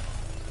 Behind me.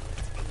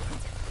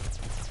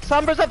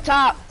 Sombra's up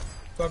top.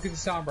 Focus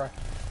the Sombra.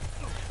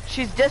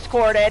 She's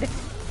discorded.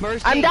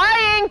 Mercy. I'm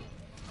dying.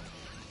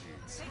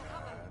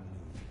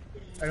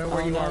 I know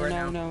where you are right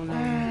now. No.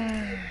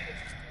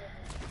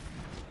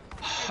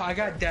 I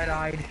got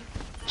dead-eyed.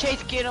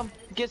 Chase, get him.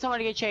 Get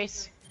somebody to get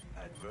Chase.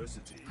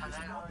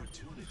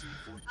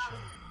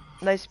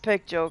 Nice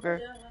pick, Joker.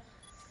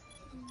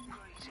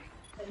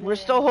 We're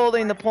still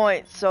holding the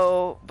point,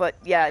 so, but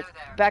yeah,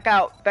 back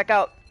out, back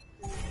out.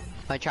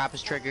 My trap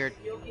is triggered.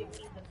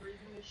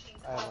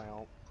 I have my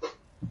ult.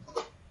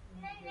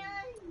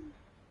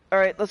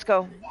 Alright, let's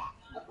go.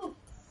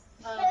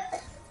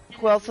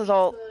 Who else is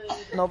ult?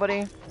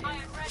 Nobody?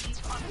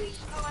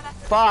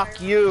 Fuck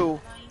you.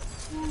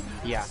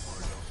 Yeah.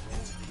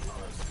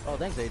 Oh,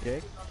 thanks, AJ.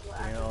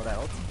 You know that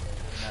ult.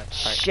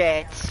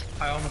 Shit.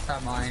 I almost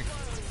have mine.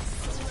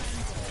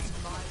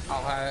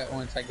 I'll have it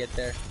once I get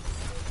there.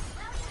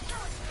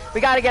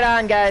 We gotta get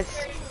on, guys.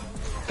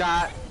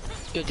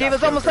 Good Diva's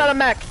job, almost Joker. out of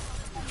mech.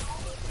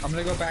 I'm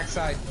gonna go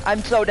backside.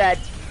 I'm so dead.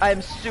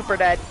 I'm super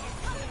dead.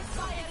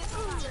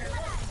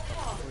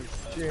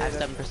 I have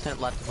 7%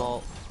 left of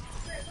ult.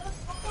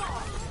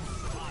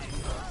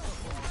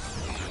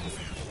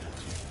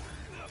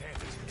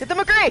 Get the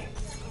McCree!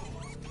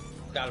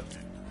 Got him.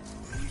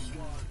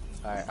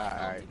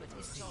 Alright.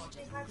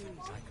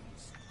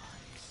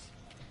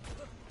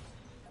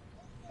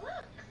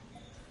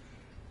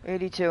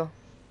 82.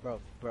 Bro,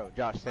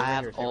 Josh, stay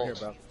right here,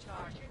 bro.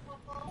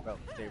 Bro,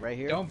 stay right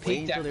here. Don't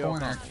peek that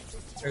corner.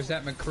 There's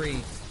that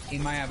McCree. He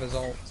might have his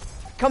ult.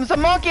 Comes the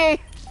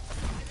monkey!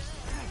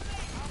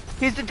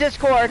 He's the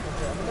Discord.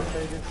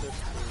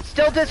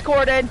 Still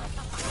discorded.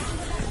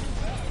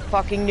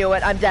 Fucking knew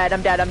it. I'm dead.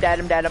 I'm dead. I'm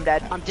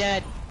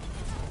dead.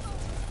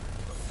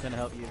 Gonna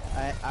help you.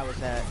 I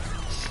was at.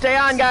 Stay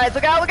on, guys.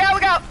 Look out, look out,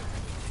 look out!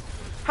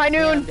 High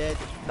noon. Dead.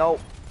 Nope.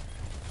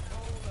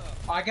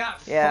 I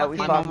got Yeah, we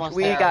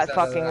got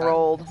fucking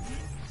rolled.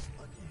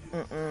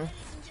 Mm-mm.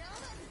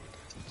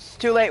 It's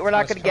too late. We're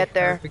not gonna get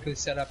there. Perfectly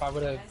set up. I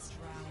would have.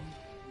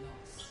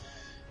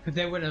 If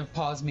they wouldn't have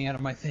paused me out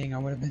of my thing, I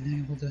would have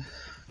been able to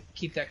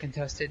keep that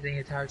contested the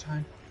entire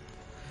time.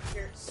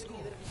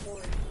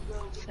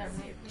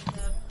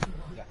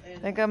 I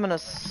think I'm gonna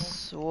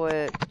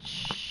switch.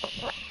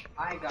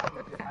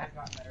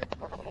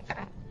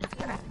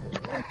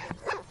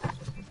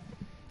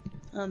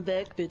 I'm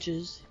back,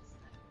 bitches.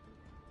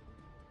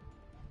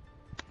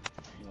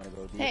 You wanna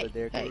go Hey, deeper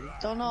there, hey, Katie?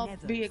 don't all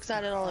be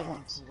excited all at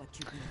once.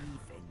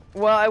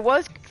 Well, I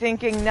was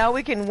thinking now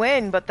we can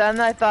win, but then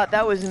I thought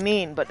that was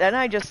mean, but then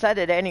I just said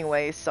it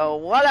anyway, so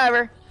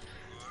whatever.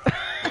 You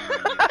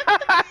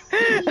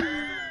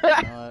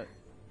know what?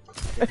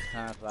 It's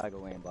time for I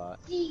go in bot.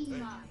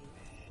 Katie,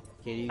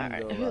 you can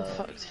Alright, go, who the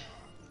fuck's...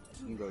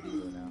 you can go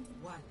diva now.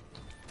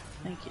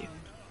 Thank you.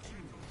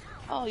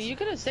 Oh, you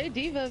could have said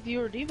diva if you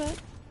were diva.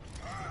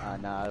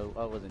 Nah,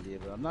 I wasn't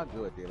diva. I'm not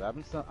good at diva.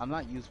 I'm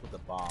not used with the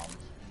bombs.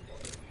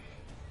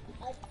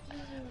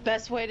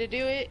 Best way to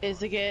do it is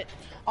to get...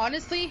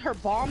 Honestly, her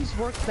bombs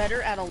work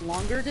better at a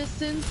longer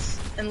distance,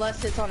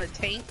 unless it's on a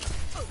tank,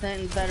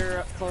 than better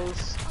up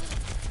close.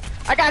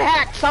 I got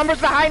hacked! Somber's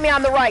behind me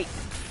on the right!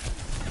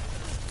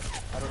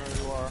 I don't know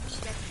who you are.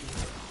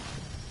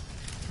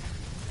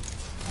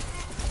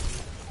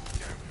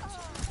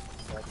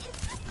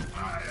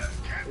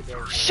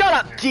 Shut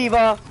up,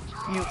 Diva!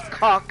 You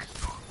cock.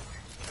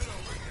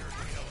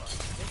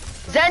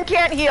 Zen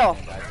can't heal!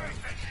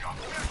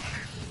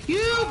 You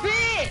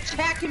bitch!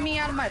 Hacking me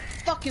out of my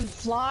fucking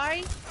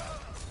fly!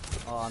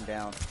 Oh, I'm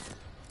down.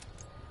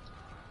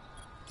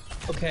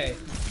 Okay.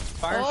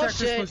 Fire Tractor's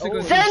supposed to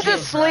go Zen's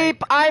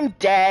asleep! I'm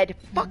dead!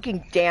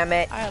 Fucking damn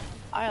it.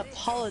 I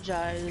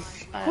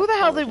apologize. Who the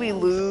hell did we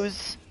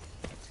lose?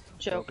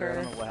 Joker. I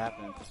don't know what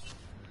happened.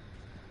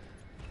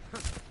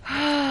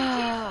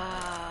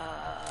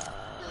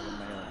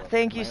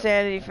 Thank you,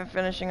 Sanity, for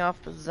finishing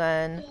off the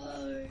Zen.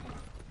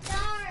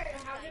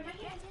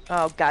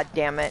 Oh, god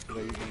damn it.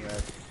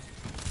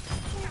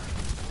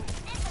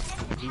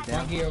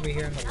 Monkey over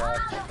here in the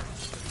left.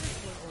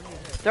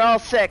 They're all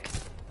sick.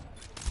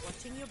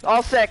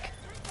 All sick.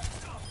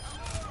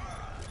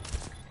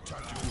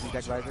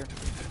 Deck visor.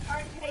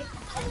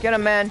 Get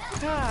him, man.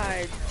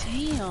 God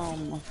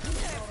damn.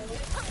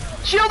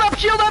 Shield up,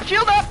 shield up,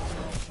 shield up!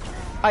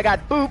 I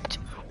got booped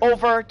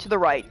over to the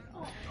right.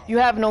 You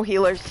have no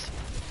healers.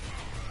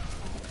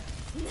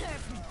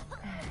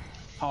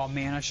 Oh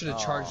man, I should have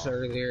charged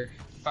earlier.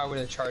 If I would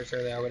have charged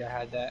earlier, I would have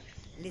had that.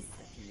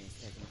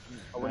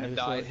 I wouldn't have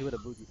died. He would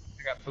have booped.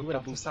 I got booped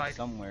off the side.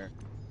 Somewhere.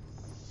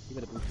 He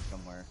would have booped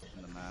somewhere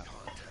in the map.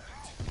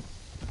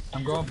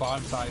 I'm going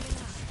bottom side.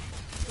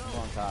 Go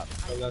on top.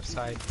 The left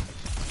side.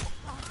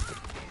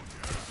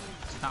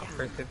 It's not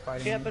worth it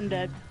fighting. Yep, I'm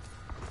dead.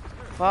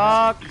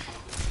 Fuck.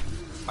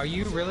 Are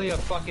you really a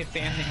fucking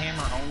fan of the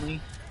hammer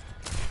only?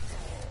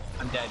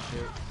 I'm dead,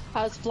 dude.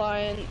 I was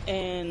flying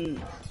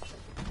and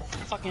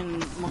fucking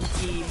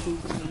monkey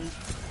booped me.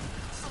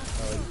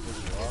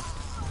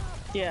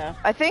 Yeah.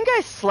 I think I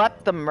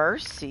slept the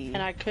Mercy.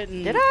 And I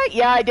couldn't. Did I?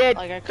 Yeah, I did.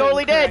 Like, I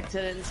totally did.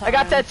 I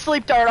got that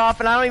sleep dart off,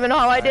 and I don't even know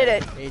how I did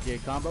it.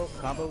 AJ, combo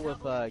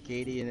with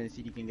Katie, and then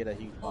see if you can get a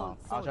huge bomb.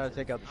 I'll try to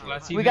take out the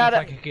shield. We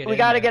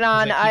gotta get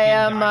on. I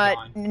am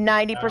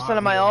 90%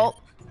 of my ult.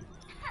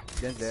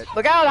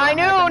 Look out, high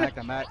noon!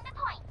 I'm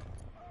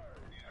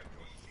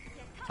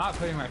not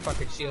putting my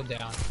fucking shield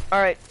down.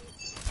 Alright.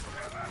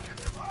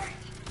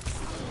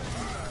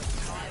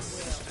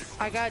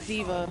 I got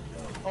Diva.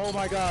 Oh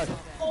my god.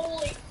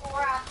 Holy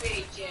crap,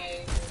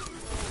 AJ.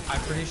 I'm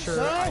pretty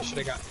sure I should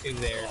have got 2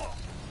 there.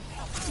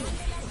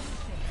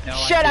 No,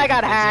 Shit, I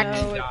got hacked.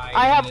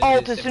 I have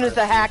ult as soon as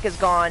the hack is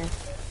gone.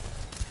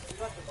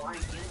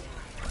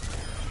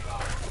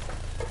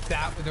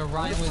 The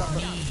run was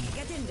me.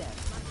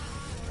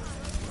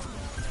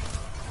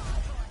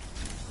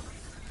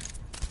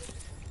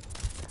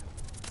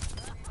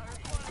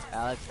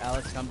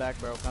 Alex, come back,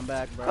 bro. Come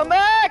back, bro. Come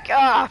back!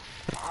 Ah,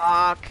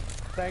 fuck.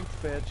 Thanks,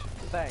 bitch.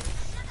 Thanks.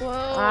 Whoa,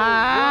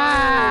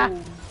 Ah.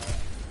 whoa.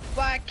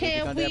 Why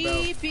can't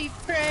we be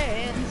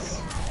friends?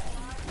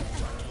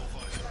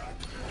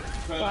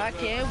 Why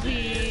can't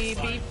we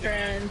be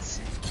friends?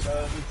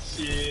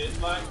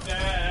 Shit like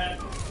that.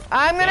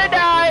 I'm gonna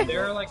die!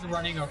 They're like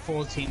running a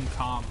full team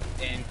comp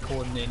and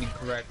coordinating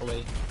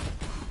correctly.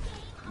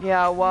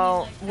 Yeah,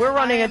 well, we're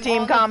running a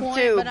team comp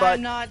too, but but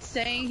I'm not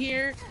staying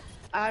here.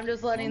 I'm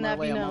just letting that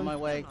be known. I'm on my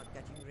way.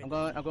 I'm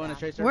going to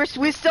Tracer.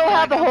 we still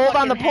have the hold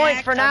on the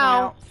point for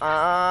now.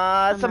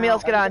 I'm Somebody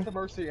else get on. The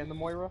Mercy and the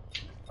Moira.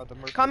 The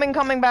Mercy.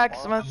 Coming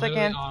back. One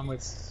second. On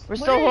with... We're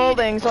still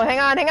holding, so hang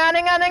on. Hey, let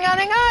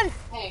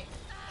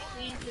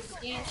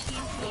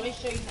me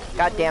show you.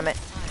 God damn it.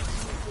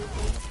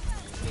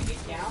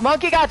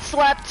 Monkey got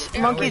slept.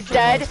 Monkey's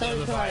dead.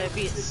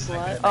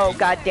 Oh,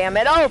 god damn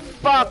it. Oh,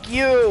 fuck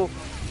you.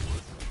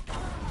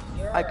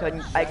 I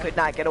could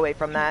not get away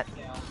from that.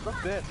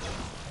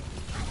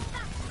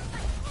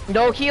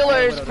 No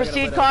healers.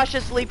 Proceed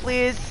cautiously,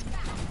 please.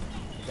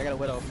 I got a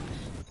widow.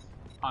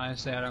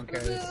 Honestly, I don't care.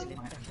 This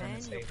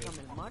is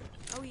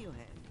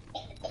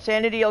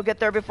Sanity, you'll get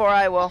there before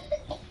I will.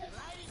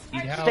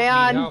 Need help, Stay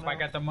on. Need help. I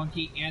got the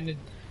monkey and the...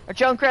 Our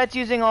Junkrat's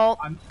using ult.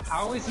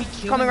 How is he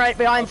killing? Coming right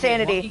behind okay,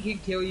 Sanity. Monkey can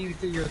kill you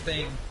through your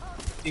thing,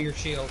 through your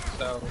shield.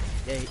 So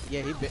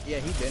Yeah, he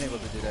been able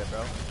to do that,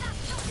 bro.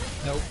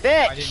 Nope.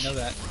 Bitch! I didn't know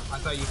that. I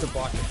thought you could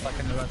block it like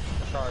another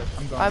charge.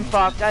 I'm going. I'm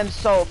fucked. I'm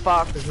so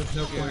fucked. There's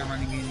no point in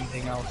running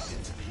anything else.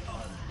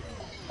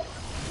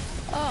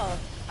 Oh,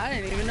 I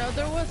didn't even know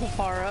there was a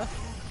Pharah.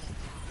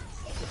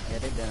 Yeah,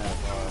 they didn't have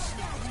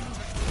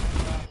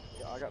Pharah.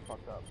 Yeah, I got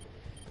fucked up.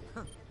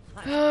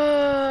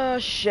 Oh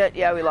shit,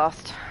 yeah, we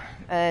lost.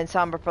 And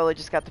Sombra probably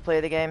just got to play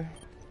the game.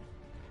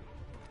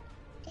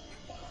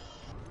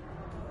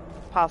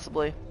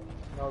 Possibly.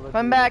 No,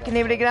 Come back, can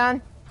anybody get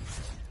on?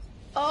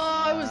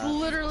 Oh, I was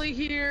literally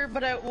here,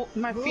 but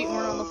my feet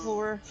weren't on the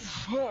floor.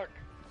 Fuck.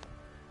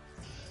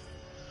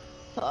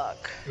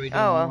 Fuck. Are we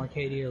doing one more,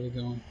 Katie, or are we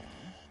going?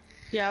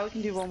 Yeah, we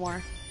can do one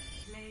more.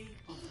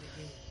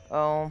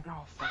 Oh.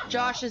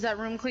 Josh, is that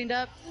room cleaned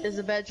up? Is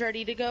the beds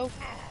ready to go?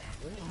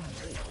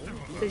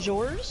 Is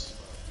yours?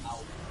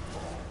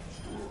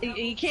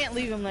 You can't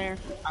leave him there.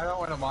 I don't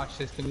want to watch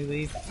this. Can we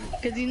leave?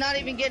 Because he's not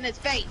even getting his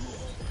face.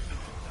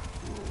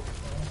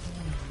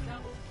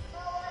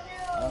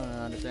 I don't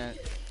understand.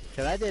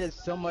 Cause I did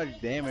so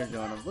much damage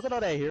on him. Look at all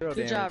that hero damage.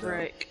 Good job,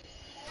 Rick.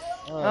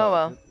 Oh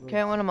well,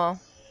 can't win them all.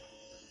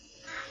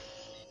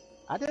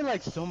 I did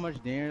like so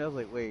much damage. I was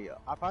like, wait,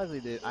 I probably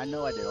did. I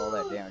know I did all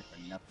that damage for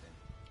nothing.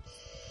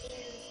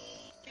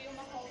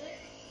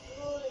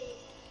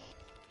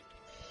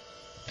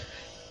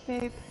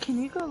 Babe, can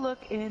you go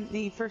look in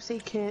the first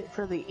aid kit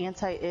for the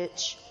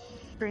anti-itch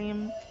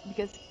cream?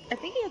 Because I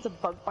think he has a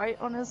bug bite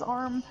on his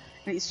arm,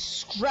 and he's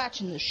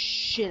scratching the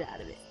shit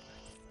out of it.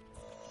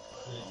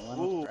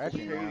 Ooh,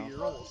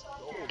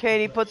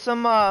 Katie, put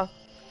some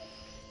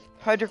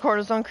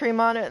hydrocortisone cream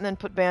on it, and then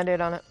put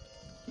Band-Aid on it.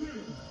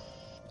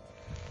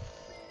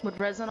 Would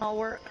Resinol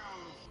work?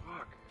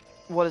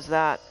 What is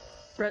that?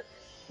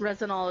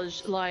 Resinol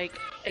is like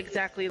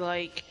exactly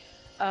like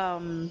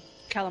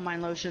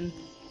calamine lotion.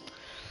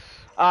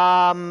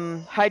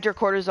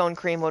 Hydrocortisone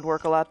cream would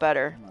work a lot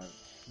better.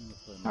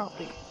 I don't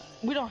think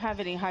we don't have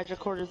any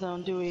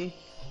hydrocortisone, do we?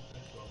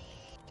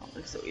 I don't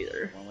think so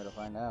either. One way to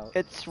find out.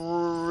 It's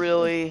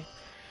really,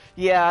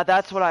 yeah,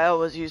 that's what I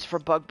always use for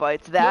bug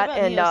bites. That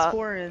and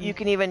Neosporin? you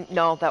can even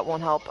that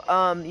won't help.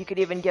 You could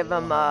even give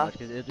them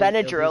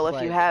Benadryl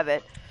if you have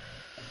it.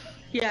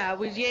 Yeah,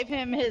 we gave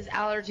him his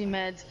allergy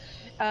meds,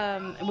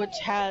 which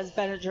has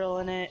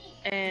Benadryl in it,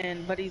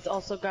 but he's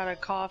also got a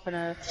cough and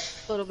a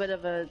little bit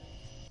of a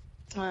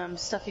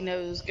stuffy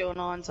nose going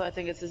on, so I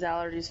think it's his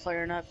allergies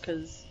flaring up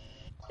because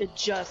it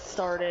just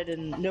started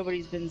and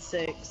nobody's been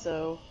sick,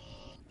 so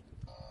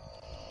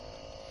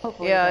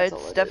hopefully that's all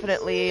it's it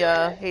definitely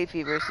hay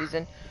fever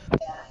season.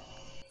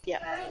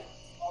 Yeah.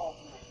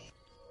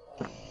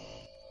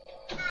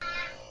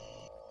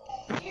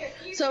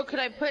 So could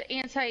I put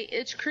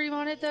anti-itch cream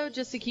on it though,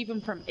 just to keep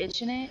him from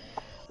itching it?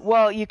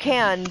 Well, you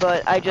can,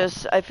 but I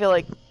feel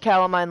like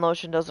calamine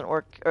lotion doesn't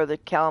work, or the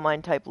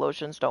calamine type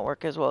lotions don't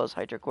work as well as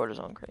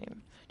hydrocortisone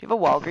cream. Do you have a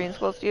Walgreens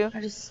close to you?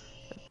 I just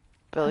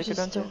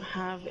don't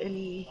have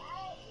any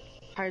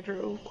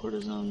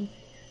hydrocortisone.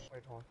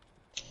 Wait, hold on.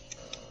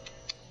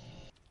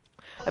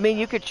 I mean,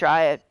 you could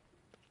try it.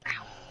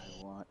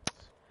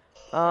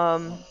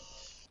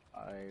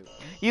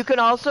 You can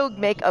also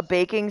make a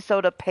baking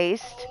soda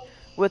paste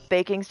with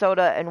baking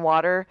soda and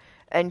water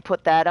and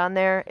put that on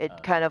there.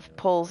 It kind of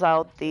pulls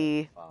out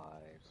the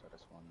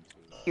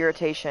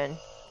irritation.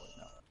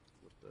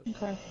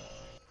 Okay.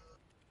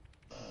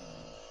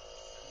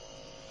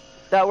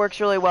 That works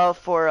really well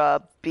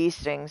for bee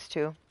stings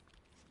too.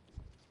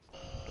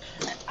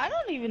 I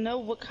don't even know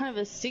what kind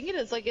of a sting it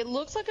is. Like, it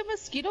looks like a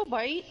mosquito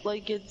bite.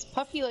 Like, it's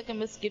puffy like a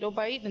mosquito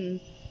bite, and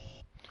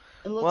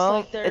it looks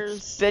like there's...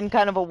 it's been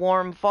kind of a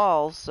warm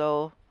fall,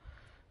 so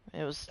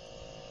it was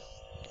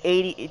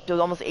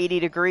almost 80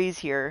 degrees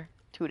here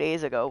 2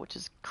 days ago, which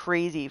is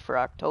crazy for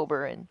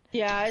October in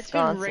Yeah, it's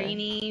Wisconsin. been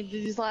rainy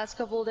these last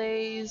couple of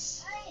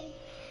days.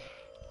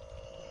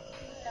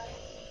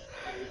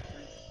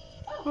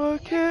 Why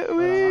can't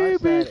we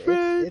be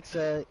friends?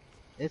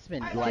 It's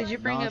been like Did you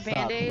bring a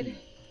Band-Aid?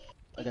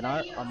 Like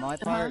on my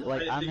part,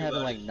 like I'm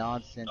having like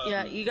nonsense.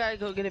 Yeah, you gotta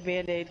go get a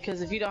Band-Aid,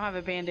 because if you don't have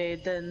a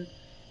Band-Aid, then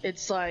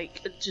it's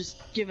like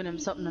just giving him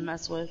something to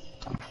mess with.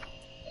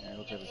 Yeah,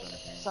 it'll give us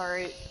anything.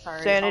 Sorry.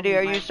 Sanity,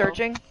 are you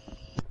searching?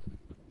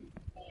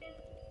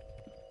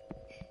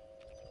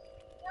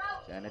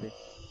 Sanity?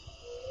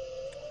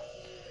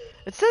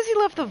 It says he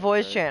left the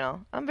voice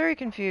channel. I'm very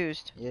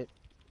confused. Yep.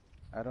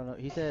 I don't know.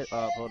 He said,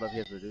 hold up, he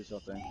has to do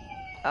something.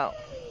 Oh.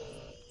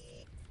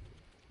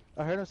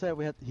 I heard him say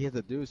he has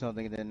to do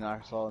something, and then I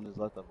saw him just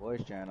left the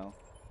voice channel.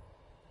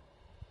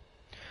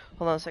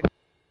 Hold on a second.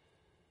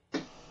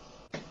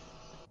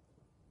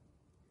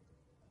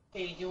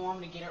 Hey, do you want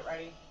me to get it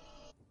ready?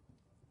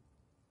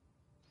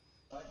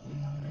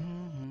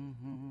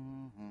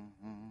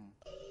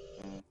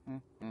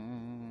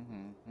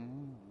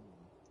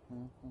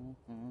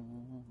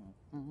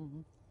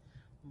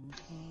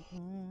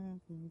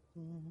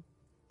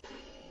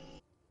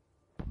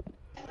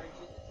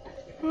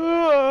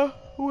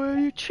 Will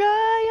you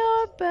try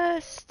your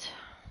best?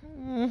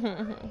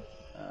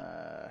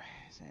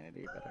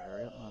 Sanity, better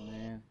hurry up, my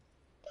man.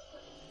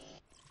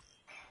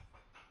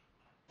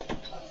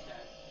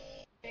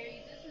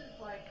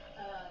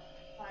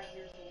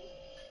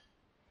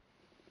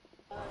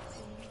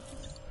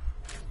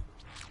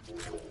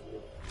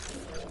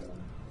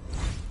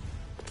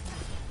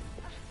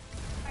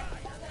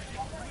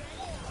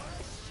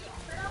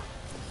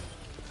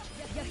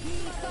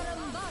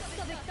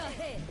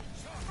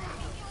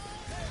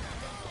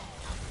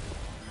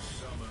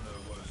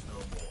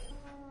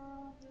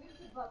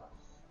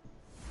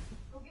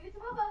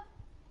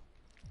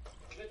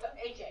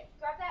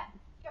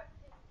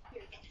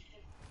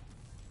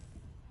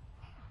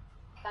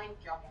 Thank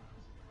you.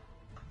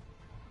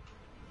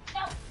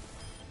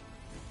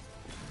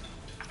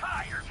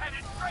 Tire's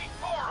headed straight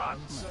for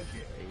us.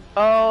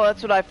 Oh,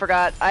 that's what I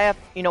forgot. I have,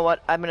 you know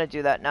what? I'm gonna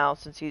do that now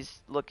since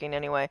he's looking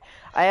anyway.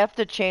 I have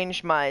to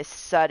change my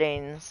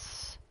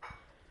settings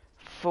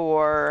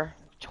for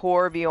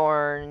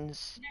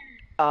Torbjorn's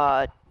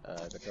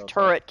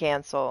turret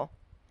cancel.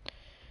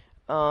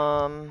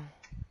 All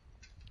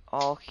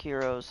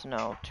heroes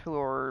now.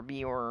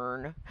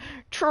 Torbjorn,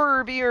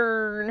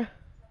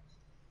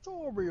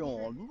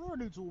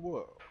 ready to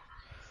work.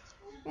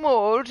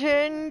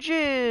 Molten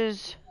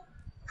jizz.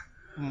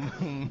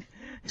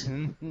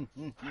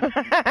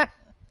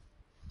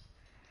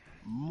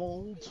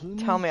 Molten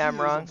Tell me I'm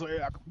wrong.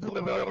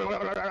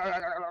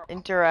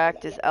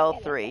 Interact is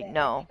L3.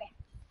 No.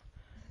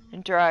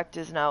 Interact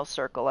is now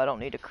circle. I don't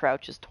need to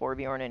crouch as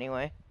Torbjorn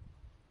anyway.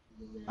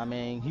 I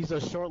mean, he's a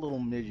short little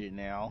midget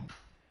now.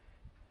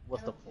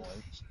 What's the point?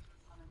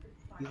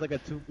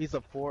 He's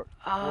a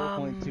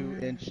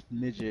 4.2-inch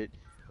midget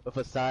with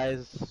a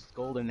size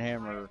golden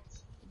hammer.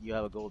 You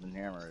have a golden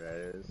hammer, that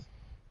is.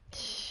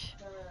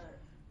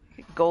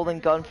 Golden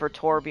gun for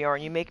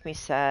Torbjorn. You make me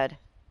sad.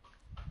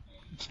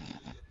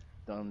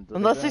 Dun, dun,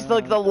 Unless he's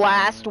like the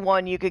last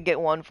one you could get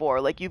one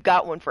for. Like you've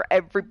got one for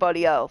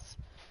everybody else.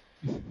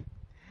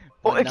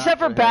 Oh, except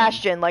for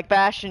Bastion. Like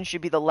Bastion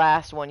should be the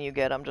last one you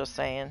get. I'm just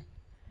saying.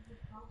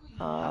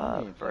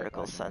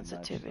 Vertical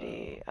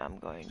sensitivity. I'm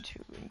going to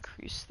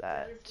increase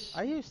that.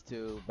 I used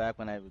to back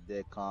when I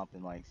did comp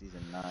in like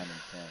season 9 and 10,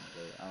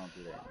 but I don't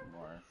do that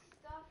anymore.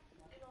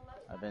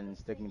 I've been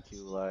sticking to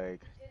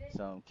like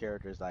some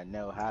characters I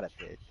know how to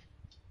pick.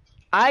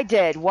 I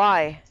did.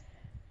 Why?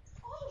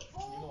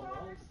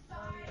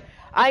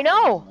 I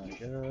know. Oh my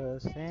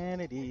God,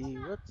 sanity.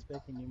 What's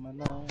making you my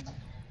love?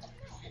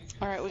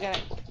 All right, we gotta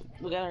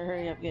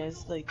hurry up,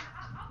 guys. Like,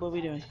 what are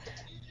we doing?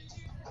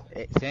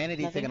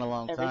 Sanity's Nothing? taking a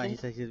long time. Everything? He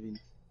said he's been.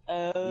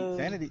 Oh.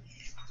 Sanity.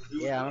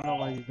 Yeah, I don't know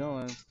what he's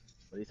doing,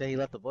 but he said he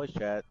left the voice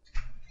chat.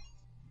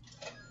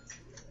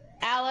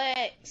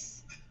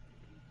 Alex,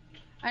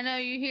 I know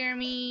you hear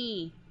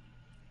me.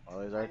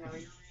 Oh, he's right.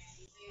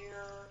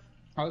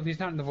 Oh, if he's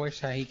not in the voice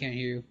chat, he can't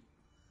hear you.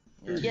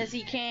 Yeah. Yes,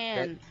 he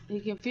can. He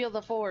can feel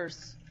the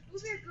force.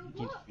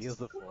 He feels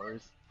the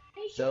force.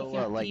 So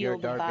what? Like you're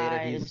Darth Vader.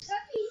 He's.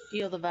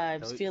 Feel the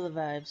vibes. Feel the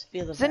vibes.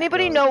 Feel the vibes. Does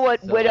anybody know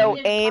what Widow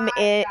aim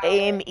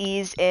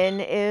ease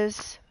in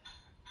is?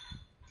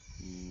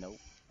 Nope.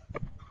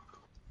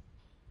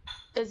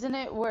 Isn't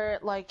it where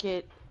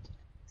it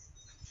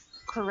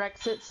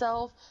corrects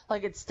itself,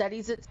 like it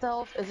steadies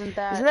itself? Isn't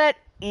that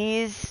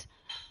ease,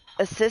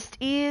 assist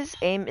ease,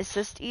 aim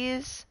assist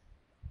ease?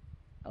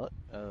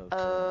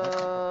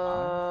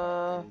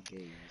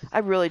 I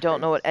really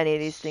don't know what any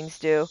of these things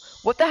do.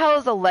 What the hell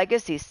is a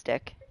legacy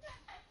stick?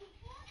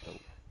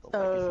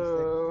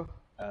 Oh.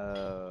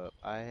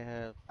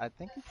 I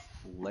think it's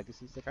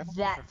legacy stick. I don't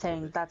That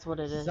thing, that's what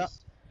it is.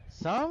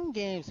 Some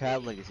games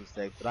have legacy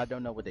sticks, but I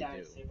don't know what they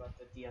do.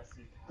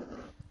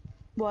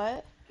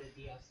 What? The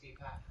DLC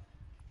pack.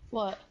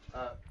 What?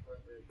 For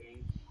the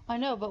game. I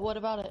know, but what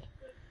about it?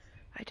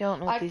 I don't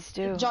know what these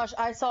do. Josh,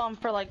 I saw him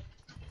for like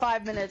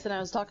 5 minutes and I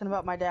was talking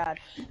about my dad.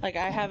 Like,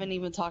 I haven't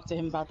even talked to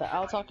him about that.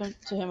 I'll talk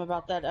to him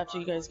about that after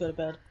you guys go to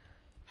bed.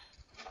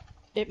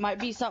 It might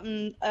be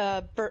something,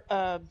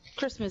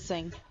 Christmas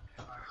thing.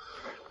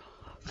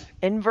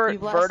 Invert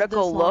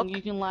vertical look.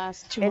 You can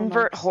last 2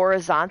 Invert months.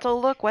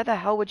 horizontal look. Why the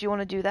hell would you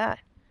want to do that?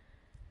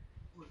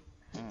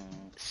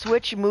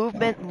 Switch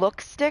movement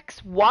look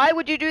sticks. Why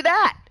would you do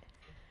that?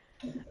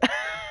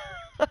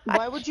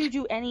 Why would you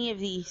do any of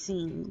these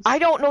things? I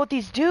don't know what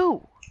these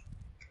do.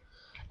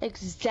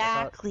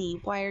 Exactly.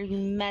 Why are you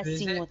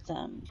messing with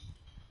them?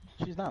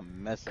 She's not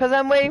messing. Because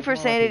I'm waiting for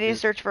Sanity to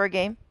search for a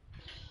game.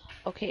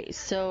 Okay,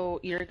 so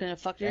you're gonna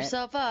fuck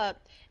yourself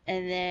up,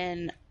 and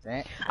then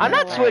I'm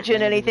not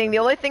switching anything. The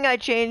only thing I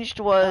changed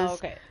was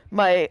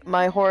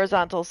my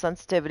horizontal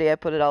sensitivity. I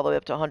put it all the way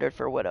up to 100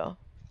 for Widow.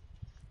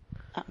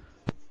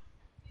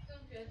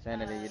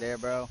 Sanity, you there,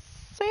 bro?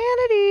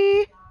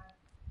 Sanity!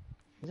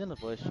 He's in the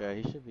voice chat.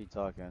 He should be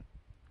talking.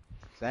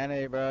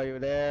 Sanity, bro, you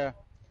there?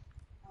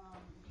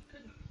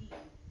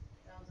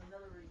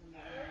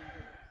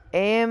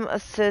 Aim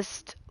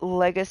assist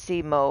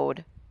legacy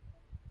mode.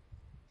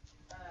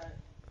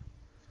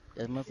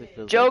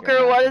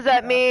 Joker, what does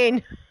that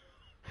mean?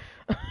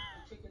 I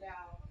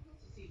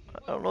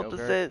don't know what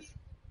this is.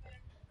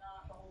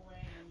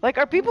 Like,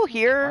 are people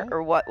here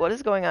or what? What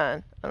is going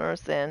on? I don't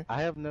understand.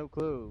 I have no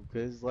clue,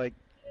 cause like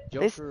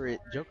Joker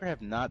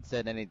have not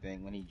said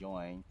anything when he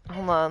joined.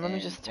 Hold on, let me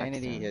just text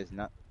Sanity him. has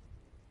not.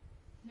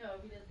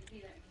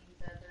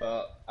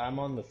 I'm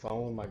on the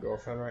phone with my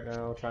girlfriend right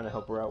now, trying to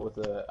help her out with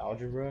the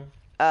algebra.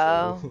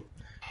 Oh. So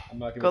I'm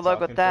not gonna Good luck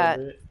with that.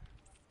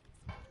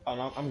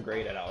 I'm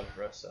great at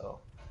algebra, so.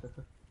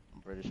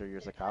 I'm pretty sure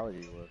your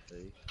psychology was,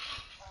 see.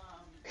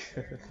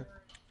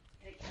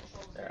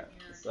 Yeah,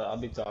 so I'll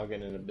be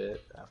talking in a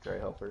bit after I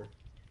help her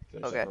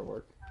finish up her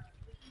work.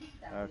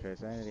 Okay,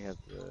 Sanity has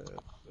to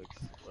fix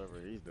whatever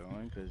he's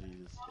doing because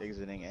he's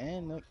exiting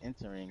and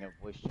entering a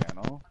voice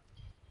channel.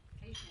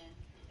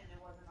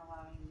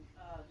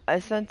 I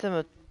sent him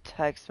a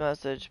text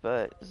message,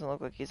 but it doesn't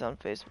look like he's on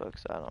Facebook,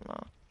 so I don't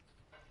know.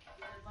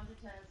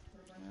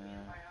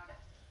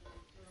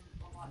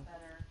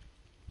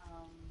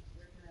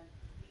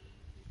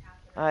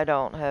 I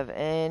don't have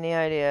any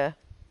idea.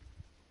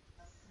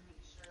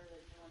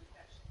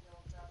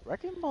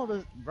 Wrecking Ball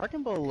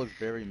looks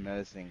very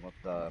menacing with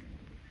the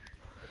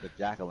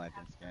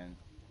jack-o'-lantern skin.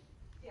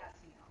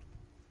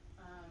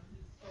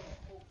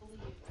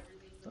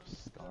 Is that a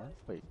scar?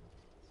 Wait.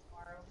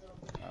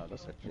 Oh,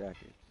 that's a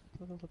jacket.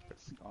 What does look like a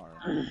scar?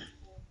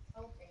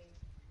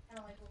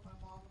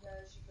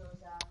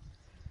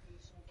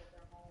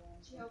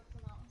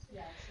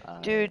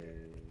 Dude.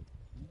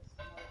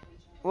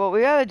 Well,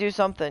 we gotta do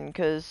something,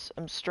 because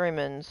I'm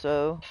streaming,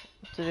 so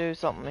to do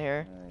something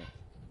here. Right.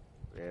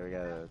 Yeah, we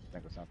gotta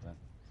think of something.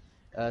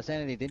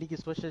 Sanity, did you get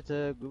switch it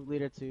to group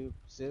leader to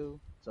Sue,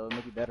 so it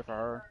make it better for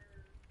her?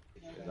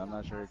 Because I'm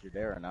not sure if you're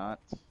there or not.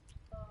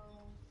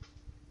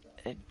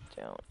 I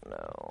don't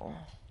know.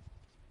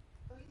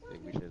 I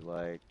think we should,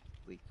 like,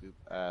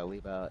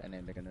 leave out and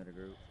then make another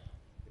group.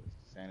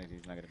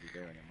 Sanity's not gonna be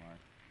there anymore.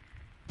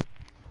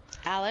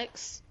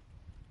 Alex?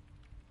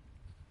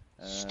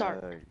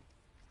 Start.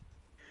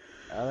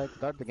 Alex,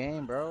 start the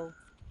game, bro.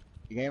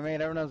 You game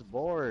made everyone's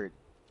bored.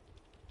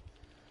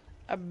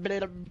 Alex.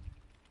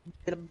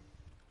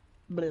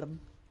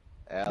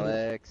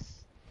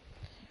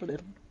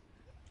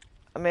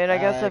 I mean, I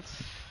guess I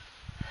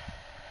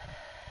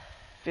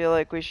feel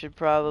like we should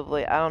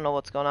probably... I don't know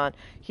what's going on.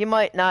 He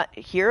might not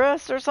hear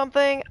us or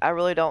something. I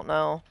really don't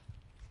know.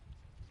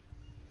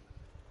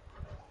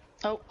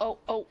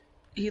 Oh.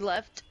 He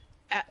left.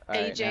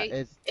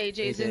 AJ.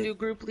 AJ's a new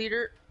group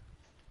leader.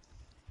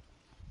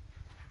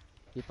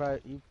 He was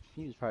probably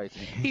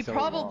He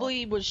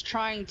probably was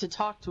trying to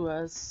talk to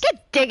us.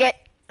 Dig it!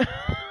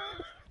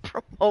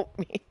 Promote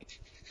me.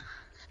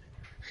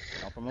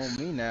 Don't promote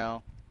me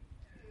now.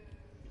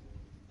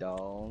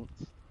 Don't.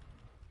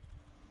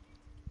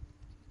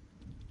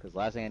 Because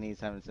last thing I need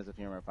is having a sense of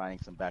humor and finding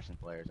some Bastion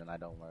players, and I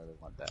don't really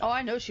want that. Oh,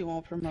 I know she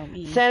won't promote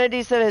me.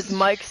 Sanity said his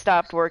mic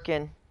stopped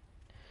working.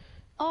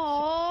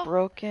 Aww.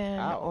 Broken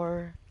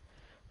or...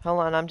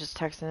 Hold on, I'm just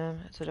texting him.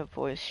 Is it a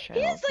voice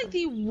channel? He has like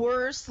the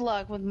worst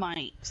luck with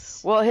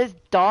mics. Well, his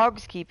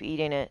dogs keep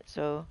eating it,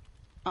 so...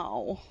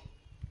 Oh.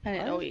 I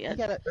didn't know he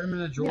had... I didn't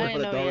know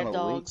he had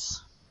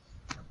dogs.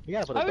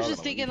 I was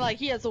just thinking like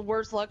he has the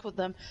worst luck with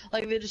them.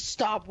 Like they just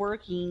stop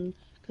working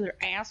because they're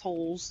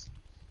assholes.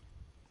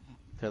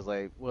 Because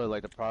like, what,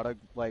 like the product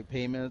like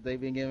payments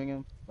they've been giving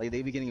him? Like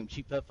they've been getting him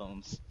cheap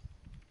headphones.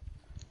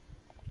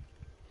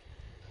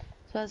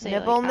 So I say,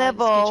 nibble, like,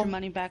 nibble. Alex, get your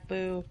money back,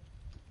 boo.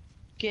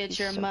 Get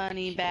your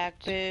money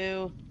back,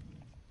 boo.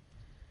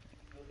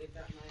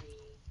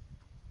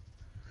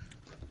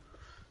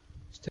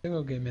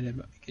 Still go get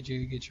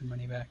your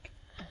money back.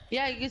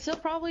 Yeah, you can still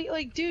probably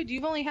like, dude.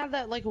 You've only had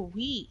that like a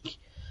week.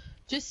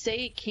 Just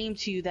say it came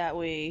to you that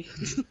way.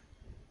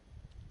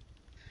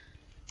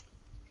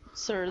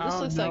 Sir, this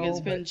looks like it's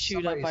been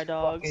chewed up by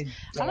dogs.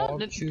 I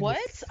don't.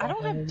 What? I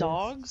don't have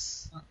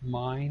dogs.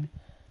 Mine.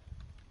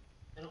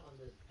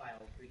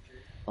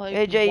 Like,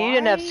 AJ, why? you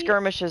didn't have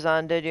skirmishes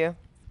on, did you?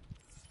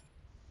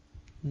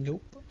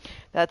 Nope.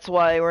 That's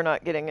why we're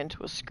not getting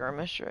into a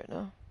skirmish right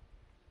now.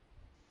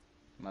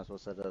 Might as well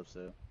set it up,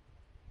 so.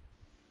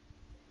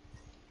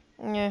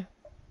 Yeah.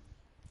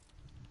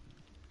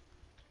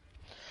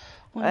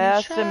 I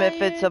asked him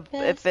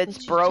if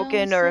it's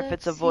broken or if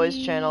it's a voice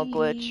channel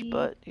glitch,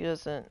 but he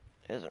hasn't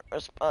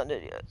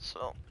responded yet.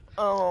 So,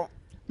 oh.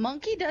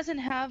 Monkey doesn't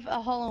have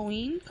a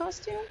Halloween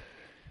costume?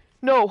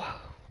 No,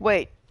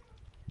 wait.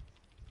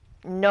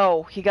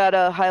 No, he got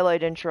a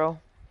highlight intro.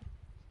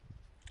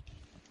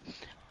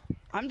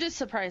 I'm just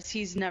surprised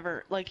he's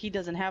never, like, he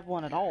doesn't have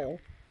one at all.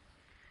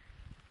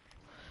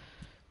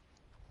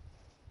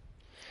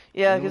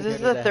 Yeah, because this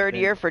is the third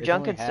year for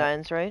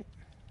Junkensteins, right?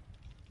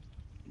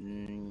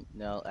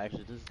 No,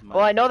 actually, this is my...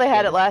 Well, I know they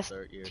had it last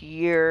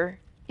year.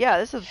 Yeah,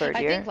 this is the third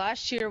year. I think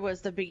last year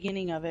was the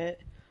beginning of it.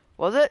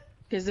 Was it?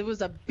 Because it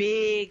was a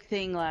big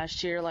thing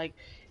last year. Like,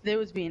 it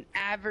was being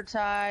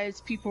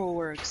advertised. People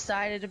were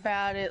excited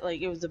about it. Like,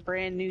 it was a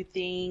brand new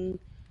thing.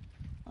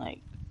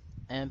 Like...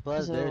 And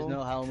plus, there's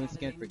no Halloween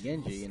skin for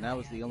Genji, and that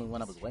was the only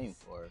one I was waiting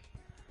for.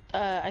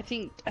 I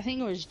think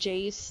it was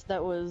Jace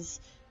that was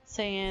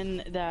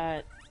saying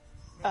that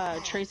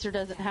Tracer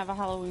doesn't have a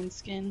Halloween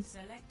skin.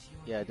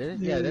 Yeah,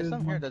 there's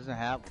some here that doesn't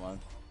have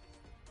one.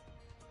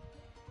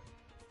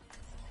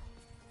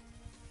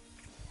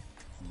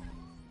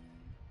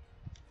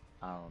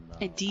 I don't know.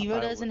 And Diva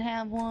doesn't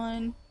have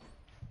one.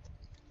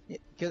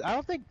 Because I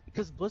don't think,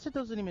 because Blizzard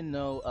doesn't even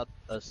know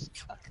a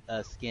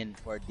skin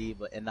for a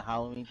Diva in the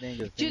Halloween thing.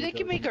 Dude, they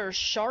can make her a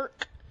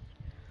shark.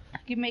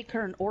 You can make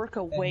her an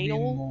orca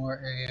whale. More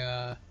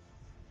a,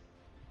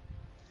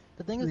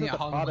 the thing is that the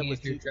product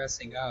was you're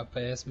dressing up,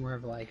 but it's more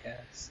of like a.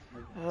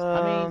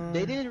 I mean,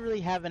 they didn't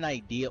really have an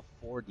idea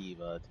for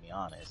Diva, to be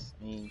honest.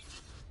 I mean,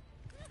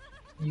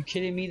 you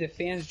kidding me? The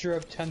fans drew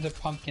up tons of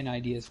pumpkin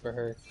ideas for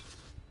her.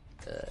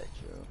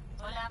 True.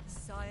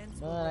 Science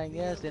But I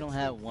guess they don't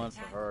have one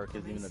for her,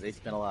 because even though they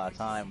spent a lot of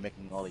time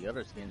making all the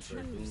other skins for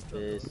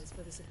Doomfist,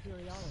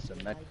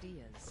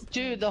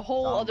 Dude, the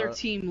whole other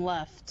team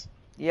left.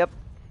 Yep,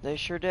 they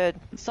sure did.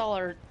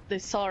 They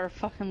saw our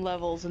fucking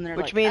levels and they're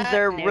Which like, means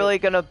they're no. really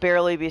gonna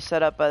barely be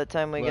set up by the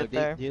time we get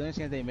there. The only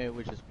skins they made,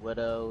 which is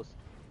Widows,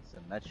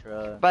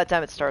 Symmetra, By the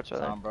time it starts,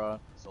 really. Sombra,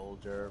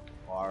 Soldier,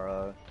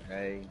 Pharah,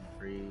 Ray,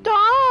 McCree,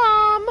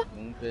 Dom!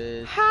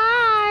 Doomfist,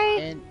 hi!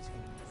 And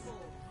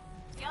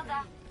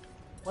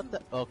what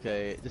the?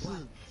 Okay, this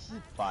is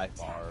by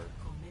far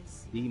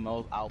the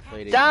most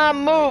outplayed.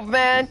 Dom, move,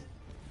 man!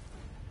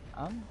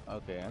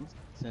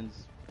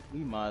 Since we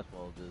might as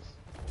well just.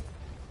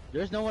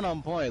 There's no one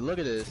on point. Look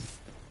at this.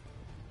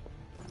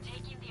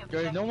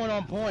 There's no one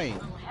on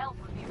point.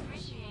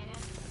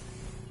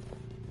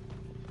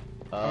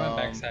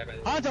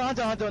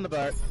 Hunter in the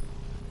back.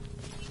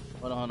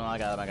 Hold on, I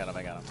got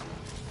him.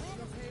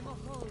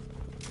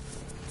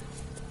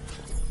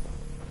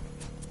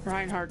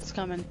 Reinhardt's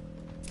coming.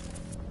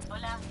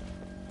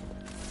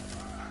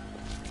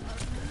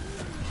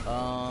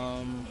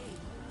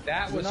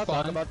 That was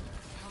fun.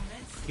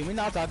 Can we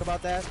not talk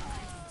about that?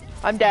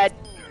 I'm dead.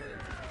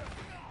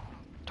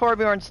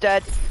 Torbjorn's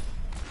dead.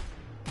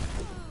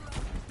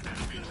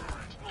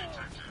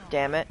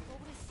 Damn it.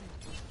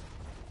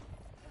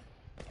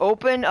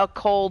 Open a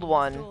cold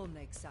one. Open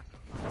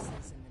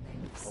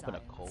a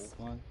cold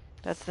one?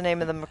 That's the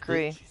name of the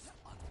McCree.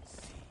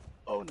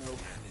 Oh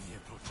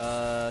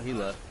no. He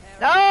left.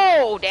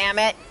 No, damn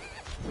it.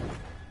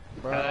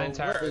 Bro,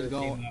 what is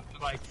going?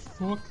 Like,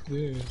 fuck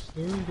this.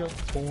 There we go.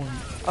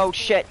 Oh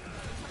shit.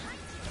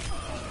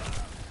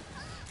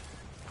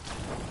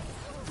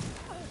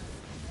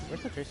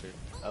 Where's the tracer?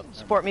 Oh,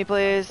 support me,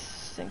 please.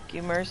 Thank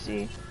you,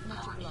 Mercy.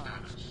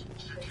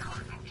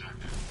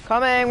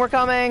 Coming, we're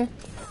coming.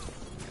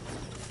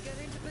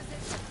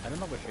 I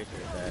don't know where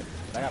tracer is at.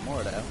 I got more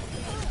of that.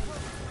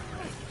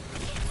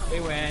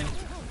 We win.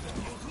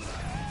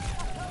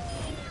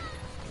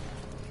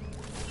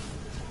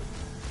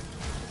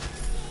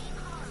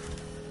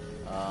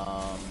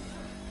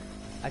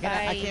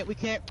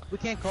 We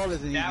can't call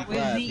this an easy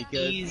class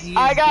because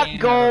I got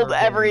gold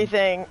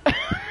everything.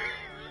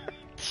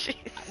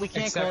 We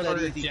can't call that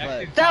easy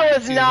class. That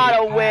was not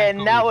a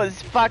win. That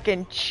was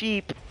fucking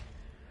cheap.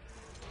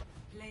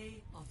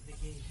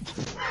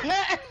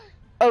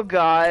 Oh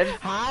god.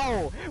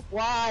 How?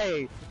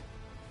 Why?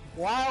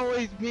 Why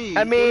always me?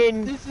 I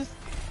mean, this is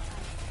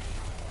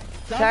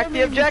attack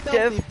the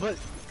objective. Stealthy,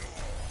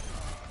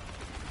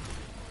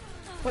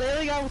 but I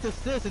only got with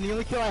assist, and the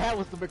only kill I had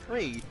was the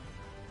McCree.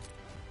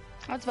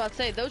 I was about to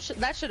say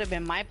that should have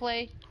been my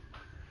play.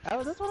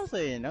 Oh, that's what I'm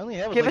saying. I only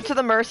have. Give it to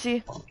the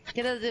Mercy.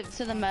 Give it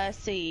to the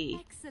Mercy.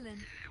 Excellent.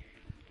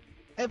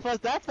 And plus,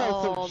 that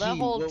felt so cheap. The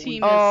whole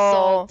team is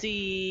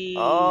salty.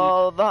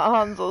 Oh, the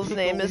Hanzo's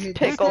name is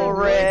Pickle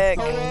Rick.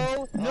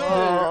 No,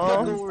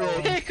 Pickle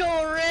Rick.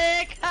 Pickle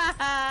Rick.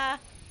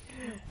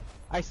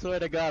 I swear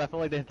to God, I feel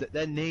like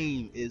that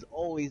name is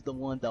always the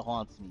one that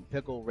haunts me.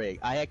 Pickle Rick.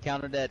 I had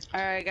countered that.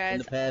 All right, guys. In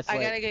the past,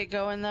 I gotta get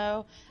going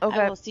though. Okay.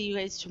 I will see you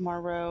guys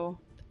tomorrow.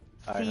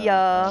 See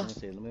ya.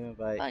 Let me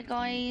invite. Bye,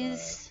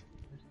 guys.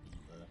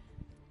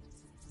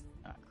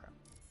 Ah, crap.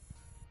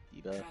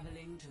 Eva.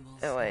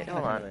 Oh wait,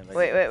 hold on.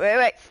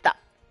 Wait. Stop,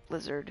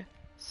 Lizard.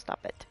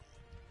 Stop it.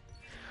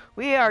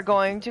 We are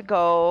going to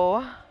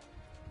go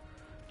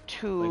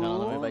to. Wait, hold on,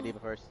 let me invite Eva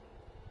first.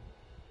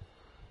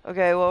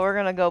 Okay, well we're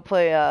gonna go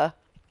play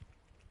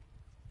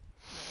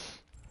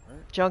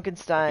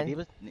Junkenstein.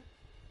 Okay,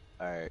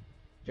 alright.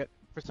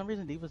 For some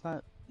reason, Diva's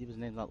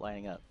name's not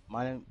lining up.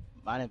 Mine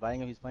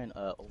inviting him. He's playing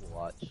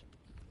Overwatch.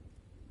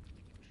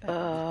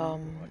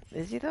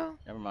 Is he though?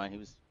 Never mind.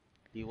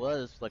 He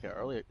was like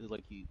earlier.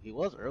 He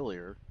was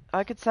earlier.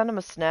 I could send him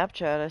a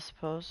Snapchat, I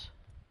suppose.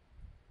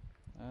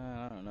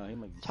 I don't know. He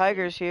might be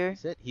Tiger's here.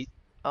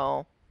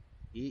 Oh.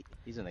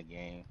 He's in a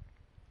game.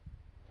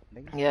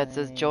 Yeah, it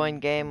says join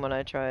game when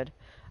I tried.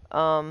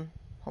 Hold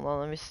on,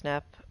 let me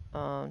snap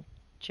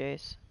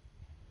Jace.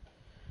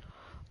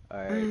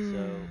 Alright,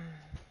 so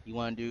you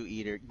wanna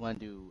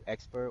do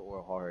expert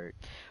or hard?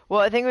 Well,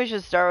 I think we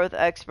should start with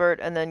expert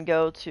and then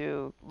go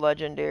to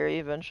legendary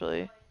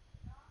eventually.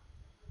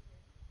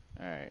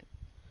 Alright.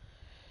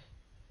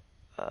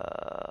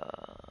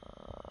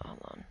 Hold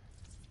on.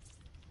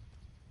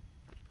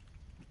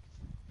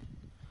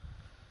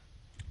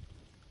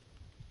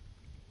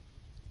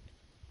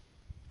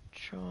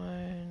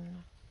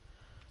 Join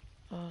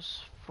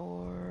us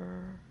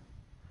for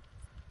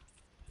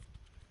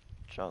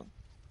Junkenstein.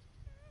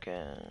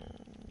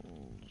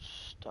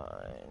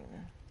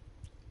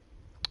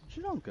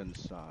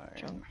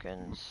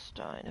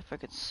 If I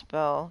could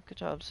spell. Good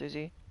job,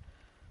 Susie.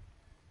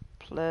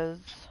 Please.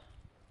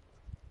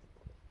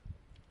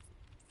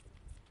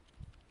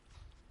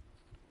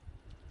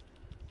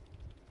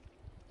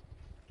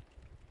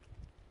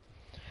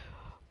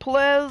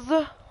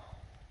 Please.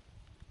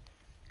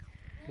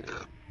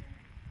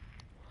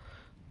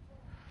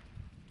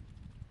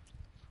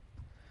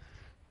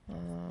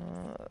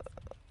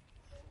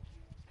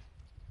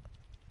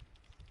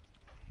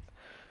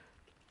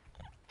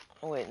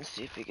 wait and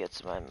see if he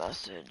gets my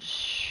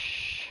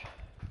message.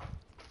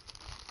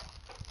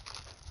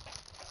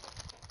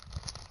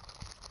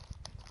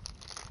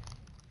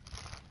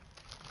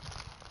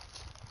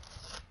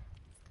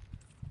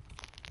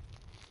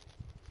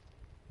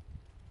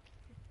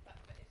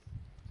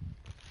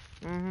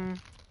 Mm-hmm.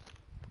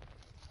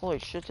 Holy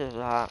shit, this is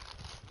hot.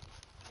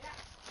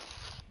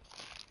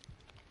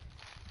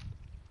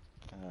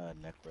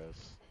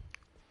 Necros.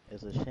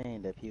 It's a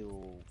shame that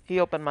people... He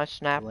opened my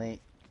snap.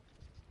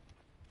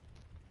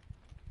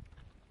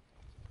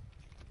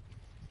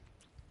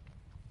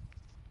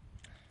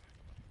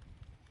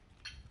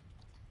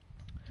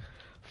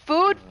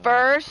 Food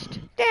first!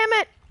 Damn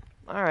it!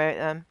 Alright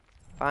then.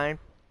 Fine.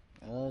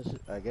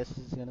 I guess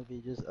it's gonna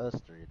be just us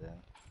three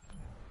then.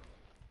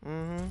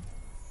 Mm-hmm.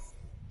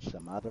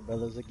 Shamata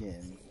brothers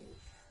again.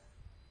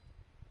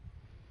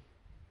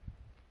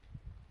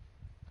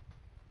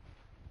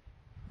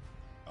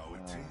 Our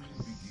tale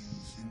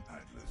begins in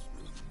Adler's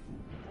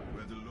room,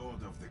 where the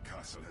lord of the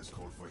castle has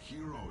called for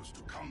heroes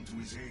to come to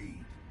his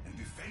aid and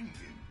defend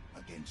him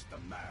against the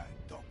mad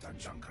Dr.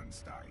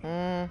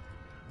 Junkenstein.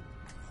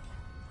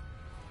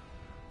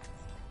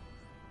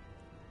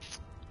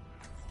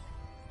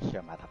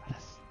 Shamata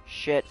brothers.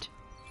 Shit.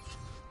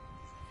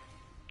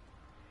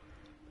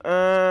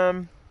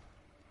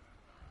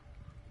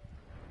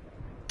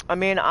 I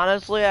mean,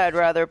 honestly, I'd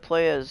rather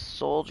play as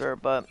soldier,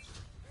 but...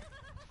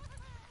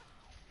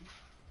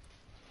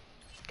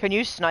 Can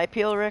you snipe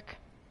heal, Rick?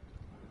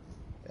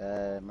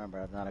 Remember,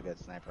 I'm not a good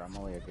sniper. I'm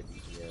only a good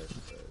DPS,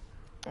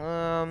 but...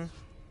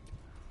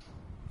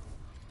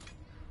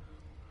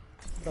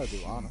 I'll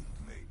do honor.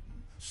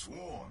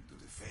 Sworn to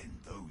defend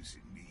those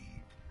in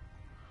need.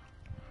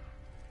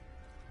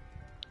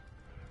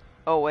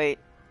 Oh, wait.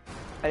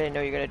 I didn't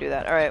know you were gonna do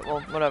that. Alright, well,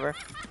 whatever.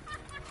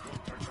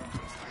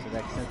 So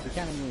that since we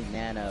kind of need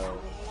nano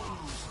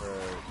for,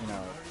 you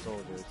know,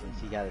 soldiers,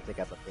 since you gotta take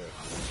out the pick.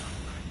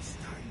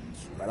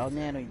 But I'll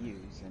nano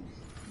use and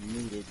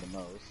need it the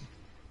most.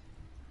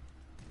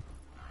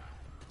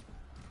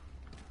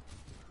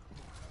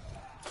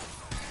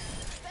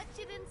 Bet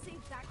you didn't see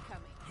that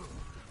coming.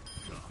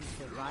 If we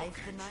survive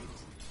the night,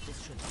 this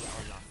should be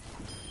our last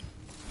fight.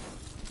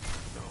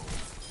 No,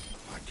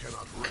 I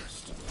cannot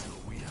rest until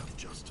we have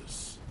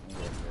justice.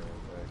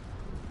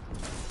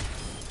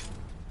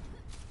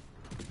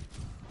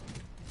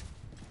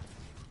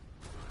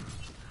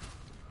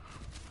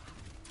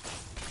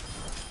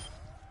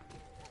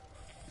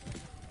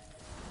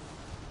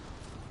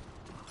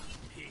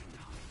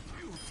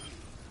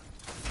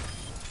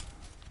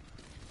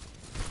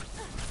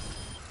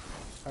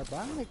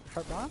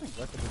 Carbonic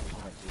weapons is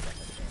gonna do that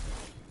much damage.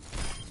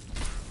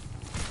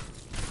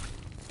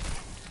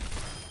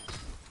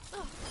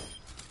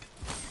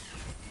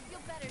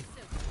 Feel better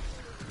soon.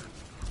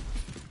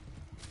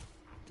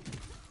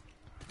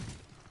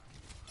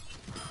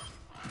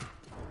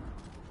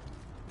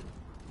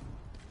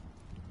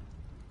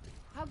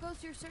 How goes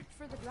your search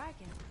for the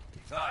dragon?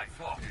 I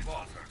fought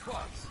her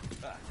twice.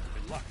 I've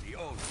been lucky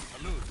only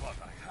to lose what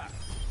I have.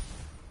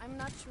 I'm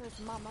not sure if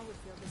Mama would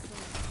feel the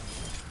same.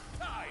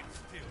 I'm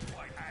still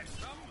quite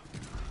handsome.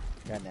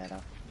 Got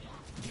nano.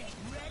 Get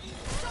ready.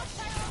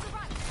 Riptire on the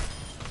right.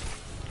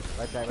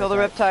 Right side, Kill the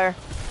right Riptire.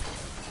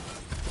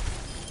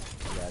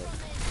 Got it.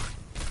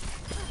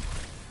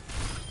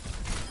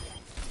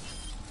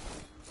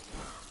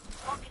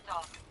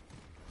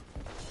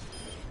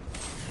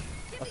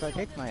 Also, I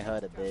changed my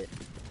HUD a bit.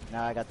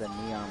 Now I got the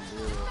neon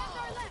blue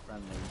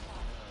friendly.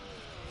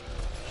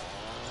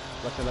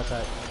 Left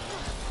side.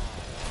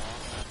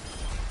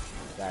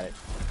 Got it.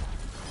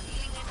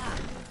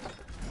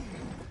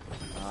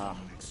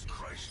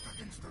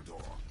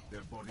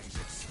 Their bodies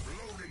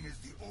exploding as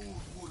the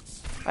old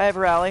woods. I have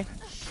rally.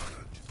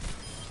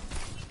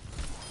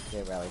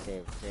 Save rally,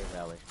 save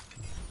rally.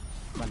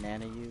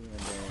 Banana you and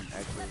then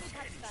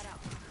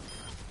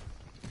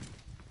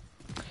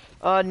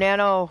actually.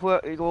 Nano,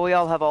 we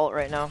all have ult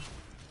right now.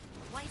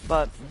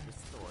 But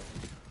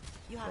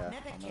Yeah, I'm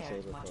gonna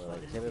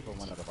save it for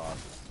one of the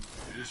bosses.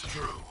 It is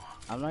true.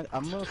 I'm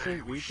gonna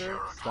save Reaper,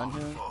 stun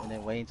him, and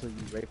then wait until you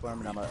wait for him,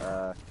 and I'm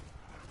gonna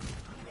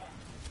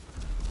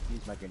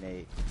use my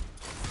grenade.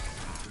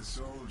 The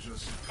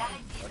soldiers.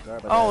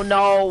 oh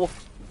no!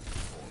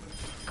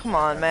 Come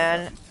on,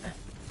 man.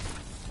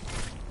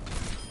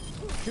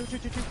 Shoot,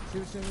 heal.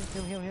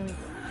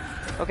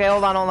 Okay,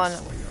 hold on.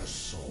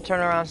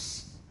 Turn around.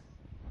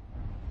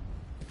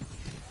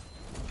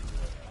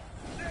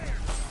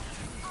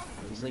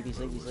 He's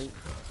sleep.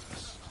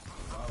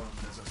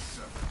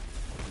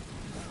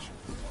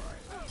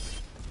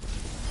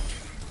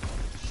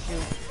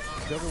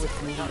 Joker was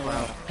moving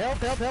around.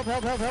 Help!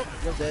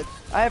 You're dead.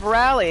 I have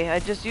rally. I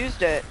just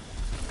used it.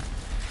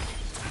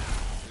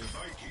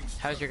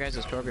 How's your guys'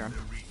 Torbjorn?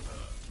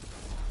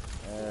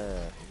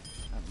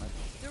 Not much.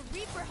 The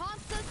Reaper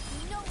haunts us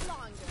no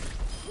longer.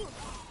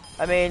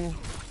 I mean,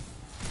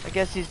 I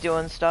guess he's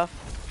doing stuff.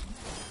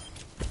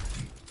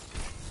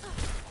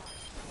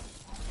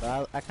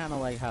 But I kind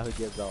of like how he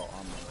gives out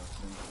armor,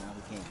 since now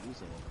we can't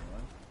use it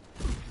anymore.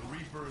 The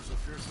Reaper is a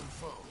fearsome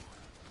foe.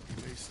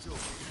 They still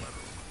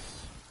clever.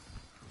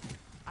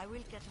 I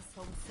will get us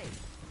home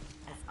safe,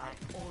 as I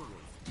always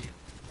do.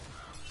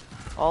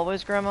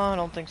 Always, Grandma? I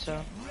don't think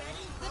so.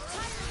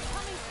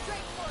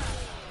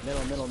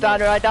 Middle.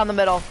 Down, right down the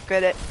middle.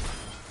 Get it.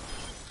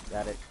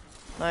 Got it.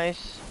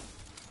 Nice.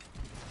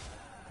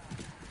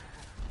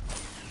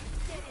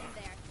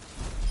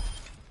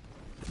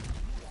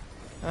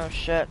 Oh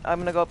shit, I'm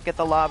gonna go up get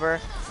the lobber.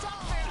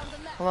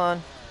 Hold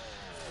on.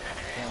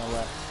 On the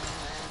left.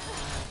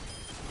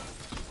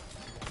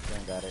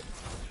 Then got it.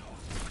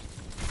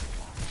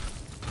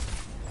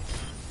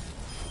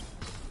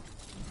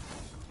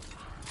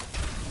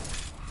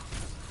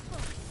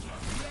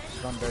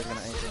 Sunbird's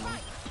gonna anchor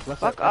me.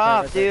 Fuck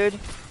off, dude.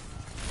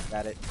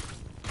 Got it.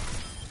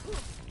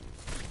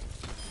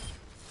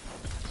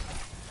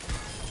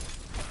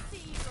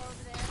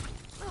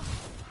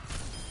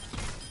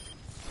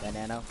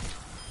 Banana.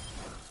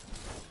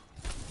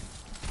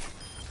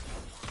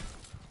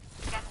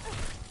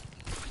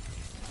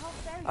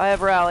 I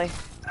have rally.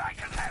 I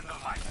can handle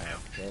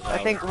myself. I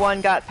think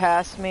one got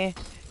past me.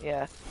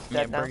 Yeah, it's Yeah,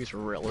 dead now. Brig's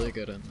really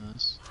good in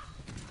this.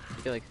 I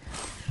feel like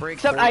Brig.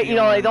 Except you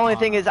know, like, the only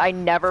thing is I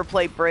never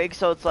play Brig,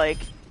 so it's like.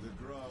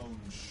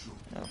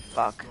 Oh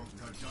fuck.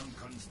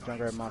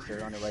 Junker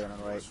monster on the right,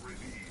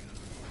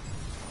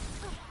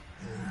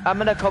 I'm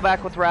gonna go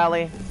back with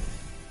rally.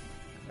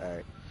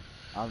 Alright.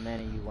 I'll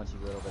manny you once you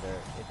get over there.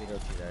 If you go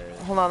to there.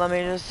 Hold on, let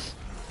me just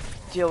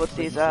deal with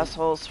these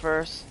assholes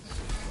first.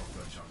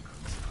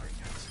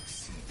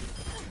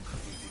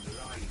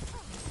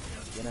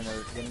 Get in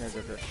there,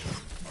 Joker.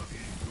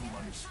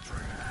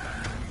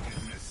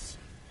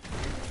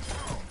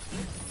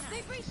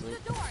 They breached the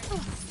door.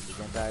 He's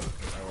inside.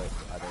 Oh wait,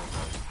 other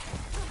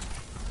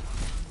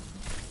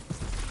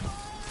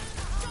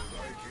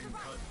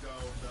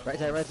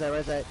side.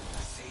 Right side.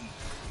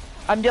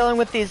 I'm dealing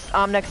with these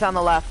Omnics on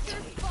the left.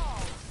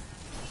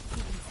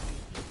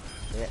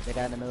 They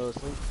got in the middle of the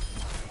sleep.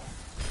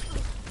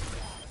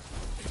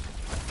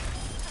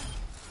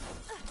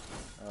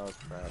 Oh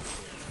crap.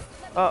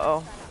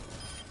 Uh-oh.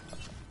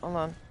 Hold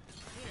on.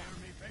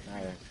 I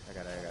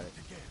got it.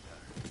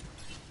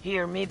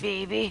 Hear me,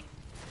 baby.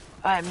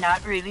 I'm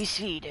not really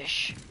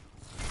Swedish.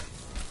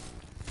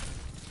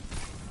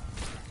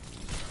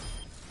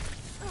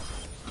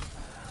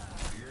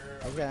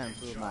 I gotta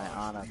improve my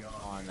Ana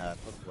on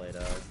Footblade.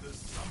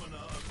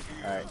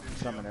 Alright,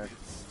 Summoner.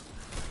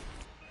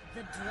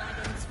 The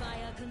dragon's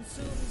fire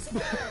consumes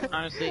all.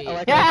 Honestly, I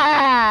like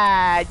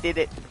I did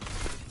it.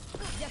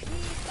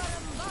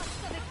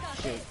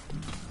 Shoot.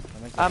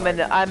 I'm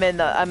in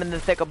the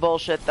thick of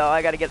bullshit though.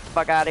 I gotta get the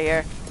fuck out of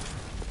here.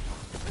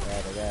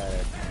 Got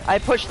it. I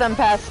pushed them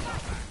past.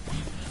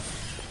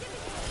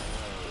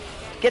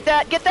 Get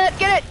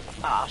it!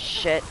 Oh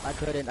shit. I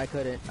couldn't.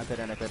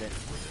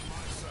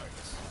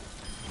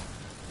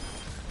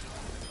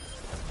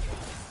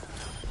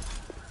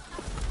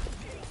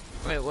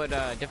 Wait, what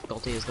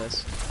difficulty is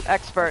this?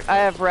 Expert. I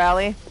have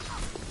rally.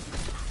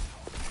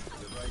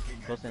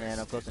 Close to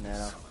nano. The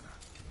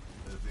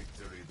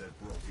victory that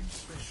brought him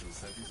special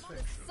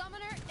satisfaction.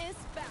 Summoner is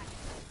back.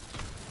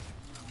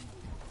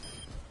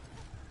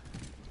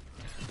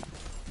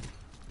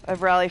 I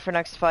have rally for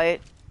next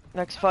fight.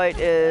 Next fight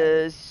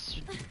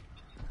is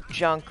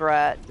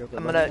Junkrat.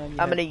 I'm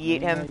gonna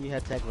yeet him. You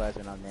had tech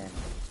visor on man.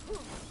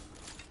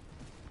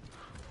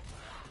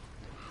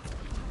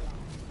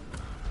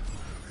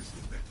 As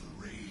the battle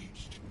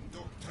raged,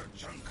 Dr.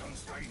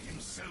 Junkenstein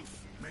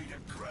himself made a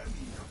grand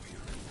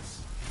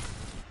appearance.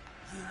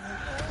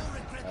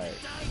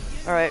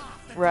 Alright,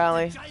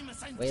 rally.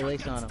 Wait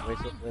lace on him.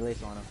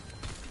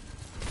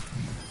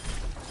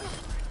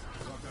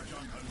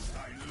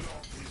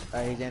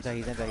 Alright, he's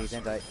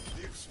anti.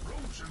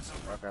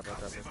 Crap.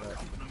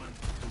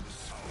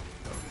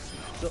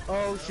 So,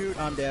 oh shoot,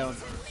 I'm down.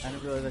 I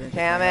didn't realize I didn't.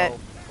 Damn it.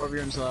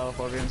 Forbearance low.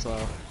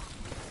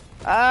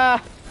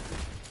 Ah!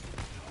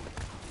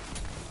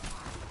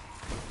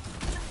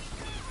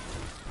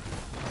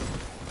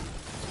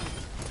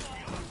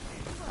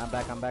 I'm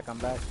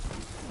back.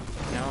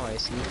 No, I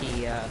see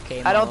he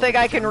came. I don't all think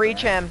over I the can jump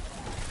reach there. him.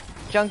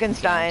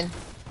 Junkenstein.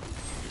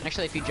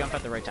 Actually, if you jump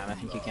at the right time, I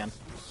think you can.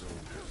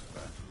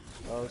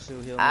 Oh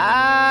shoot, heal me.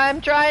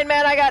 I'm trying,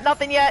 man. I got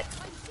nothing yet.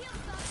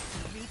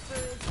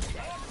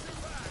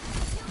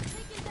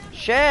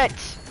 Shit.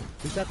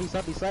 He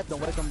slept. Don't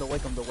wake him.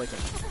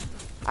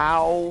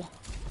 Ow.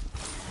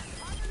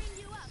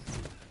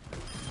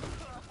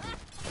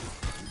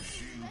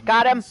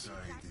 Got him.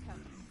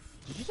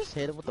 Did you just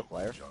hit him with the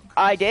flare?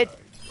 I did.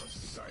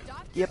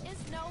 Yep.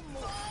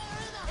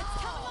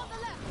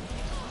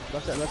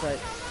 Left side.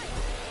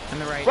 On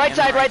the right. Right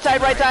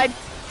side.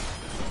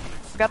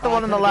 Got the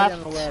one on the left.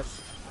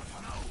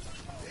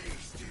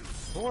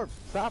 Torb,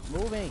 stop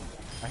moving.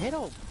 I hate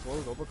how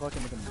Torb overclock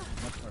can make him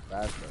much more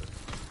faster.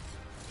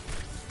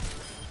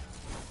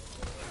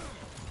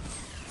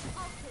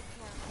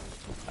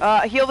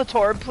 Heal the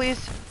Torb,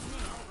 please.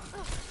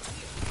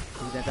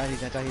 He's anti. He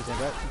can't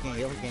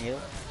heal.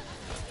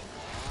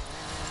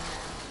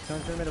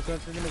 Come to the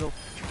middle.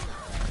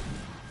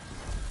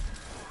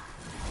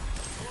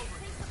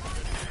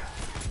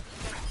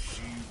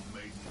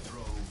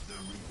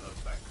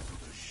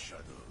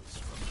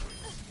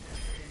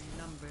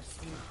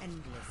 seem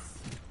endless.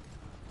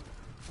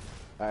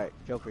 Alright,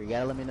 Joker, you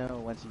gotta let me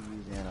know once you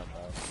use the Nano,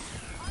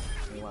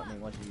 bro.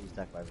 Once you use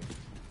Tech Fiber.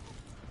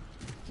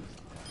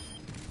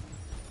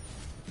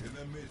 In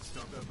the midst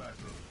of the battle,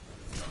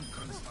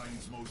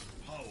 Junkenstein's most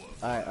powerful.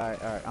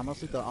 Alright. I'm gonna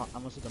shoot the.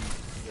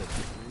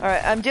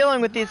 Alright, I'm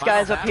dealing with these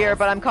guys up here,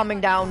 but I'm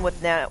coming down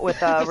with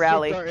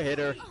Rally.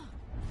 Hitter.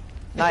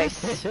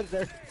 Nice.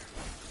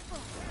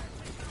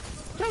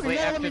 Wait,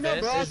 after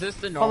this, is this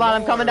the normal? Hold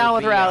on, I'm coming down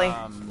with Rally.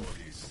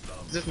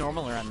 Is this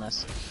normal or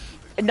endless?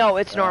 No,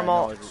 it's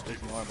normal. No, it's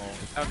normal.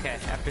 Okay,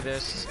 after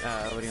this,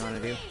 what do you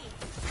want to do?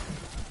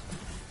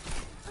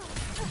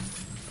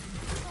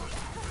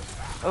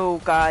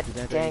 Oh god,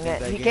 dang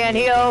it. He can't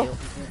heal.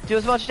 Do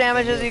as much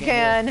damage as you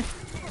can.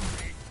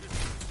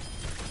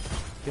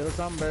 Kill the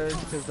sunbird,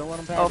 because don't let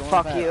him pass. Oh,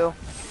 fuck you.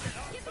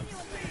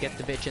 Get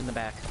the bitch in the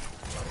back.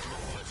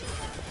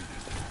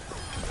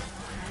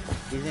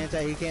 He's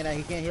anti, he can't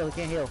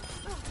heal.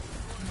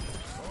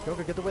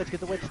 Joker, get the witch,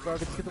 bro,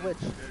 get the witch.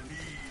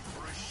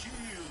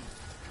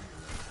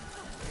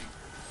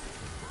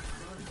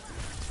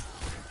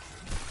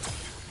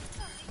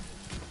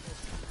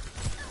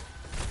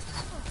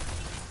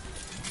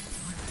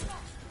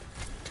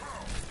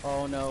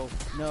 Oh no,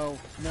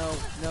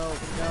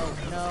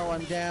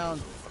 I'm down.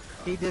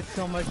 He did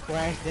so much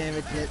splash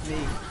damage at me.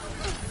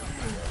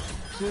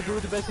 Do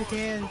the best you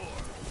can.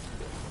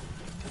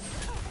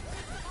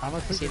 I'm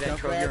gonna see that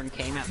Trojan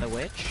came at the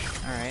witch.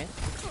 Alright.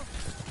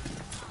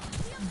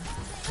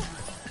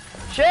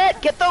 Shit,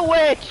 get the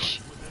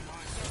witch!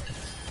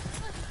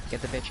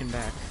 Get the bitch in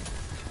back.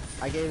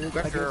 I gave it.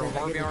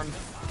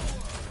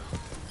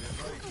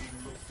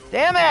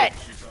 Damn it!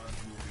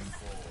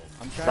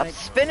 I'm Stop trying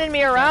spinning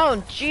me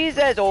around,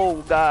 Jesus!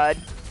 Oh god.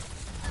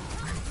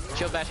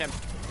 Shield bash him.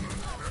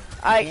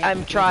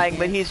 I'm trying,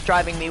 but he's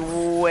driving me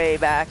way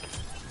back.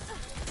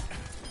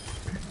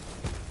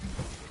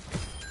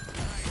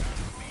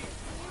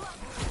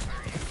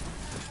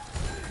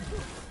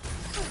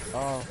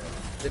 Oh.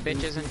 The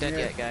bitch isn't dead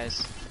yet,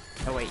 guys.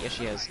 Oh wait, yes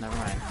she is. Never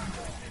mind.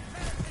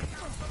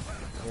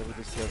 Yeah, we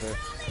just killed her.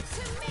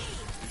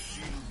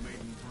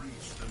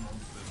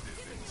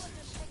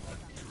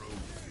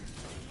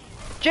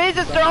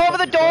 Jesus, they're over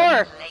the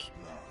door!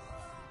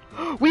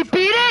 We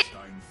beat it?!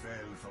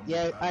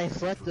 Yeah, I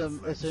slept him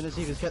as soon as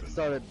he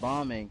started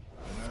bombing.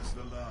 And as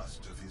the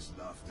last of his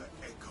laughter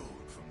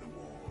echoed from the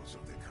walls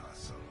of the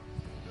castle,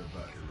 the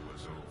battle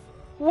was over.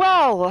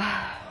 Well,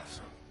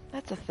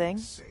 that's a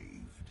thing.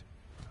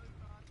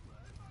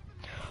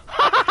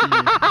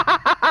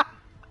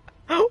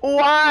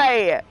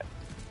 Why?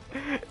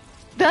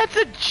 That's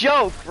a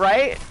joke,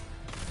 right?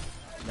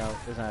 No,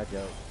 it's not a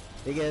joke.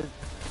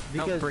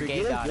 Because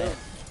Brigade got it.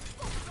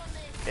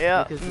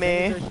 Yeah, because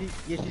me.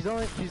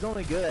 she's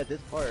only good at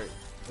this part.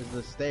 Is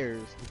the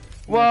stairs.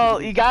 Well,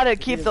 you gotta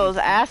keep those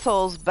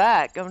assholes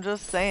back. I'm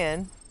just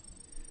saying.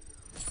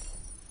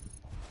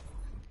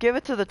 Give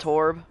it to the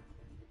Torb.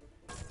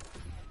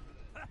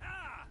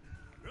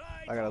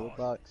 I got a loot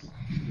box.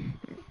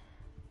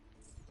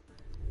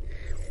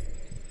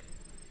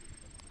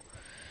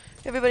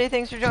 Everybody,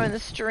 thanks for joining the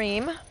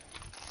stream.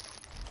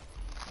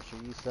 Show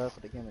you stuff for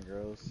the Gamer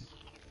Girls.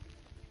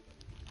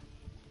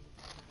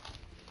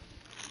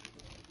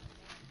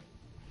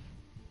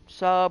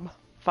 Sub,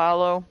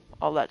 follow,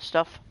 all that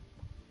stuff.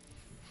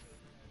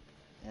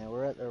 And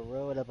we're at the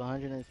road of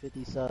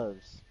 150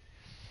 subs.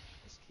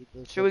 Let's keep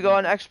this. Should we go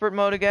on expert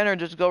mode again, or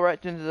just go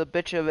right into the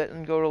bitch of it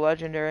and go to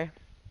legendary?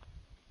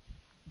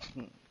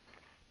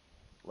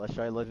 Let's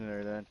try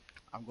legendary then.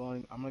 I'm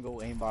gonna go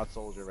aimbot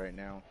soldier right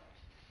now.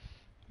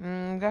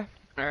 Okay.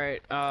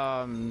 Alright,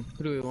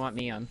 who do we want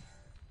me on?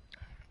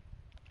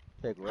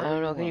 Pick I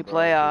don't know, can you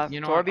play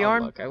you know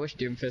Torbjorn? Look, I wish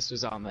Doomfist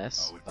was on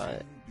this,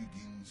 but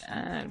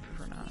I'd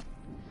prefer not.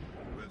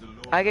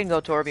 I can go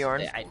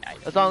Torbjorn.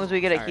 As long as we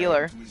get a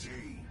healer.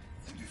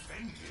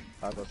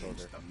 I'll go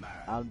soldier.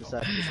 I'm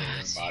deciding to go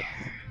aimbot.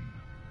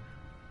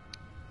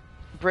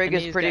 Brig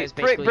is pretty.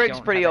 Brig's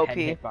pretty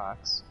OP.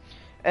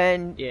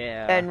 And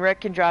yeah. And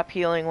Rick can drop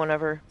healing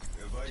whenever,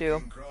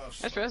 too.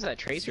 I suppose that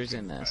Tracer's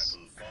in this.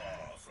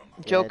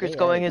 Joker's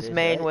going his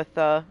main with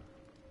Hanzo.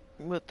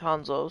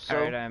 So.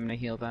 Alright, I'm gonna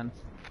heal then.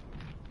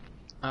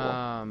 Cool.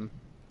 I'll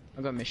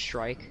go Miss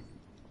Strike.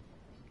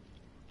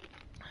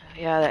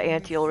 Yeah, that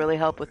anti will really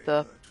help with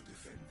the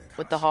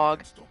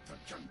hog.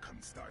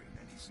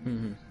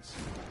 Mm-hmm.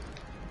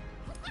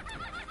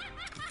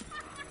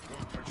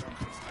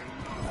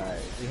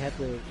 Alright, we're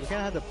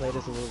gonna have to play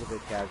this a little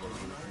bit casually.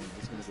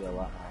 It's gonna be a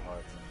lot more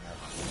hard than that.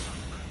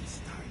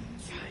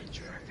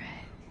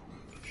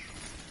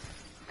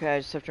 Okay, I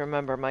just have to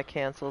remember my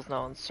cancel's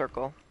now in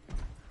circle.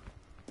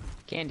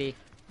 Candy.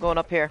 Going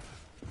up here.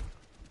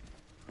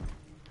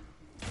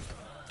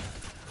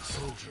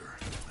 Soldier,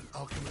 an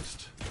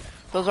alchemist,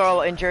 Those are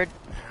all injured.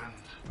 and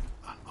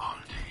an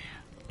oddity.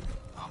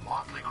 A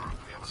motley group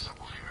we have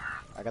assembled here.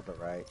 I got the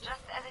right.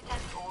 Just as it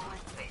has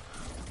always been.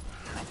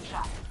 A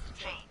just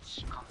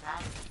change,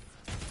 comrade.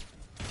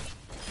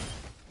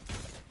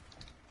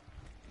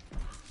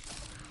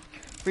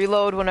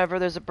 Reload whenever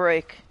there's a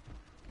break.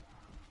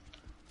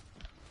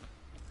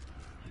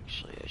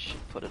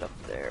 should put it up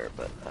there,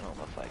 but I don't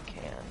know if I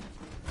can.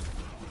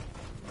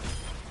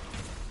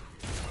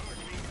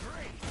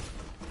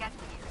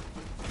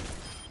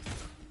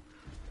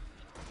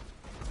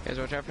 Guys,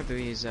 watch out for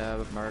these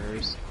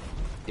martyrs.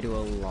 They do a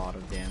lot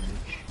of damage.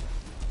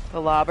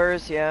 The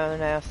lobbers, yeah, they're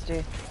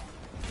nasty.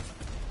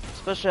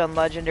 Especially on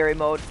legendary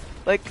mode.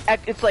 Like,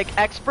 it's like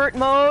expert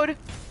mode,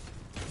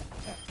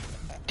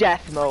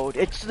 death mode.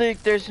 It's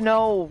like, there's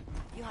no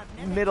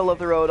middle of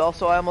the road.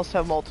 Also, I almost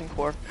have Molten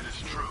Core.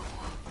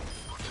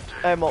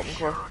 I have Molten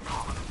Core.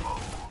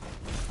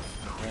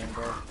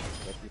 Rainbow.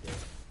 Yep, you did.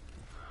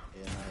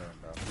 Yeah, my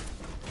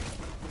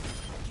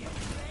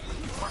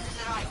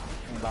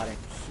rainbow. Body.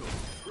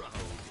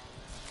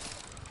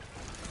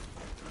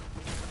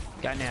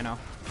 Got nano.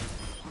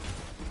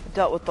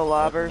 Dealt with the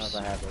lobbers.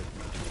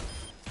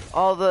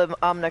 All the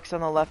Omnics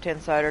on the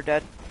left-hand side are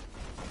dead.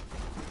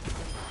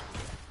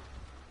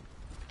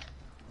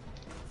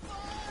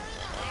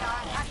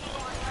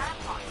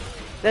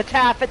 It's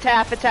half, it's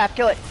half, it's half.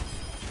 Kill it.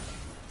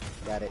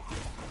 Got it.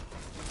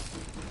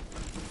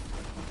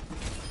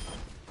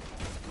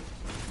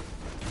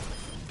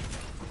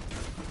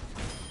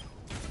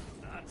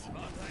 That's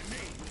what I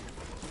mean.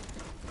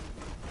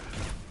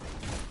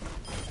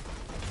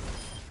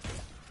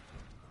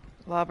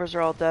 Lobbers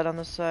are all dead on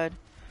this side.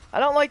 I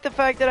don't like the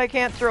fact that I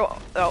can't throw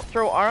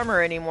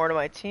armor anymore to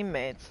my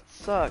teammates. It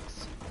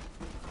sucks.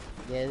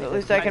 Yeah, at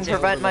least I can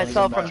prevent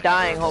myself from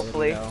dying,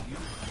 hopefully.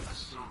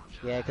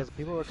 Yeah, because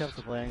people were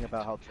complaining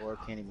about how Tor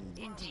can't even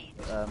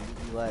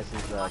utilize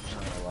his turn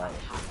a lot.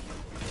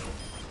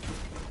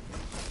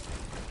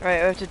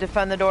 Alright, we have to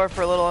defend the door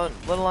for a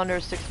little under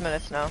 6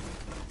 minutes now.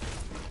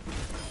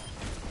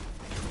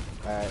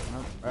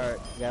 Alright,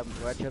 yeah,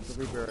 watch out the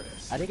Reaper.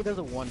 I think it does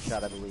a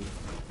one-shot, I believe.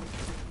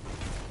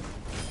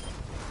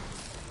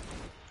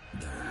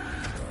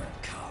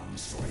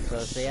 So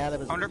stay out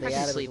of his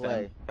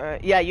way.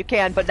 Yeah, you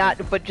can, but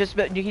just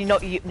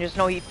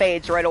know he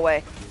fades right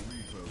away.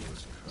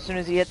 As soon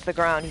as he hits the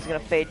ground, he's gonna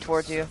fade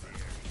towards you.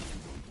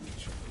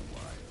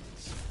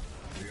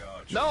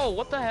 No,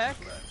 what the heck?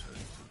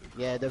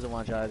 Yeah, it doesn't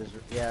one shot.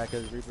 Yeah,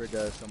 because Reaper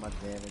does so much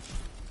damage.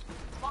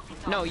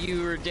 No,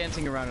 you were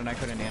dancing around and I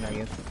couldn't nano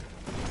you.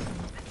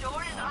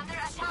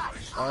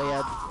 Oh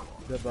yeah,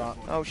 good bomb.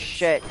 Oh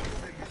shit.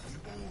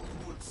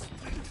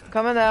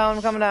 Coming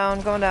down, coming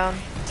down, coming down.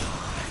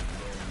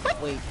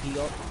 Wait,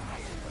 heal.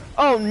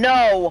 Oh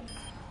no!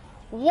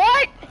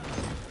 What?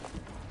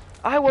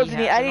 I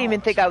didn't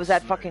even think I was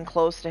that fucking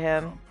close to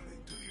him.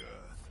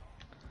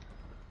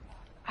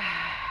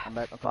 I'm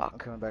back. Fuck.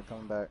 I'm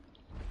coming back.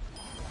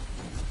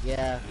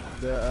 Yeah,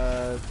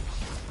 yeah,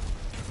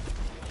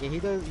 he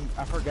does.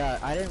 I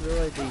forgot. I didn't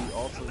realize they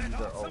also use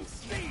their ult.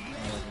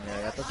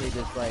 I thought they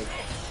just like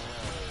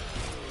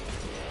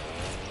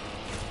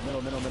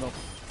middle.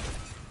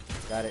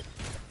 Got it.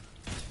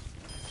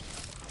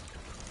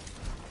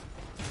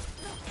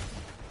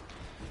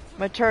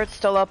 My turret's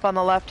still up on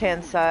the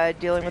left-hand side,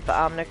 dealing with the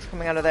Omnics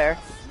coming out of there.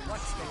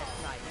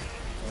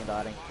 And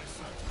dotting.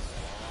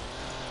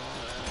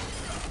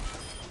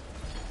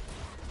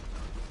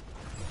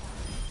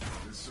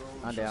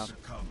 I'm down.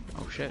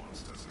 Oh shit.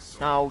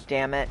 Oh,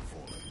 damn it.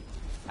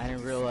 I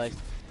didn't realize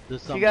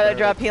there's some. You gotta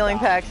drop healing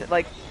packs,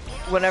 like,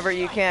 whenever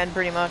you can,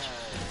 pretty much.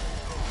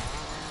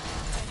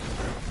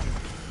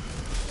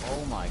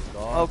 Oh my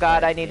god. Oh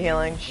god, I need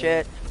healing.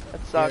 Shit.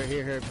 That sucks.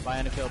 Here.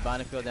 Bind a field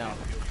down.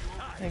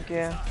 Thank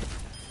you.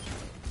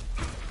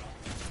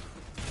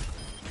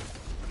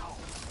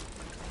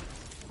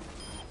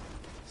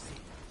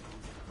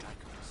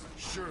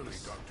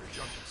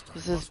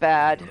 This is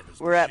bad.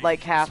 We're at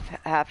like half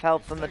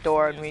health on the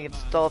door, and we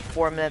still have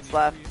 4 minutes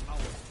left.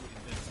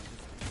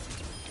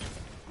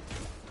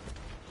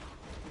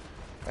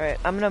 Alright,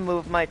 I'm gonna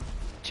move my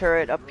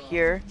turret up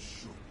here.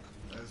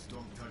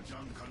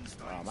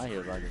 Oh, my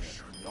heal's like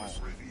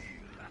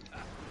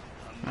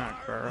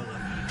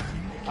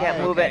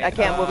Can't move it. I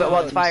can't move it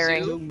while it's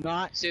firing.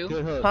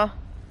 Sue? Huh?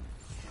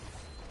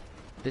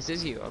 This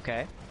is you,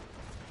 okay?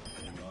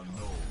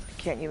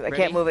 I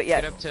can't move it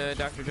yet. Get up to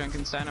Dr.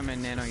 Junkenstein. I'm gonna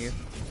nano you.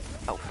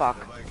 Oh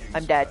fuck.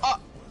 I'm dead.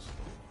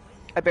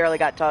 I barely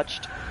got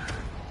touched.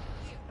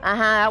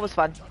 That was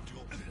fun.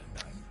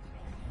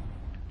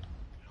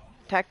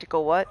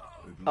 Tactical what?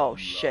 Oh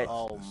shit.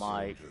 Oh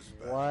my.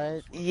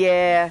 What?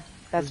 Yeah,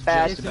 that's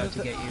bad. Just about to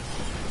get you.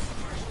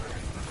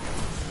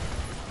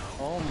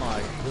 Oh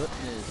my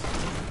goodness.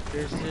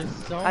 There's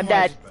just so I'm much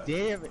dead.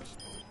 damage.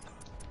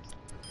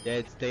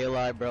 Dead, stay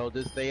alive, bro.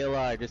 Just stay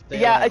alive. Just stay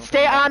Yeah, alive.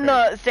 stay on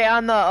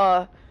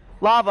the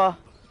lava,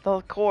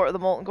 the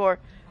molten core.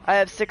 I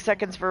have 6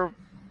 seconds for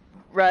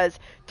res.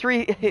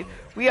 3.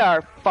 We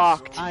are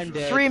fucked. I'm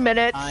dead. 3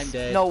 minutes. I'm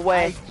dead. No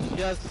way.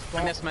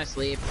 I missed my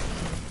sleep.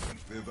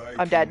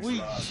 I'm dead.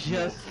 We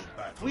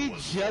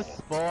just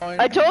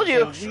spawned. I told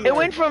you. It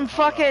went from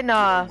fucking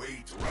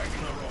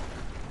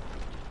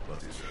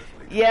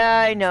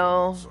Yeah, I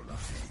know.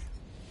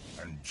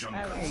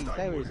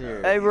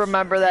 I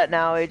remember that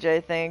now,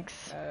 AJ.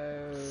 Thanks.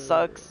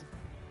 Sucks.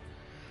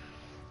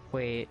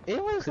 Wait.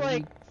 It was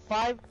like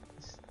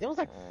It was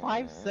like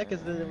 5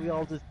 seconds and then we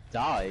all just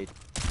died.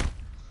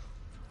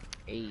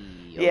 Hey,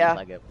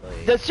 Yeah.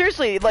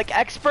 Seriously, like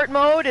expert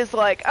mode is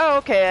like, oh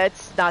okay,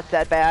 it's not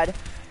that bad,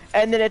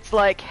 and then it's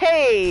like,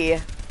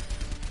 hey,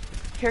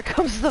 here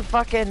comes the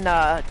fucking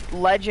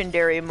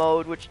legendary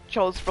mode, which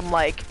goes from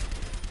like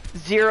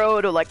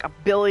 0 to like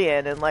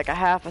 1,000,000,000 in like a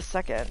half a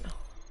second.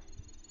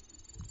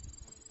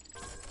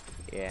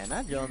 Yeah, and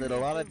that drone did a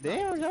lot of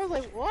damage. I was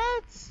like,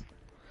 what?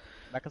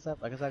 Like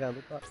I got a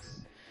loot box.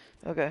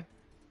 Okay.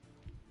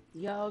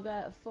 Y'all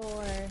got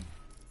 4.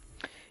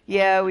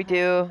 Yeah, we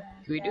do.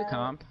 Can we do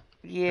comp?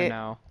 Yeah. Or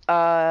no.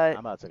 I'm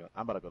about to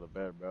go to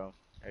bed, bro.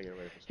 I gotta get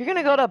ready for school. You're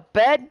gonna go to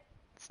bed?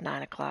 It's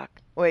 9 o'clock.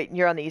 Wait,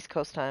 you're on the East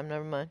Coast time.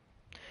 Never mind.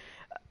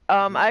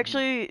 I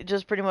actually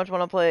just pretty much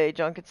want to play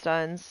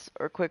Junkensteins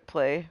or quick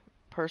play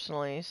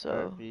personally. So.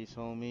 Alright, peace,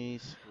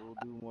 homies. We'll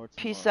do more tomorrow.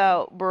 Peace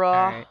out,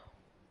 brah. Alright.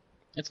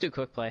 Let's do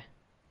quick play.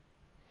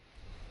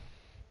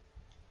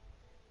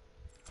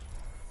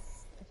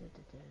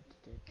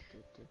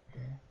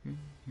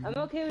 I'm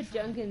okay with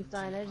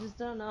Junkenstein, I just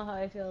don't know how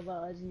I feel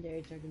about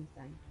Legendary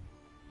Junkenstein.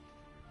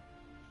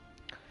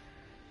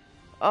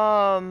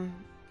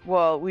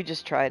 Well, we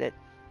just tried it.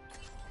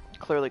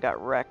 Clearly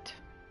got wrecked,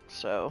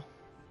 so.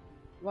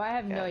 Well, I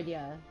have no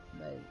idea,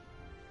 but.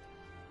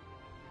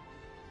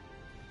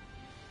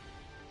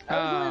 I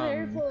was only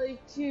there for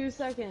like 2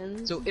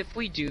 seconds. So if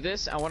we do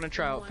this, I want to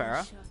try out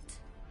Farah.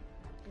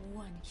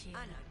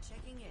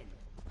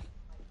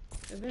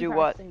 I've been do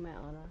what? practicing my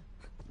Ana.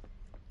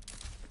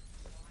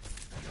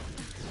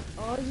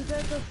 Oh, you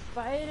got the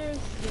spider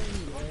skin,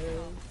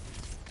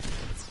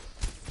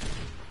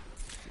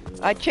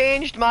 I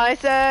changed my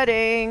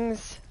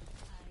settings.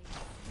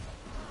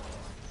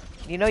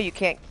 You know you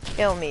can't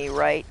kill me,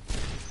 right?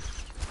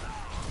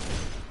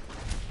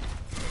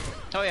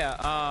 Oh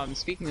yeah,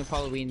 speaking of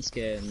Halloween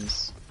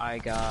skins, I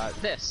got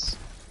this.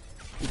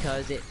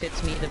 Because it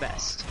fits me the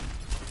best.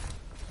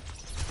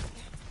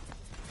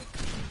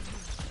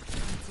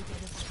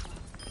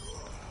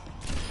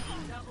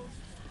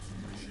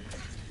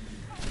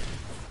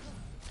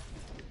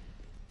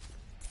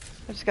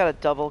 I just got a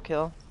double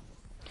kill.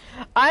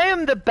 I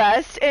am the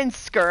best in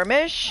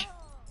skirmish.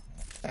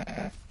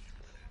 I'm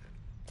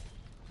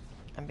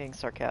being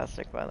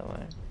sarcastic, by the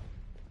way.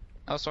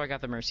 Also, I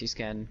got the Mercy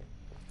skin.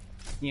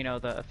 You know,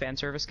 the fan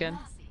service skin?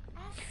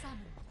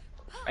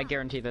 I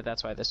guarantee that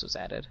that's why this was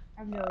added.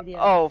 I have no idea.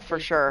 Oh, for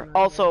sure.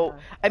 Also,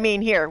 I mean,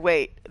 here,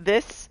 wait.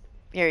 This,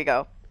 here you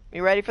go.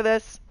 You ready for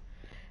this?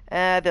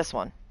 This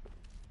one.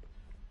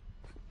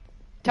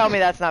 Tell me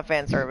that's not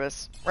fan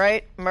service,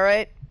 right? Am I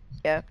right?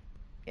 Yeah.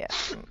 Yeah,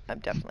 I'm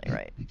definitely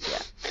right.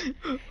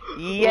 Yeah.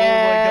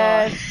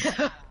 Yes!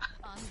 Oh my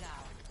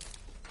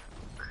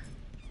god.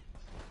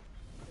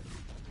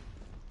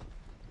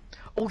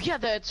 Oh yeah,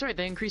 that's right,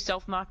 they increased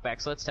self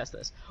knockback, so let's test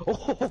this.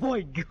 Oh my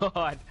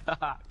god!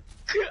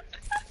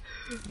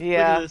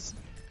 Yeah. Look at this.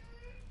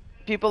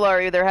 People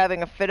are either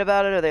having a fit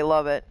about it or they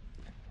love it.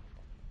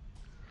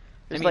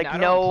 There's I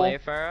don't play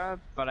Farah,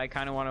 but I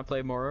kind of want to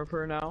play more of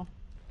her now.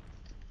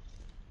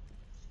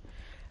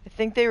 I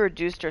think they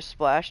reduced her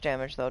splash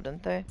damage though,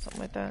 didn't they?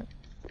 Something like that.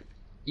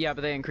 Yeah,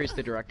 but they increased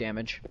the direct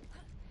damage.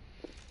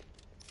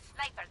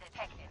 Sniper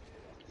detected.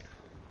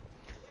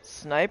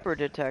 Sniper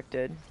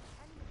detected.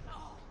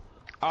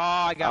 Oh,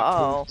 I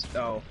got pooped.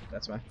 Oh,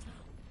 that's why.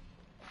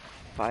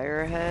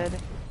 Firehead.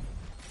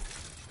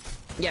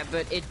 Yeah,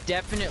 but it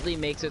definitely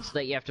makes it so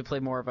that you have to play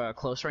more of a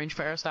close range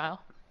Farah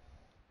style.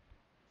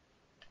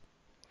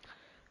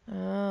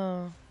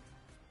 Oh.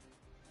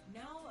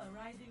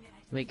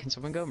 Wait, can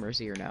someone go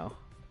Mercy or no?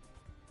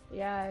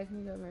 Yeah, I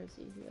can go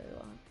Mercy if you really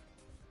want.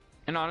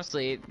 And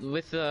honestly,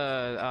 with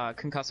the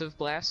concussive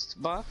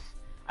blast buff,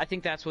 I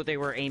think that's what they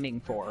were aiming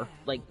for.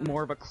 Like,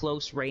 more of a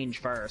close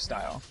range Farah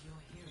style.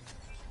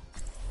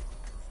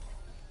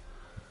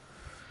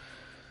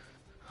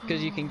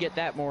 Because you can get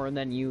that more and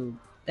then you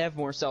have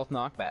more self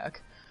knockback.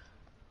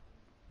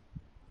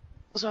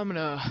 So I'm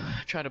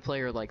gonna try to play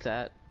her like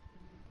that.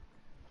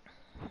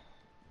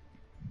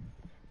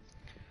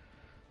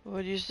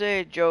 What'd you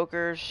say,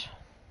 jokers?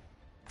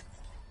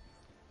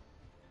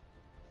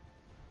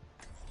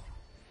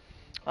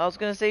 I was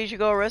gonna say you should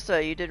go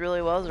Orisa. You did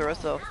really well as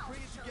Orisa.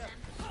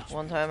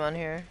 One time on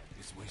here.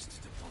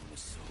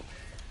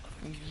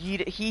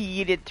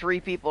 He yeeted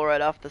 3 people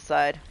right off the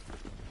side.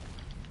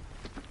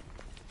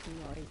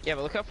 Yeah,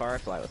 but look how far I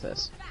fly with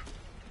this.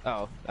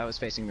 Oh, I was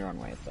facing the wrong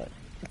way, but...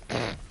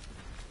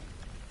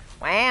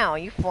 Wow,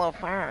 you flew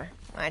far.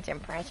 That's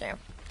impressive.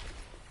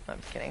 I'm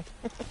just kidding.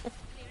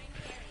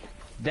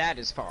 That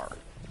is far.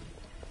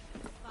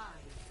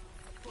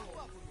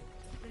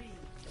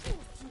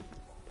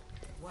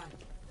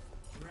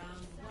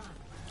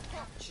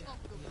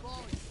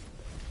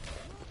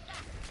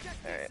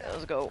 Alright,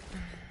 let's go.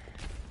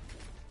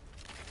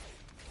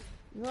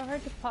 You want her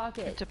to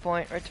pocket. Right to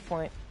point, right to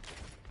point.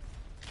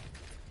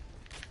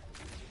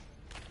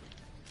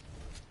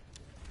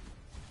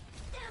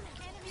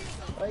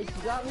 Like,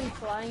 you got me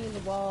flying into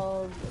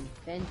walls and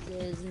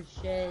fences and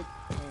shit,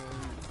 and...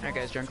 Alright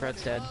guys,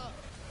 Junkrat's dead.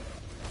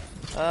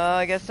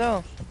 I guess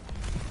so.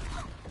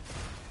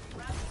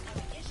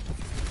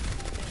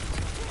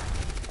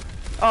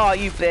 Oh,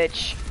 you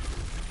bitch.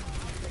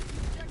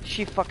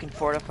 She fucking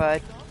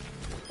fortified.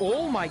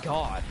 Oh my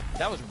god.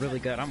 That was really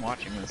good. I'm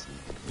watching this.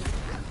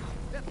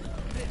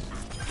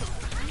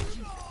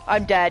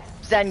 I'm dead.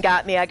 Zen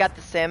got me. I got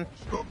the sim.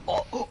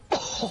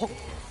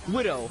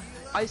 Widow,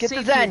 I Get the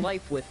saved your Zen.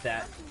 life with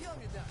that.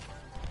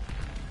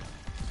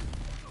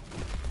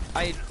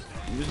 I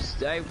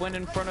went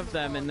in front of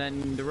them and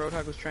then the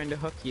Roadhog was trying to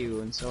hook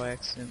you and so I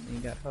accidentally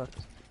got hooked.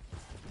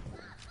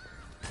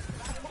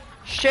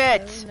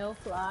 Shit! No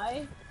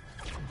fly.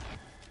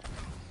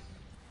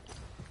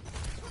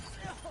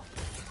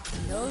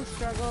 No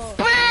struggle.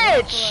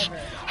 Bitch!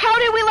 Whatsoever. How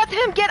did we let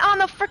him get on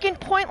the freaking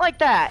point like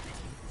that?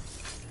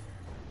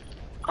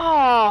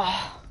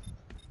 Oh.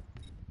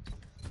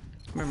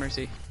 No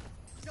mercy.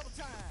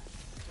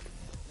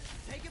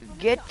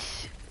 Get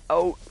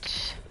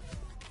out.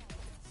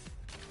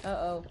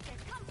 Uh-oh.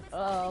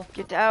 Uh-oh.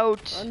 Get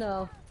out. Oh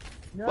no.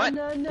 No, What?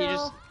 no, no. He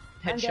just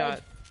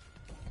headshot.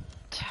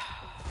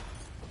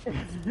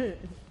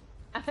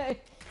 I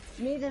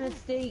made a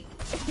mistake.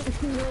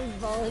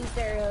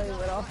 Voluntarily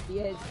went off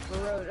the edge for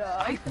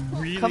Roadhog.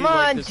 Really Come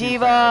like on, this new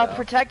Diva. fire,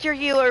 Protect your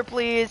healer,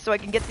 please, so I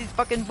can get these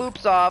fucking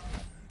boops off.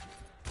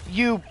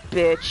 You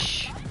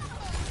bitch.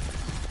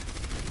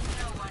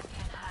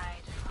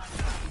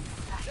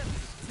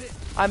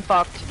 I'm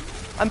fucked.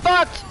 I'm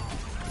fucked!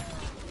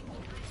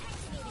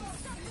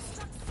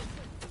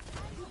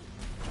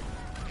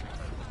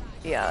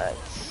 Yeah,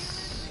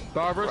 that's...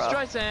 Barbara rough.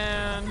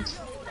 Streisand!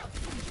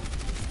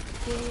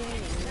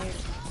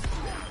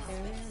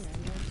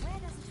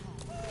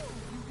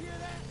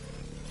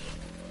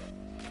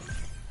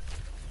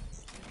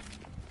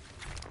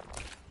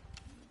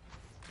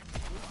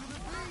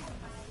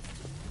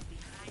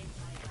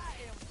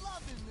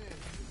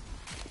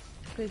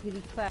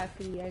 Clickety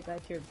clackety, I got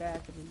your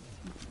back.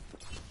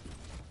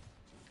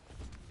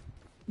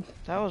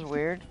 That was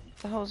weird. What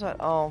the hell was that?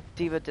 Oh,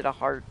 Diva did a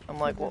heart. I'm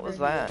like, what was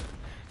that?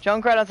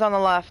 Junkrat's on the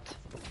left.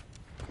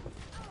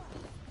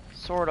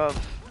 Sort of.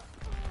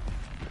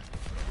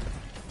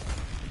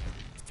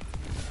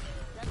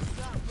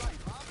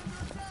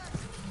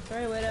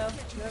 Sorry, Widow.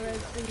 No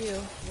res for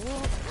you.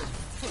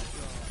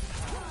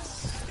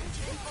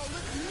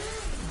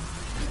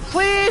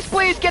 Please,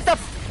 please get the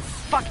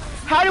fuck.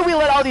 How do we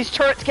let all these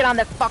turrets get on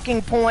the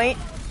fucking point?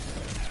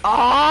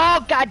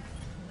 Oh, god.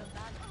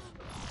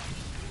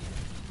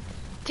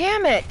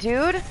 Damn it,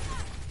 dude.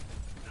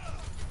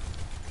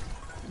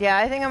 Yeah,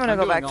 I think I'm gonna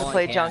go back to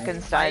play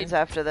Junkensteins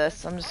after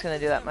this. I'm just gonna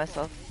do that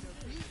myself.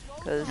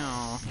 Because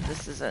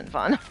this isn't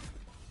fun.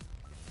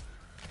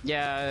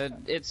 Yeah,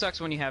 it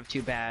sucks when you have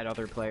two bad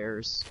other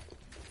players.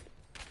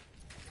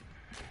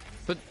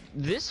 But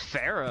this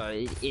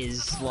Pharah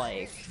is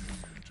like...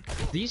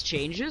 These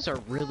changes are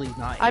really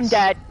nice. I'm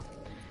dead.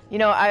 You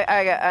know,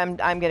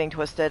 I'm getting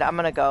twisted. I'm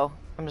gonna go.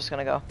 I'm just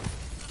gonna go.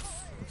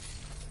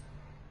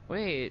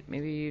 Wait,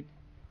 maybe...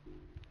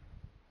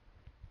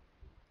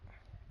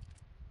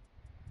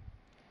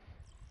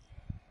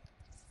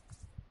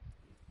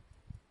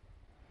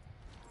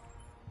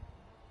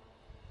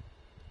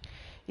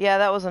 Yeah,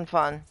 that wasn't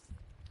fun.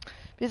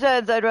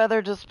 Besides, I'd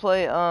rather just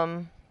play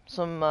some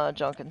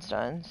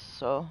Junkensteins,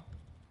 so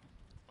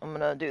I'm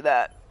gonna do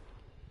that.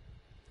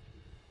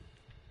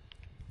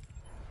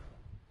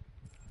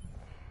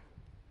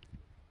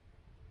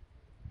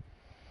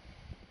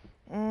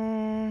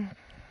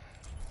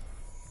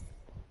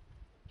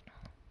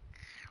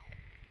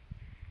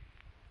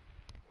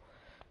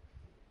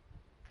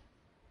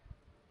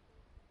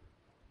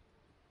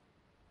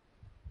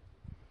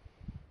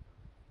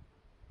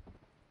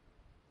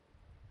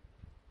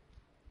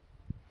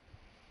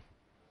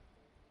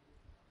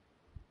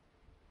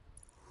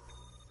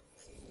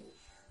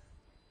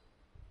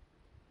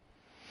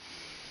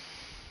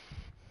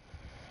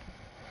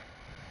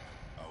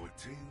 Our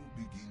tale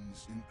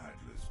begins in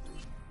Adler's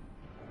Room,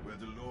 where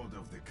the lord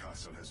of the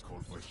castle has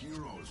called for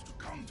heroes to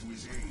come to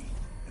his aid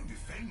and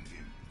defend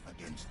him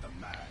against the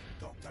mad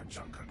Dr.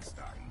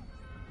 Junkenstein.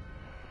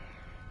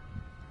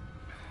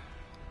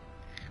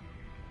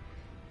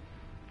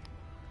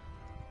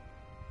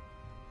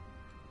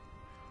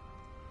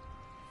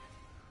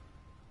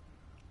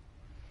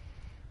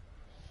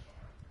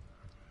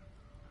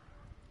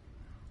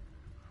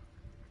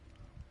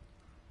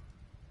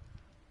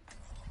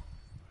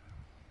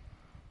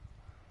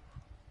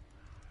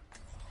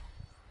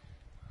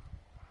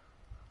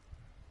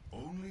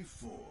 Only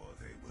four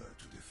they were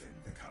to defend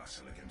the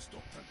castle against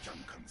Dr.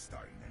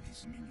 Junkenstein and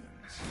his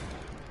minions.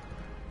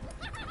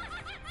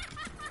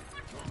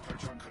 Dr.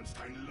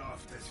 Junkenstein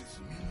laughed as his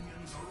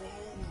minions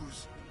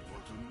rose, for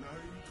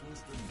tonight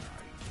was the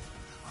night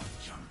of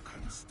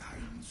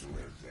Junkenstein's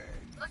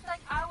revenge. Looks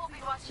like I will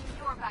be watching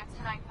your back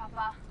tonight,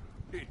 Papa.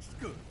 It's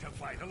good to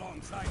fight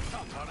alongside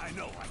someone I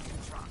know I can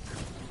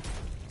trust.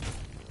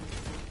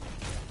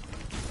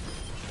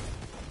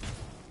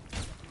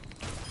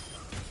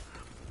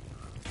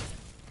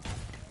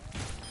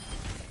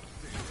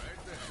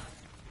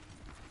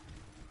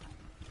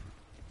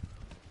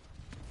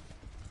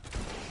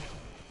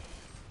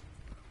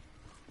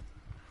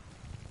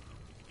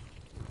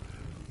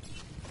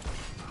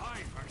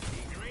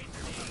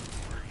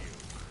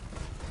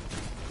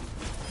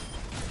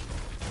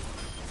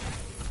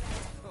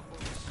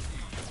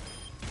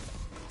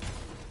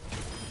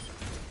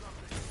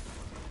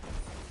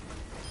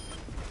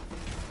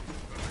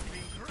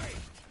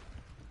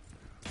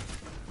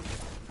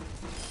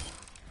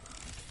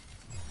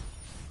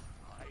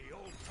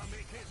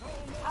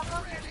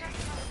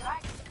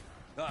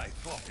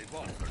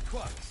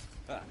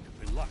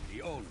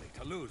 ready only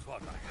to lose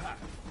what I have.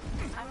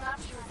 I'm not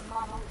sure if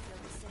Mama would feel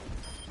the same.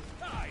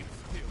 I'm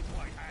still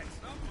quite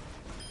handsome.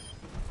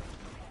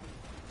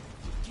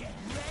 Get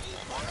ready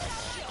for the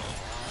show!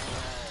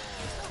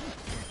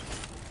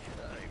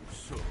 I'm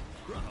so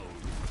proud.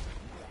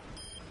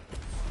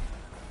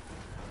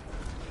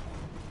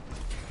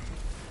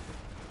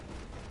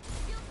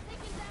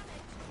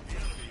 The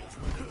enemy is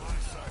within my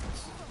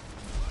sights.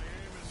 My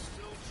aim is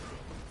still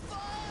true.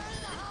 Fire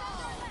in the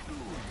hole!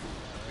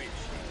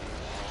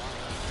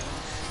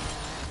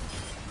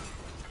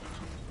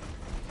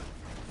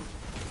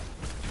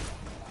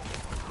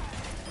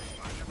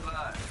 Much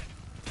obliged.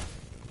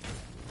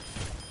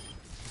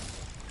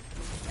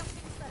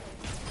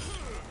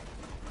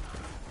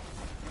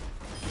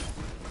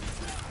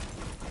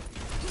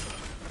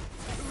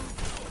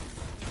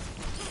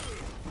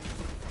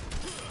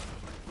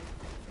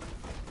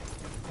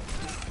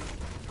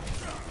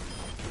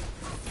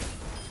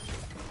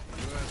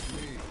 You ask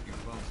me, you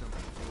found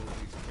something full of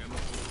these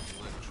chemicals,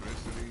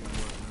 electricity, and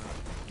whatnot.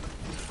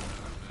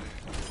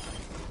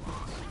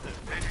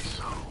 Maybe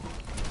so.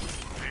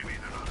 Maybe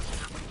they're not as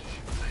different as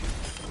you think.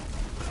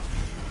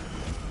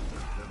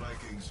 The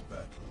Vikings'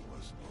 battle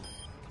was over.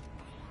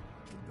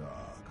 The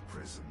dark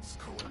presence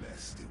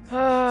coalesced in the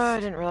I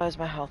didn't realize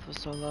my health was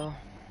so low.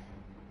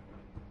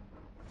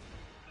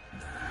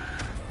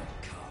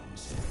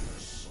 comes for your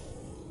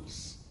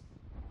souls.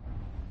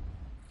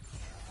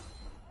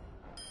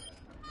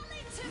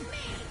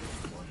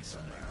 Once a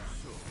man,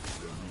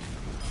 the ruler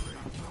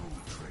betrayed no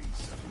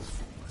trace of his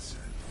former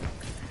self.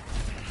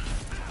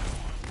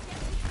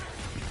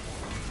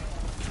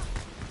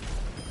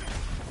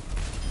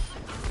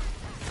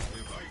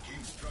 The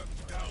Vikings struck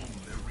down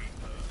the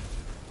Reaper.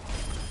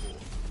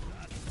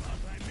 That's what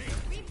I mean.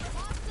 Reaper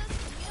monsters,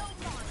 no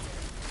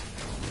monsters.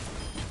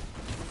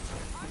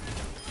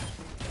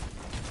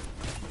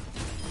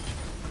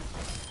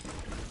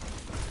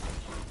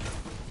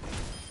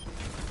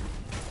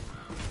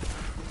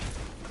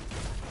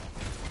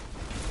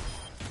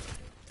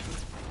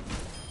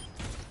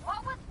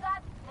 What was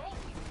that thing?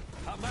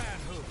 A man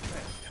who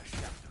felt a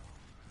shadow.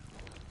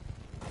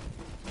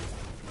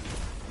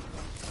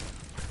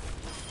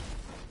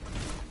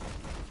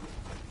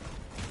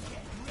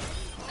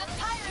 The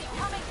tyrant's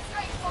coming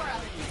straight for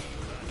us.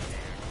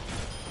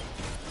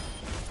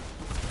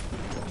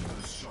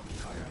 The shock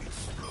tire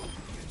exploded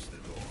against the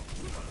door.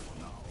 But for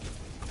now,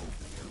 hope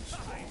held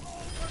strong.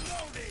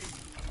 Overloading!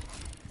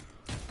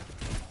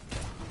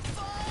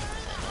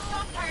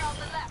 Shock tire on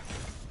the left.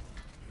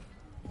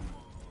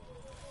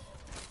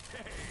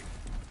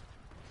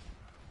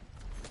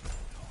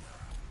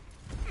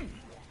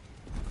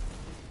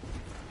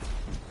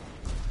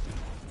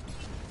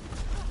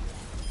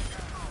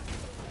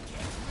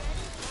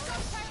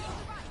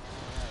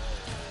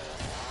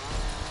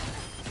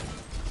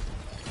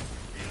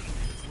 The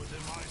enemy is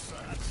within my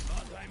sight. That's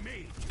what I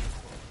mean.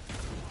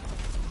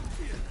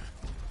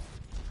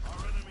 Our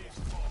enemies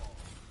fall.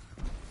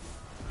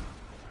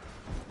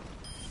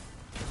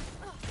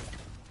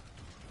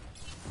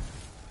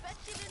 Bet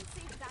you didn't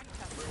see that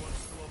coming.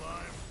 Everyone's still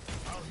alive.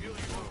 I'll heal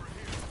you over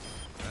here.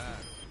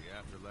 That, the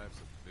afterlife's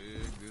a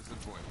big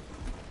disappointment.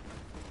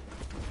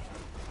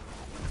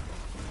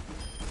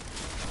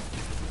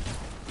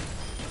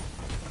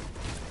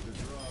 The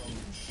ground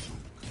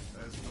shook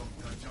as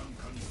Dr.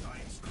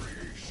 Junkenstein's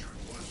creation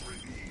was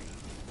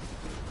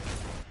revealed.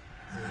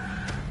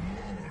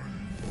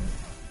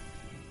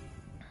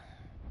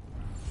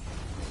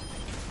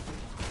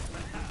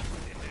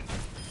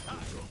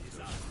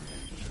 Doctor's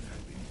creation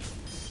had been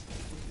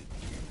twisted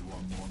into a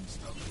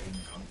monster bent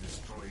on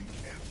destroying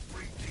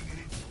everything in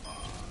its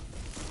path.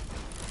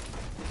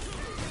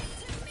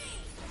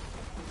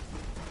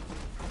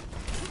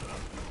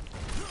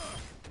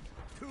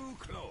 Too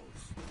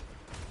close.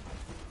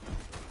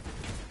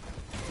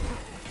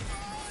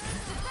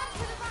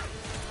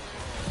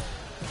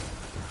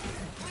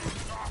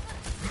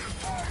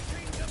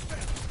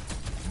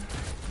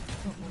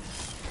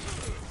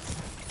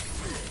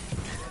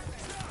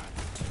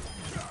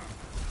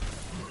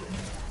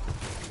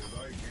 The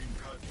Viking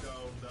cut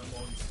down the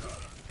monster.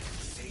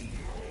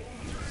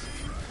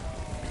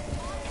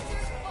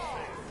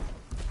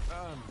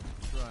 I'm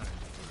trying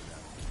to put it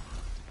out.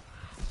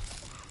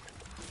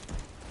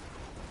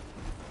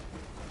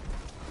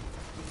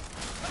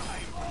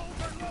 I'm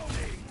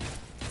overloading!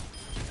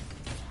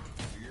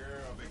 The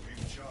air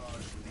became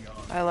charged with the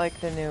army I like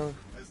the new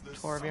as the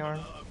Torbjorn.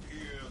 summoner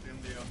appeared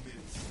in their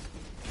midst.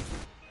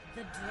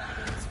 The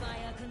dragon's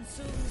fire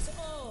consumes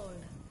all.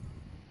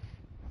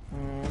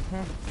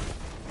 Mm-hmm.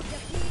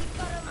 Yahi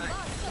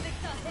Paramasa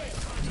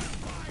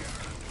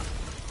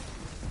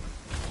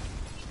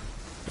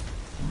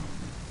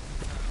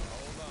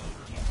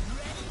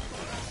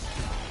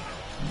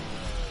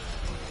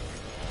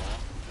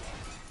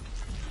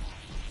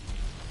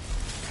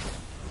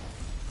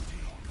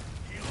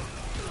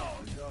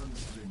The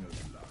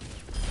gunslinger's luck.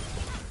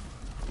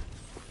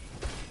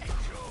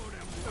 Show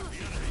them what the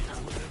enemy is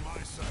within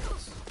my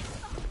sights.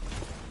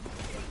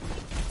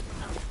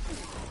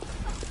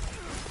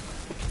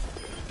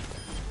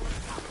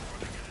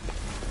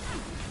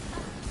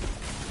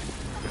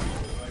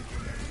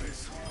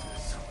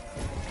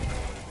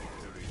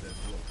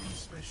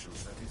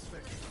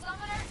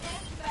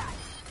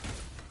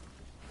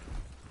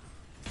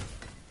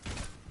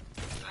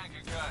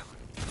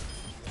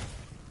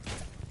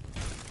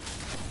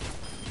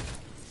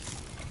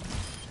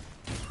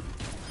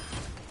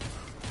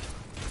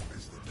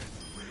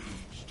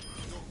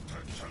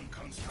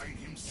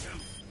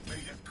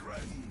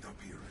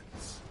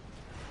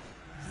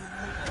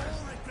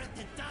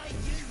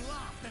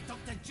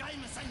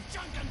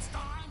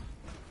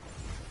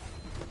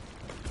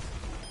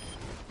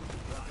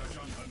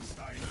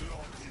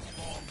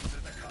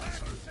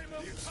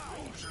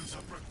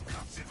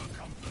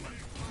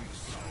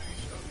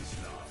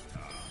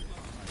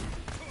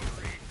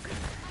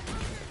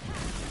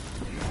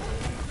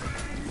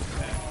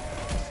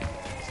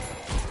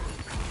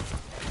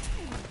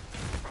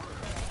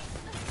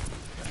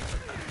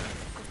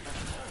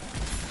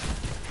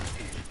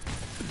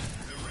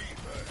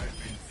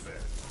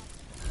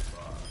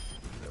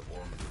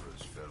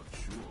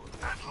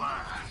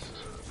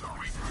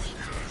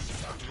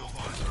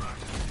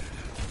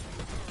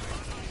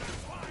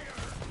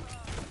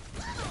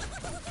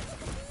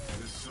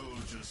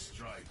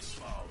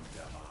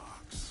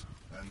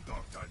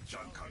 Dr.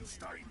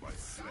 Junkenstein was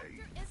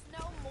slain. Is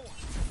no more.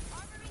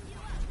 Armoring you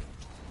up.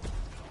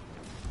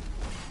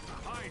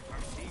 I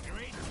foresee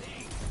great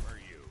things for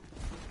you.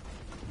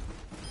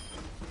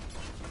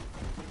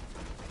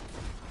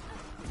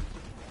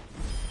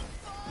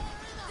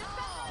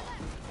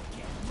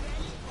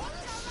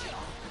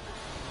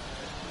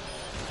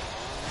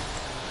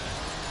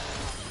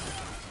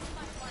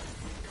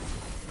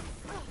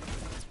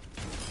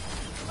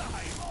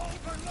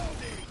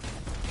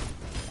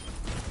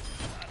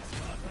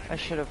 I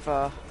should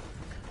have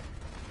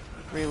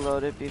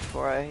reloaded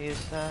before I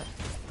used that.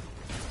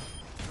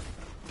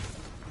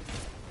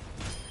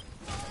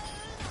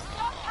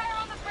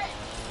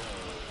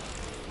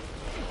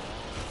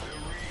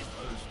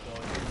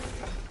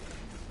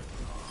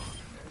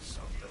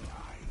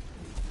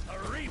 A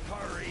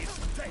Reaper is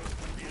safe.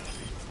 The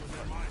enemy is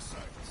within my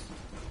sights.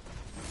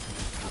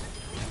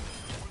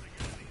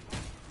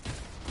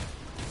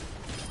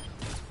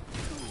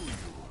 Do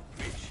you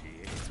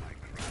appreciate my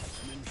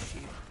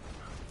craftsmanship?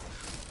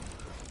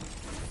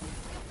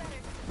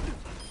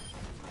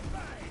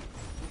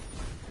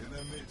 In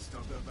the midst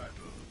of the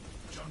battle,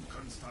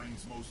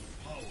 Junkenstein's most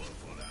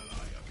powerful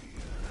ally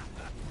appeared.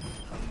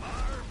 A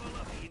marvel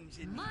of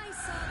engineering. My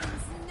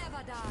servants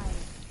never die.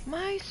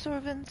 My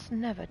servants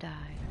never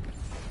die.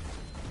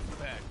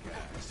 Bad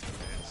guys.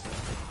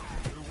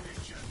 The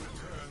witch has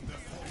returned the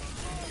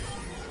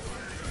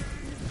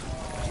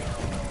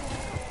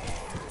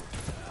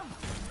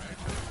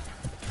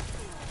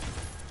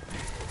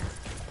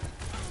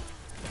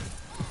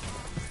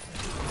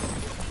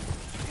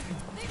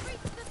They've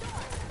reached the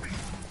door.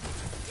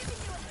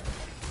 Giving you a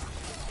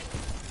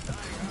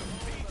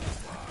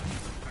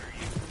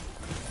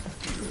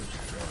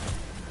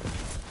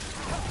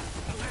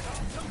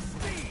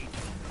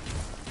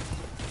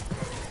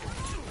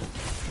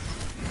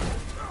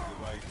The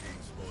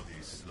Viking's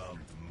body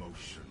slumped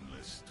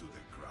motionless to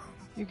the ground.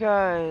 You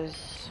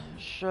guys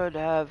should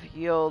have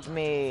healed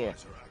me.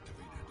 That's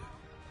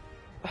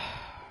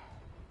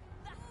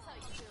how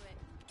you do it.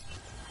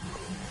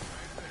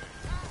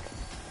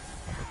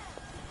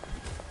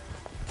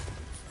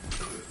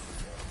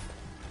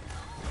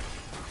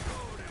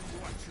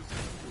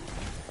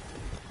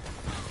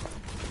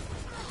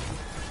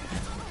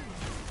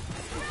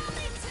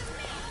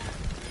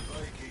 The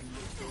Viking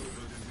looked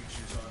over the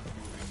witch's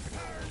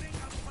unmoving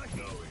form,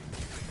 knowing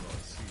he could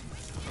not see.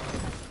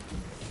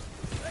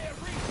 They have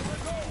reached the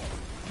door.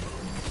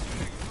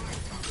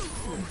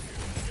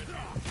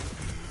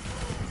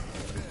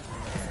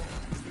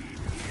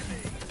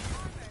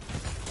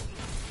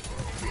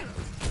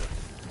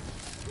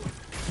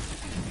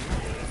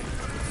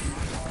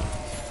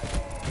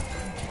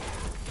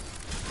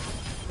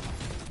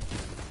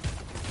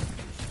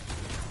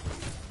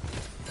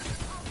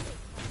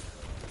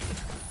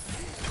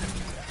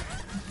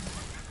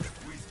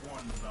 With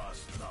one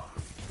last laugh,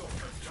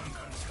 Dr.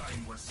 Junkenstein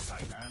was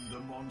sighted, and the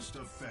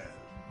monster fell,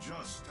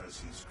 just as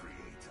his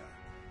creator.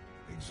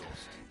 Exhausted.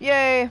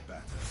 Yay!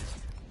 Battered.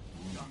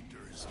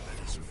 Thunder's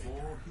legs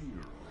four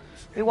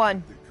heroes. We won.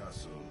 entered the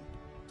castle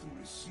to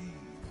receive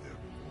their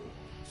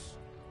rewards.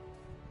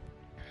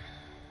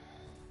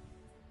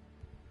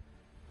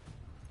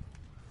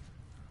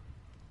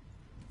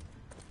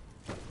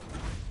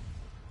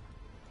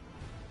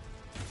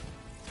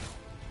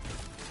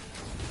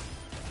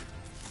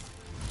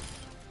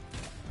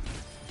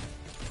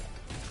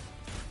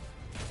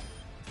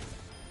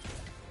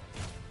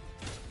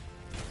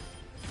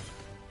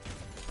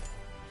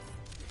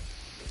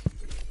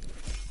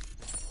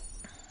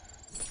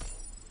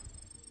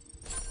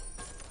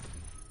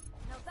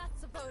 Now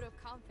that's a vote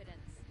of confidence.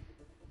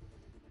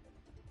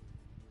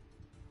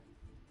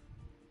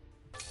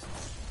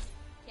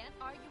 Can't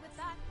argue with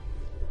that.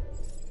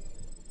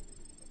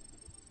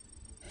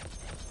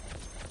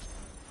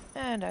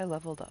 And I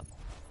leveled up.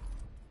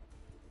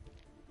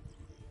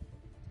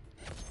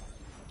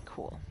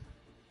 Cool.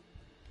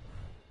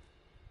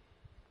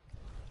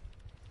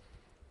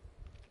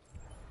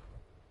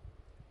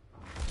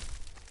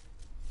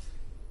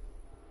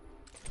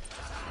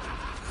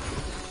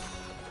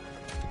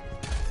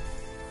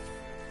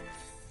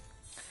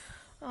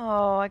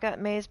 Oh, I got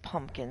May's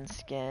pumpkin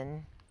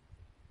skin.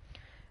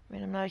 I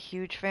mean, I'm not a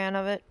huge fan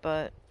of it,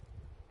 but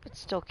it's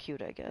still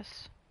cute, I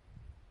guess.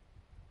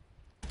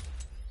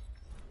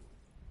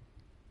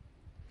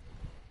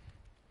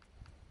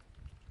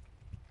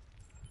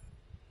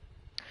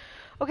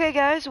 Okay,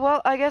 guys,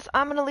 well, I guess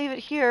I'm gonna leave it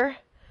here.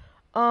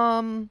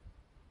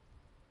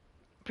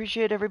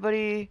 Appreciate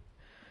everybody,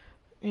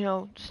 you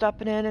know,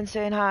 stopping in and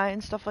saying hi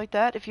and stuff like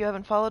that if you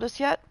haven't followed us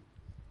yet.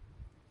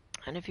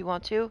 And if you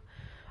want to,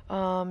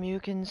 you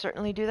can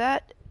certainly do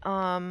that.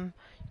 You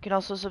can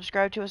also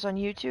subscribe to us on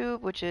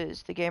YouTube, which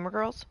is The Gamer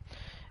Girls.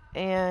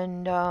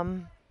 And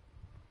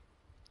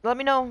let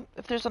me know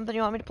if there's something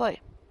you want me to play.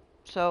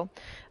 So,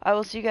 I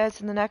will see you guys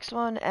in the next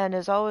one. And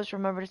as always,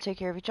 remember to take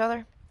care of each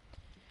other.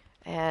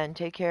 And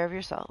take care of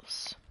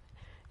yourselves.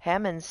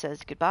 Hammond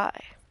says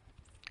goodbye.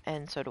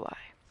 And so do I.